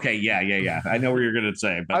 right. Okay. Yeah. I know what you're going to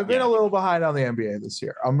say, but I've been a little behind on the NBA this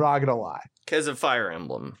year. I'm not going to lie. Because of Fire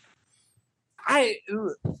Emblem.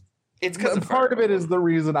 It's because part of it is the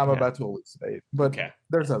reason I'm about to elucidate, but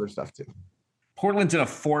there's other stuff too. Portland's in a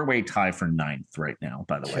 4-way tie for 9th right now,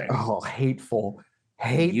 by the way. Oh, hateful.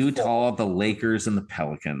 Utah, the Lakers, and the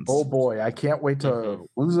Pelicans. Oh boy, I can't wait to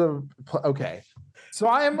lose okay. So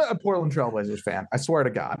I am a Portland Trailblazers fan. I swear to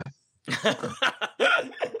God.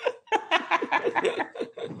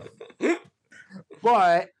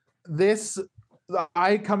 But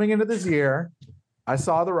coming into this year, I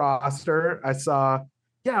saw the roster. I saw,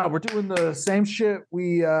 we're doing the same shit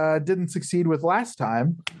we didn't succeed with last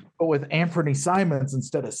time, but with Anthony Simons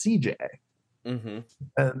instead of CJ. And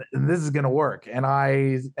this is gonna work. And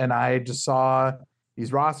I just saw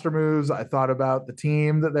these roster moves. I thought about the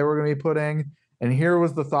team that they were gonna be putting, and here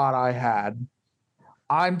was the thought I had.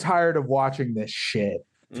 I'm tired of watching this shit.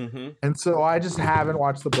 And so I just haven't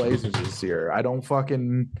watched the Blazers this year. I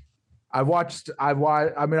watched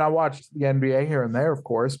the NBA here and there, of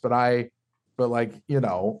course, but the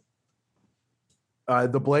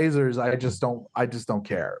Blazers, I just don't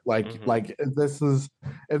care. Like if this is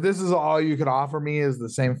all you could offer me is the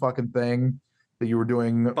same fucking thing that you were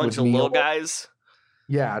doing. Bunch of little guys.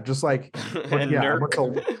 Yeah, just like a bunch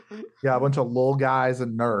of little guys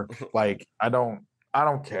and Nurk. Like I don't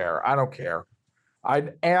care.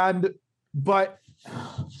 But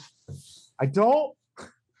I don't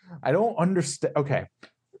understand. Okay.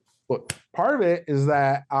 Look, part of it is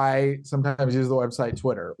that I sometimes use the website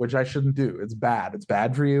Twitter, which I shouldn't do. It's bad. It's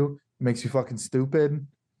bad for you. It makes you fucking stupid.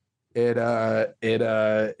 It's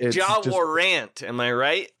rant. Am I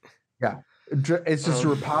right? Yeah. It's just a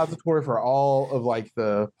repository for all of like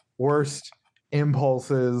the worst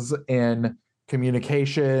impulses in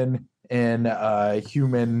communication and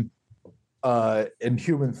human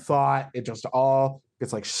thought. It just all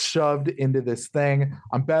gets like shoved into this thing.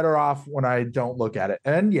 I'm better off when I don't look at it.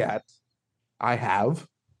 And yet I have.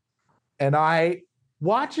 And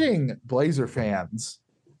watching Blazer fans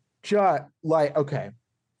just like, okay,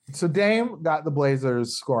 so Dame got the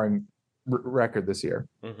Blazers scoring record this year.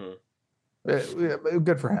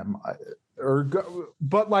 Good for him.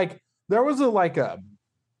 But like there was an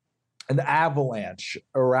avalanche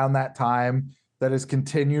around that time that has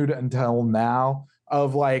continued until now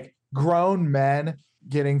of like grown men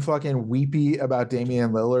getting fucking weepy about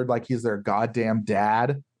Damian Lillard like he's their goddamn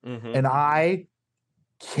dad. And I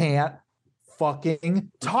can't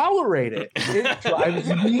fucking tolerate it. It drives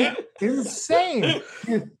me insane.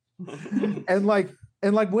 And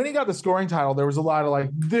when he got the scoring title, there was a lot of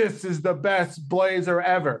like, this is the best Blazer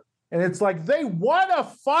ever. And it's like, they won a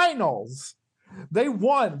finals. They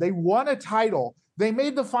won a title. They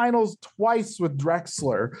made the finals twice with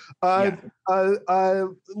Drexler.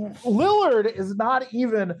 Lillard has not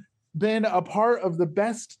even been a part of the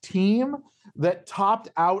best team that topped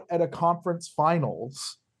out at a conference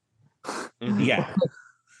finals. Yeah.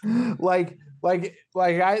 Like this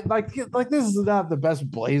is not the best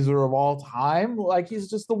Blazer of all time. Like, he's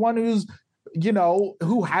just the one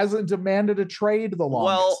who hasn't demanded a trade the longest.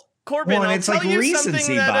 Well, Corbin, I'll it's tell like you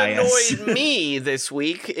something that bias. annoyed me this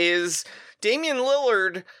week is Damian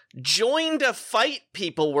Lillard joined a fight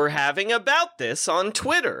people were having about this on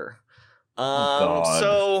Twitter.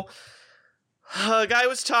 So a guy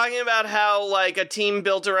was talking about how like a team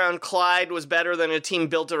built around Clyde was better than a team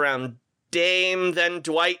built around Dame. Then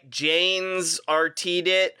Dwight Jaynes RT'd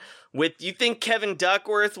it with, you think Kevin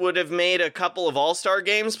Duckworth would have made a couple of All-Star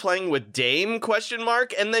games playing with Dame, ?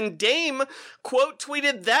 And then Dame quote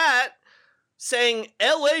tweeted that saying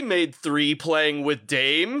LA made 3 playing with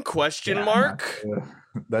Dame, ?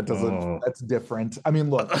 That doesn't. That's different. I mean,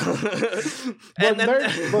 look. Look,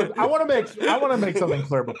 I want to make something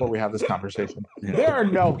clear before we have this conversation. Yeah. There are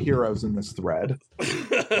no heroes in this thread.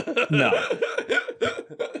 No.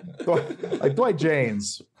 Like Dwight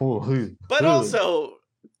Jaynes. But also,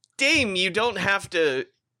 Dame, you don't have to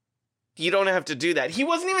do that. He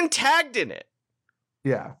wasn't even tagged in it.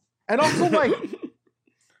 Yeah, and also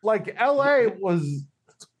like LA was,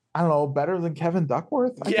 I don't know, better than Kevin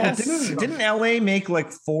Duckworth. Yes. Didn't LA make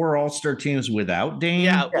like 4 All-Star teams without Dame?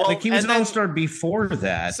 Yeah, well, like he was an All-Star before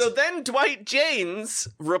that. So then Dwight Jaynes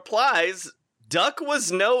replies, Duck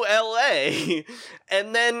was no LA.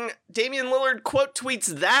 And then Damian Lillard quote tweets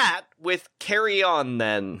that with carry on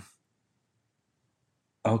then.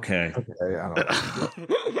 Okay. I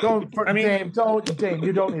don't know. Dame,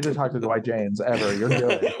 you don't need to talk to Dwight Jaynes ever. You're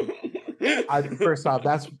good. First off,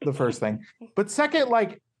 that's the first thing. But second,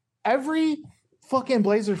 like, every fucking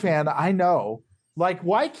Blazer fan I know, like,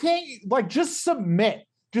 why can't you, like, just submit?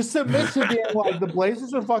 Just submit to being like, the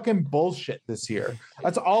Blazers are fucking bullshit this year.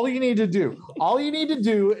 That's all you need to do. All you need to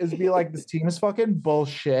do is be like, this team is fucking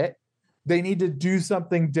bullshit. They need to do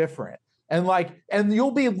something different. And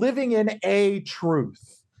you'll be living in a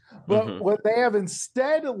truth. But what they have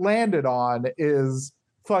instead landed on is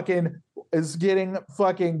getting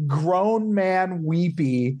fucking grown man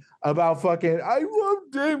weepy about fucking, I love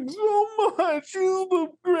Dame so much. He's the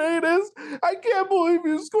greatest. I can't believe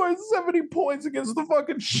he scored 70 points against the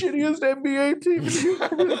fucking shittiest NBA team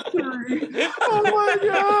in history. Oh my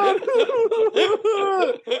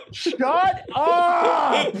God. Shut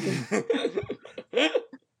up.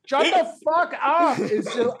 Shut the fuck up!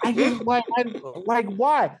 It's just, why? Like,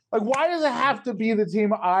 why does it have to be the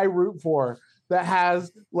team I root for that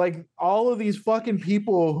has like all of these fucking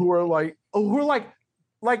people who are I'm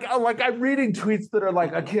reading tweets that are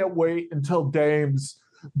like, I can't wait until Dame's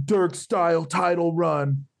Dirk style title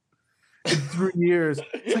run in 3 years.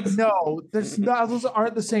 It's like, no, those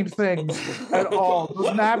aren't the same things at all.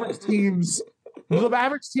 The Mavericks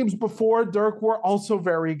teams before Dirk were also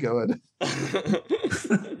very good.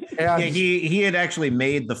 And he had actually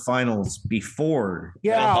made the finals before.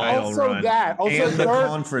 Yeah, the title also run, that. Also and the Dirk,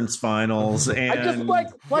 conference finals. And I just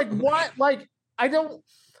what? Like, I don't.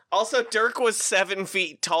 Also, Dirk was 7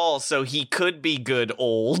 feet tall, so he could be good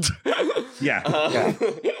old. Yeah. Yeah.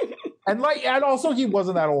 And also he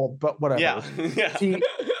wasn't that old, but whatever. Yeah.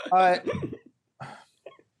 I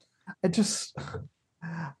just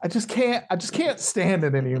can't stand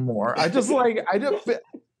it anymore.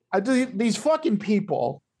 These fucking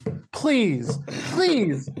people, please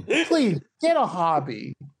get a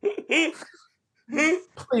hobby.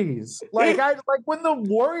 Please. Like when the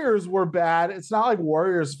Warriors were bad, it's not like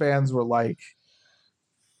Warriors fans were like,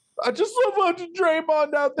 I just love watching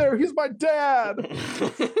Draymond out there. He's my dad.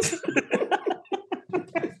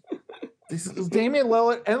 This is Damian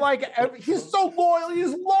Lillard, and he's so loyal.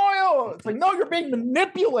 He's loyal. It's like, no, you're being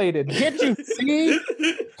manipulated. Can't you see?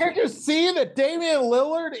 Can't you see that Damian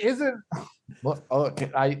Lillard isn't? Look,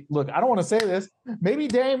 I don't want to say this. Maybe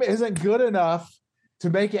Dame isn't good enough to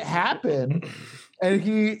make it happen, and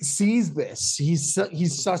he sees this. He's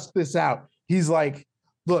sussed this out. He's like,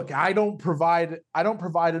 look, I don't provide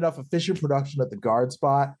enough efficient production at the guard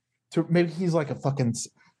spot. To maybe he's like a fucking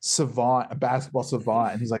savant, a basketball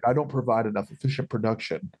savant, and he's like, I don't provide enough efficient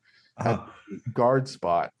production at guard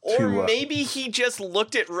spot. Or maybe he just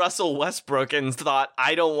looked at Russell Westbrook and thought,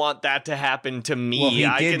 I don't want that to happen to me.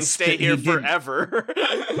 I can stay here forever.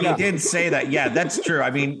 He did say that. Yeah, that's true.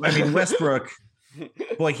 I mean, Westbrook,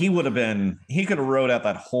 boy, he could have rode out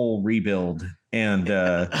that whole rebuild and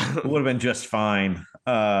it would have been just fine.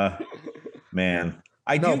 Man,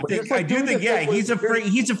 I do think, he's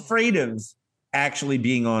afraid of actually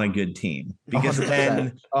being on a good team because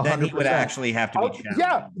 100%, then he would actually have to be challenged.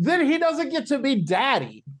 Yeah, then he doesn't get to be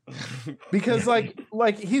daddy because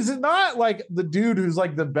like he's not like the dude who's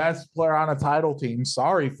like the best player on a title team.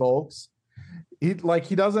 Sorry, folks. He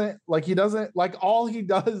doesn't all he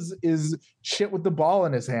does is shit with the ball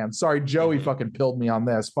in his hand. Sorry, Joey fucking pilled me on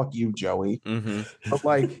this. Fuck you, Joey. But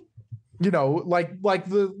like, you know, like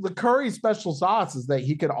the Curry special sauce is that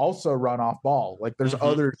he can also run off ball. Like there's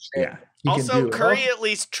other shit. Yeah. Also, Curry at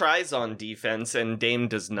least tries on defense, and Dame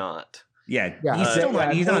does not. Yeah, he's still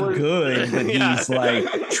not good, but he's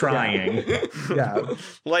like trying. Yeah.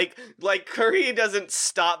 Like Curry doesn't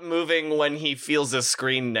stop moving when he feels a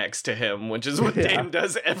screen next to him, which is what Dame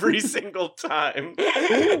does every single time.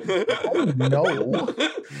 No.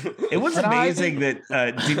 It was amazing that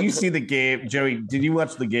did you see the game, Joey? Did you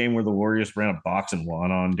watch the game where the Warriors ran a box and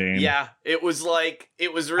won on Dame? Yeah, it was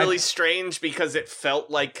really strange because it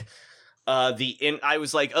felt like I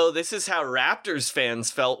was like, oh, this is how Raptors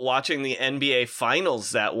fans felt watching the NBA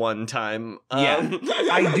Finals that one time.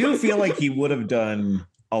 I do feel like he would have done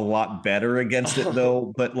a lot better against it,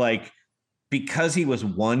 though. But like, because he was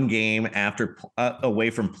one game after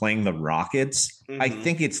away from playing the Rockets, I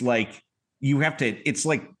think it's like you have to. It's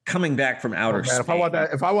like coming back from outer space. If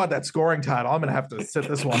I want that scoring title, I'm gonna have to sit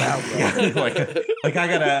this one out. like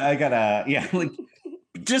I gotta. Yeah, like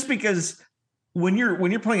just because. When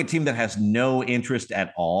you're playing a team that has no interest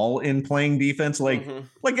at all in playing defense, like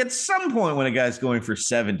at some point when a guy's going for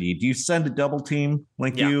 70, do you send a double team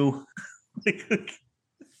you? The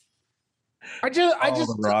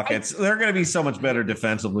Rockets. They're going to be so much better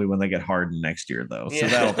defensively when they get Harden next year, though. So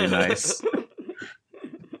that'll be nice.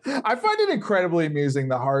 I find it incredibly amusing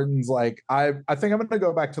that Harden's like, I think I'm going to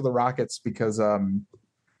go back to the Rockets because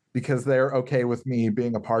they're okay with me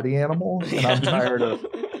being a party animal, and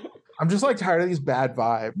I'm just like tired of these bad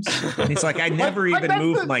vibes. And he's like, I never even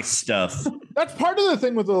moved my stuff. That's part of the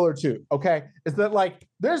thing with Lillard too. Okay, is that like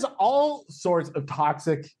there's all sorts of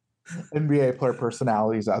toxic NBA player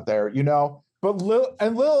personalities out there, you know. But Lil,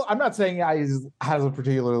 I'm not saying he has a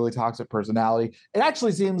particularly toxic personality. It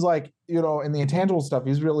actually seems like, you know, in the intangible stuff,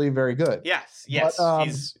 he's really very good. Yes,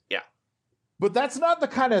 But that's not the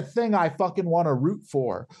kind of thing I fucking want to root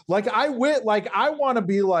for. Like I want to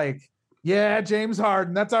be like, yeah, James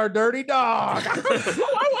Harden, that's our dirty dog.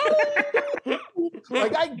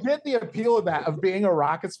 Like, I get the appeal of that, of being a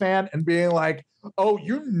Rockets fan and being like, oh,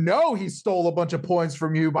 you know he stole a bunch of points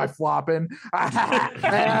from you by flopping. What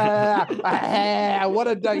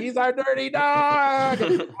a dog. He's our dirty dog.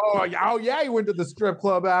 Oh, yeah, he went to the strip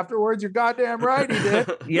club afterwards. You're goddamn right he did.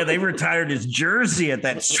 Yeah, they retired his jersey at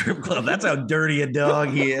that strip club. That's how dirty a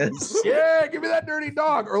dog he is. Yeah, give me that dirty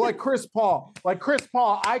dog. Or like Chris Paul.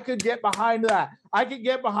 I could get behind that. I could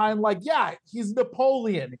get behind, like, yeah, he's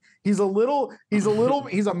Napoleon. He's a mean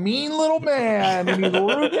little man, and he's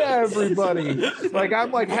rude to everybody. Like,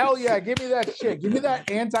 I'm like, hell yeah, give me that shit. Give me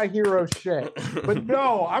that anti-hero shit. But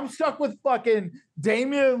no, I'm stuck with fucking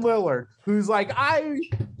Damian Lillard, who's like, I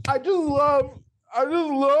just love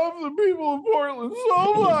the people of Portland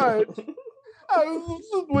so much.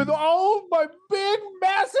 With all of my big,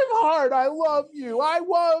 massive heart, I love you. I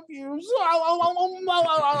love you.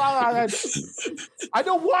 I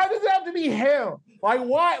know, why does it have to be him? Like,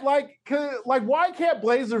 why? Like, why can't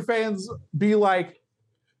Blazer fans be like,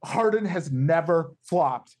 Harden has never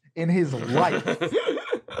flopped in his life?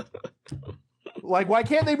 Like, why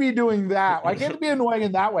can't they be doing that? Why can't it be annoying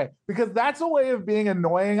in that way? Because that's a way of being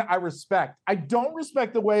annoying I respect. I don't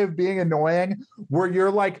respect the way of being annoying where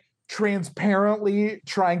you're like, transparently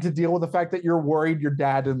trying to deal with the fact that you're worried your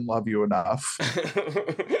dad didn't love you enough.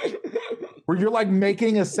 Where you're like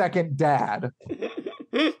making a second dad.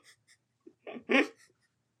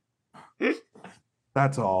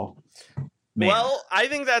 That's all. Man. Well, I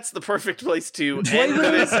think that's the perfect place to end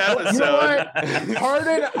this episode. You know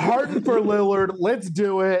what? Harden for Lillard. Let's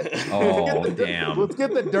do it. Oh, damn. Let's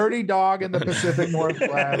get the dirty dog in the Pacific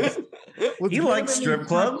Northwest. You like strip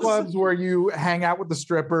clubs? Where you hang out with the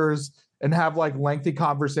strippers and have like lengthy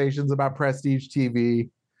conversations about prestige TV.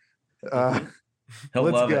 Let's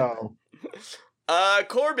go.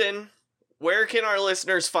 Corbin, where can our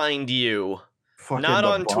listeners find you? fucking Not the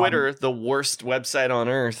on bomb. Twitter, the worst website on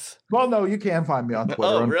earth. Well, no, you can find me on Twitter.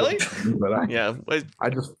 Oh, really? But Yeah. I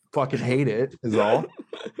just fucking hate it, is all.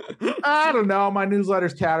 I don't know. My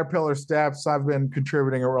newsletter's Caterpillar Steps. I've been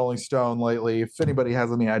contributing at Rolling Stone lately. If anybody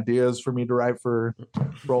has any ideas for me to write for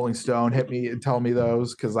Rolling Stone, hit me and tell me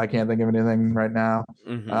those, because I can't think of anything right now.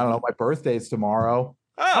 Mm-hmm. I don't know. My birthday's tomorrow.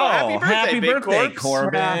 Oh, happy birthday, Big Corpse.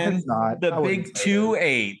 Corbin. It's not. The big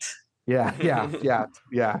 2-8.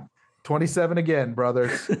 Yeah. 27 again,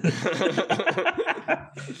 brothers.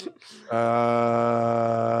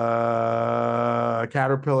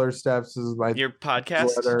 Caterpillar Steps is my your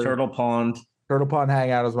podcast. Turtle Pond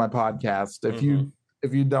Hangout is my podcast.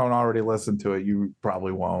 If you don't already listen to it, you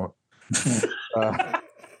probably won't.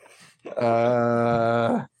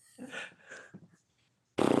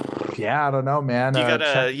 Yeah, I don't know, man. You got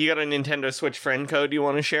a Nintendo Switch friend code you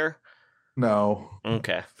want to share? No.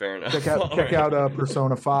 Okay, fair enough. Check out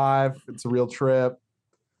Persona 5. It's a real trip.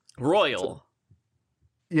 Royal.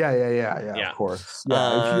 Yeah. Of course.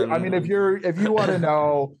 Yeah. If you want to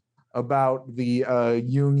know about the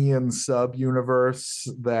Jungian sub universe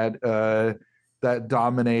that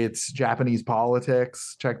dominates Japanese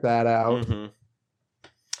politics, check that out.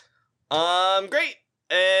 Great.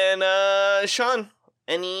 And Sean,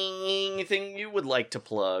 anything you would like to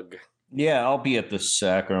plug? Yeah, I'll be at the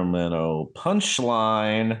Sacramento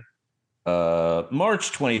Punchline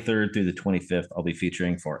March 23rd through the 25th. I'll be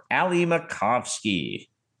featuring for Ali Makovsky.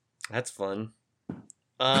 That's fun.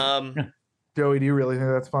 Joey, do you really think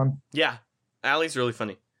that's fun? Yeah, Ali's really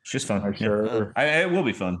funny. She's fun. Sure. It will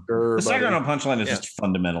be fun. Sure, the Sacramento Punchline is Yeah. just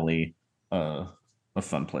fundamentally a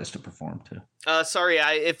fun place to perform too. Sorry,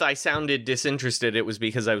 if I sounded disinterested, it was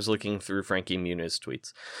because I was looking through Frankie Muniz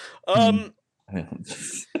tweets.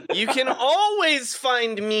 You can always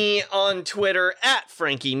find me on Twitter at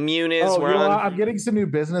Frankie Muniz. I'm getting some new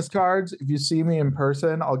business cards. If you see me in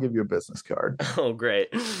person, I'll give you a business card. Oh, great.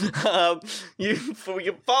 You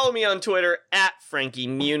can follow me on Twitter at Frankie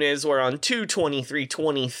Muniz. We're on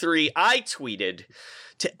 2/23/23. I tweeted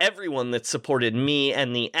to everyone that supported me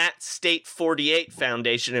and the at State 48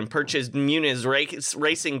 Foundation and purchased Muniz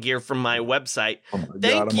racing gear from my website.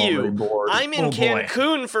 Thank you. I'm in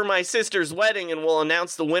Cancun for my sister's wedding and will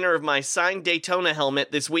announce the winner of my signed Daytona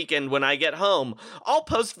helmet this weekend when I get home. I'll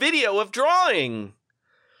post video of drawing.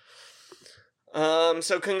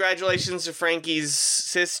 So congratulations to Frankie's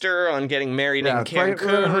sister on getting married in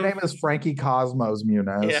Cancun. Her name is Frankie Cosmos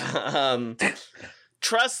Muniz. Yeah.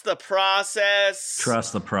 Trust the process.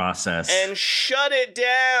 Trust the process. And shut it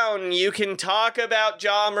down. You can talk about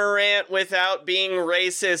Ja Morant without being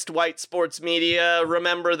racist, white sports media.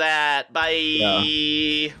 Remember that. Bye.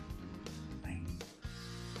 Hey,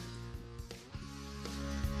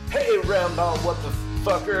 Roundball, what the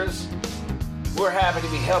fuckers? We're happy to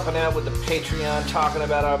be helping out with the Patreon, talking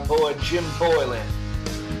about our boy Jim Boylan.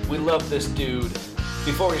 We love this dude.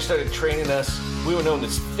 Before he started training us, we were known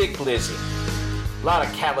as Thick Lizzy. A lot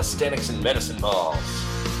of calisthenics and medicine balls.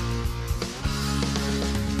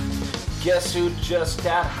 Guess who just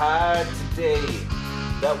got hired today?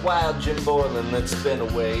 That wild Jim Boylan that's been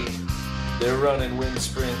away. They're running wind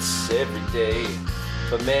sprints every day.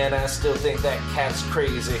 But man, I still think that cat's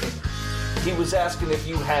crazy. He was asking if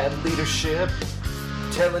you had leadership,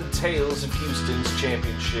 telling tales of Houston's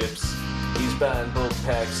championships. He's buying bulk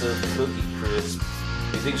packs of Cookie Crisp.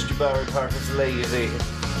 He thinks Jabari Parker's lazy.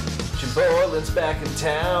 Jim Boylan's back in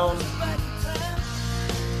town.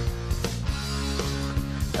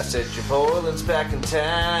 I said Jim Boylan's back in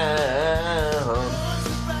town.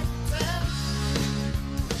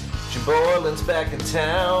 Jim Boylan's back in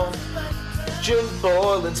town. Jim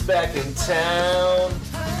Boylan's back in town.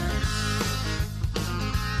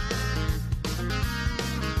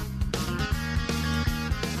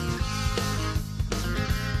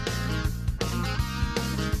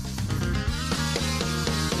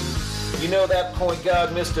 You know that point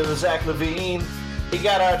guard, Mr. Zach LaVine? He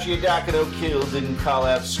got Archie Adakino killed, didn't call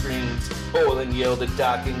out screens. Boylan yelled at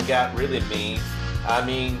Doc and got really mean. I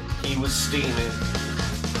mean, he was steaming.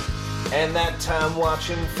 And that time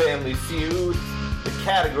watching Family Feud, the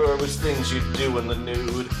category was things you'd do in the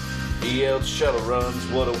nude. He yelled shuttle runs,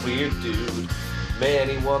 what a weird dude. Man,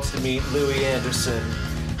 he wants to meet Louis Anderson.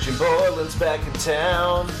 Jim Boylan's back in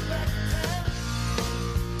town.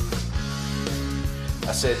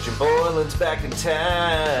 I said Jim Boylan's back in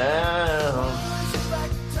town.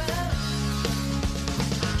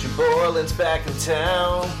 Jim Boylan's back in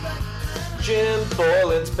town. Jim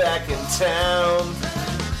Boylan's back in town.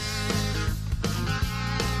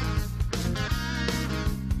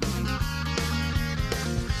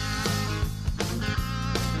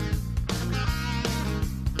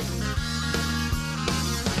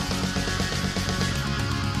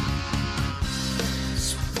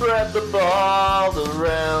 spread the ball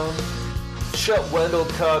around. Shut Wendell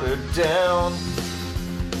Carter down.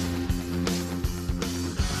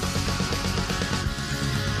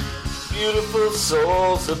 Beautiful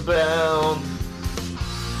souls abound.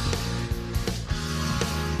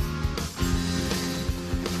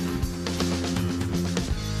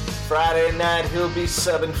 Friday night he'll be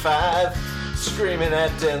 7-5, screaming at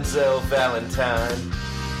Denzel Valentine.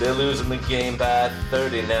 They're losing the game by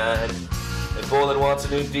 39. If Bolin wants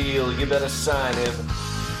a new deal, you better sign him.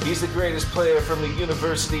 He's the greatest player from the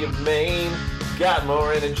University of Maine. Got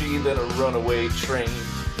more energy than a runaway train.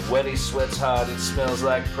 When he sweats hard, it smells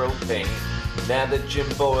like propane. Now that Jim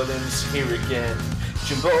Boylan's here again.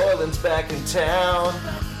 Jim Boylan's back in town.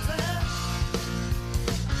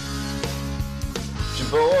 Jim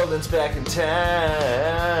Boylan's back in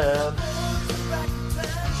town.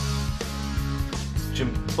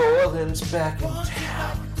 Jim Boylan's back in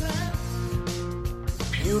town.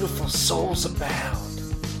 Beautiful souls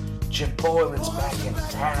abound. Jim Boylan's back in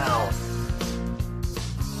town.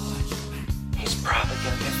 He's probably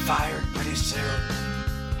gonna get fired pretty soon.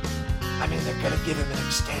 I mean, they're gonna give him an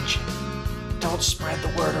extension. Don't spread the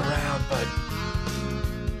word around, but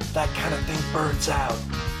that kind of thing burns out.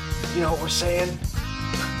 You know what we're saying?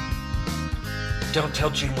 Don't tell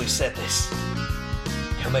Jim we said this.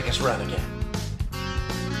 He'll make us run again.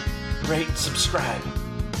 Rate and subscribe.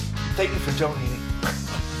 Thank you for donating.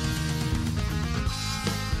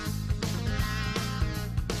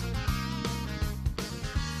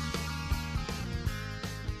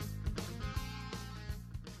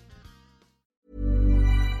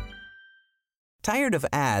 Tired of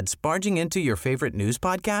ads barging into your favorite news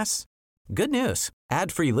podcasts? Good news.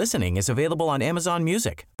 Ad-free listening is available on Amazon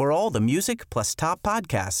Music for all the music plus top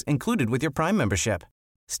podcasts included with your Prime membership.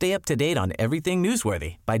 Stay up to date on everything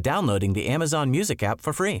newsworthy by downloading the Amazon Music app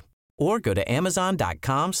for free or go to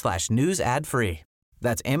amazon.com/news ad free.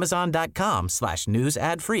 That's amazon.com/news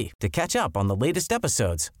ad free to catch up on the latest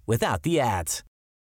episodes without the ads.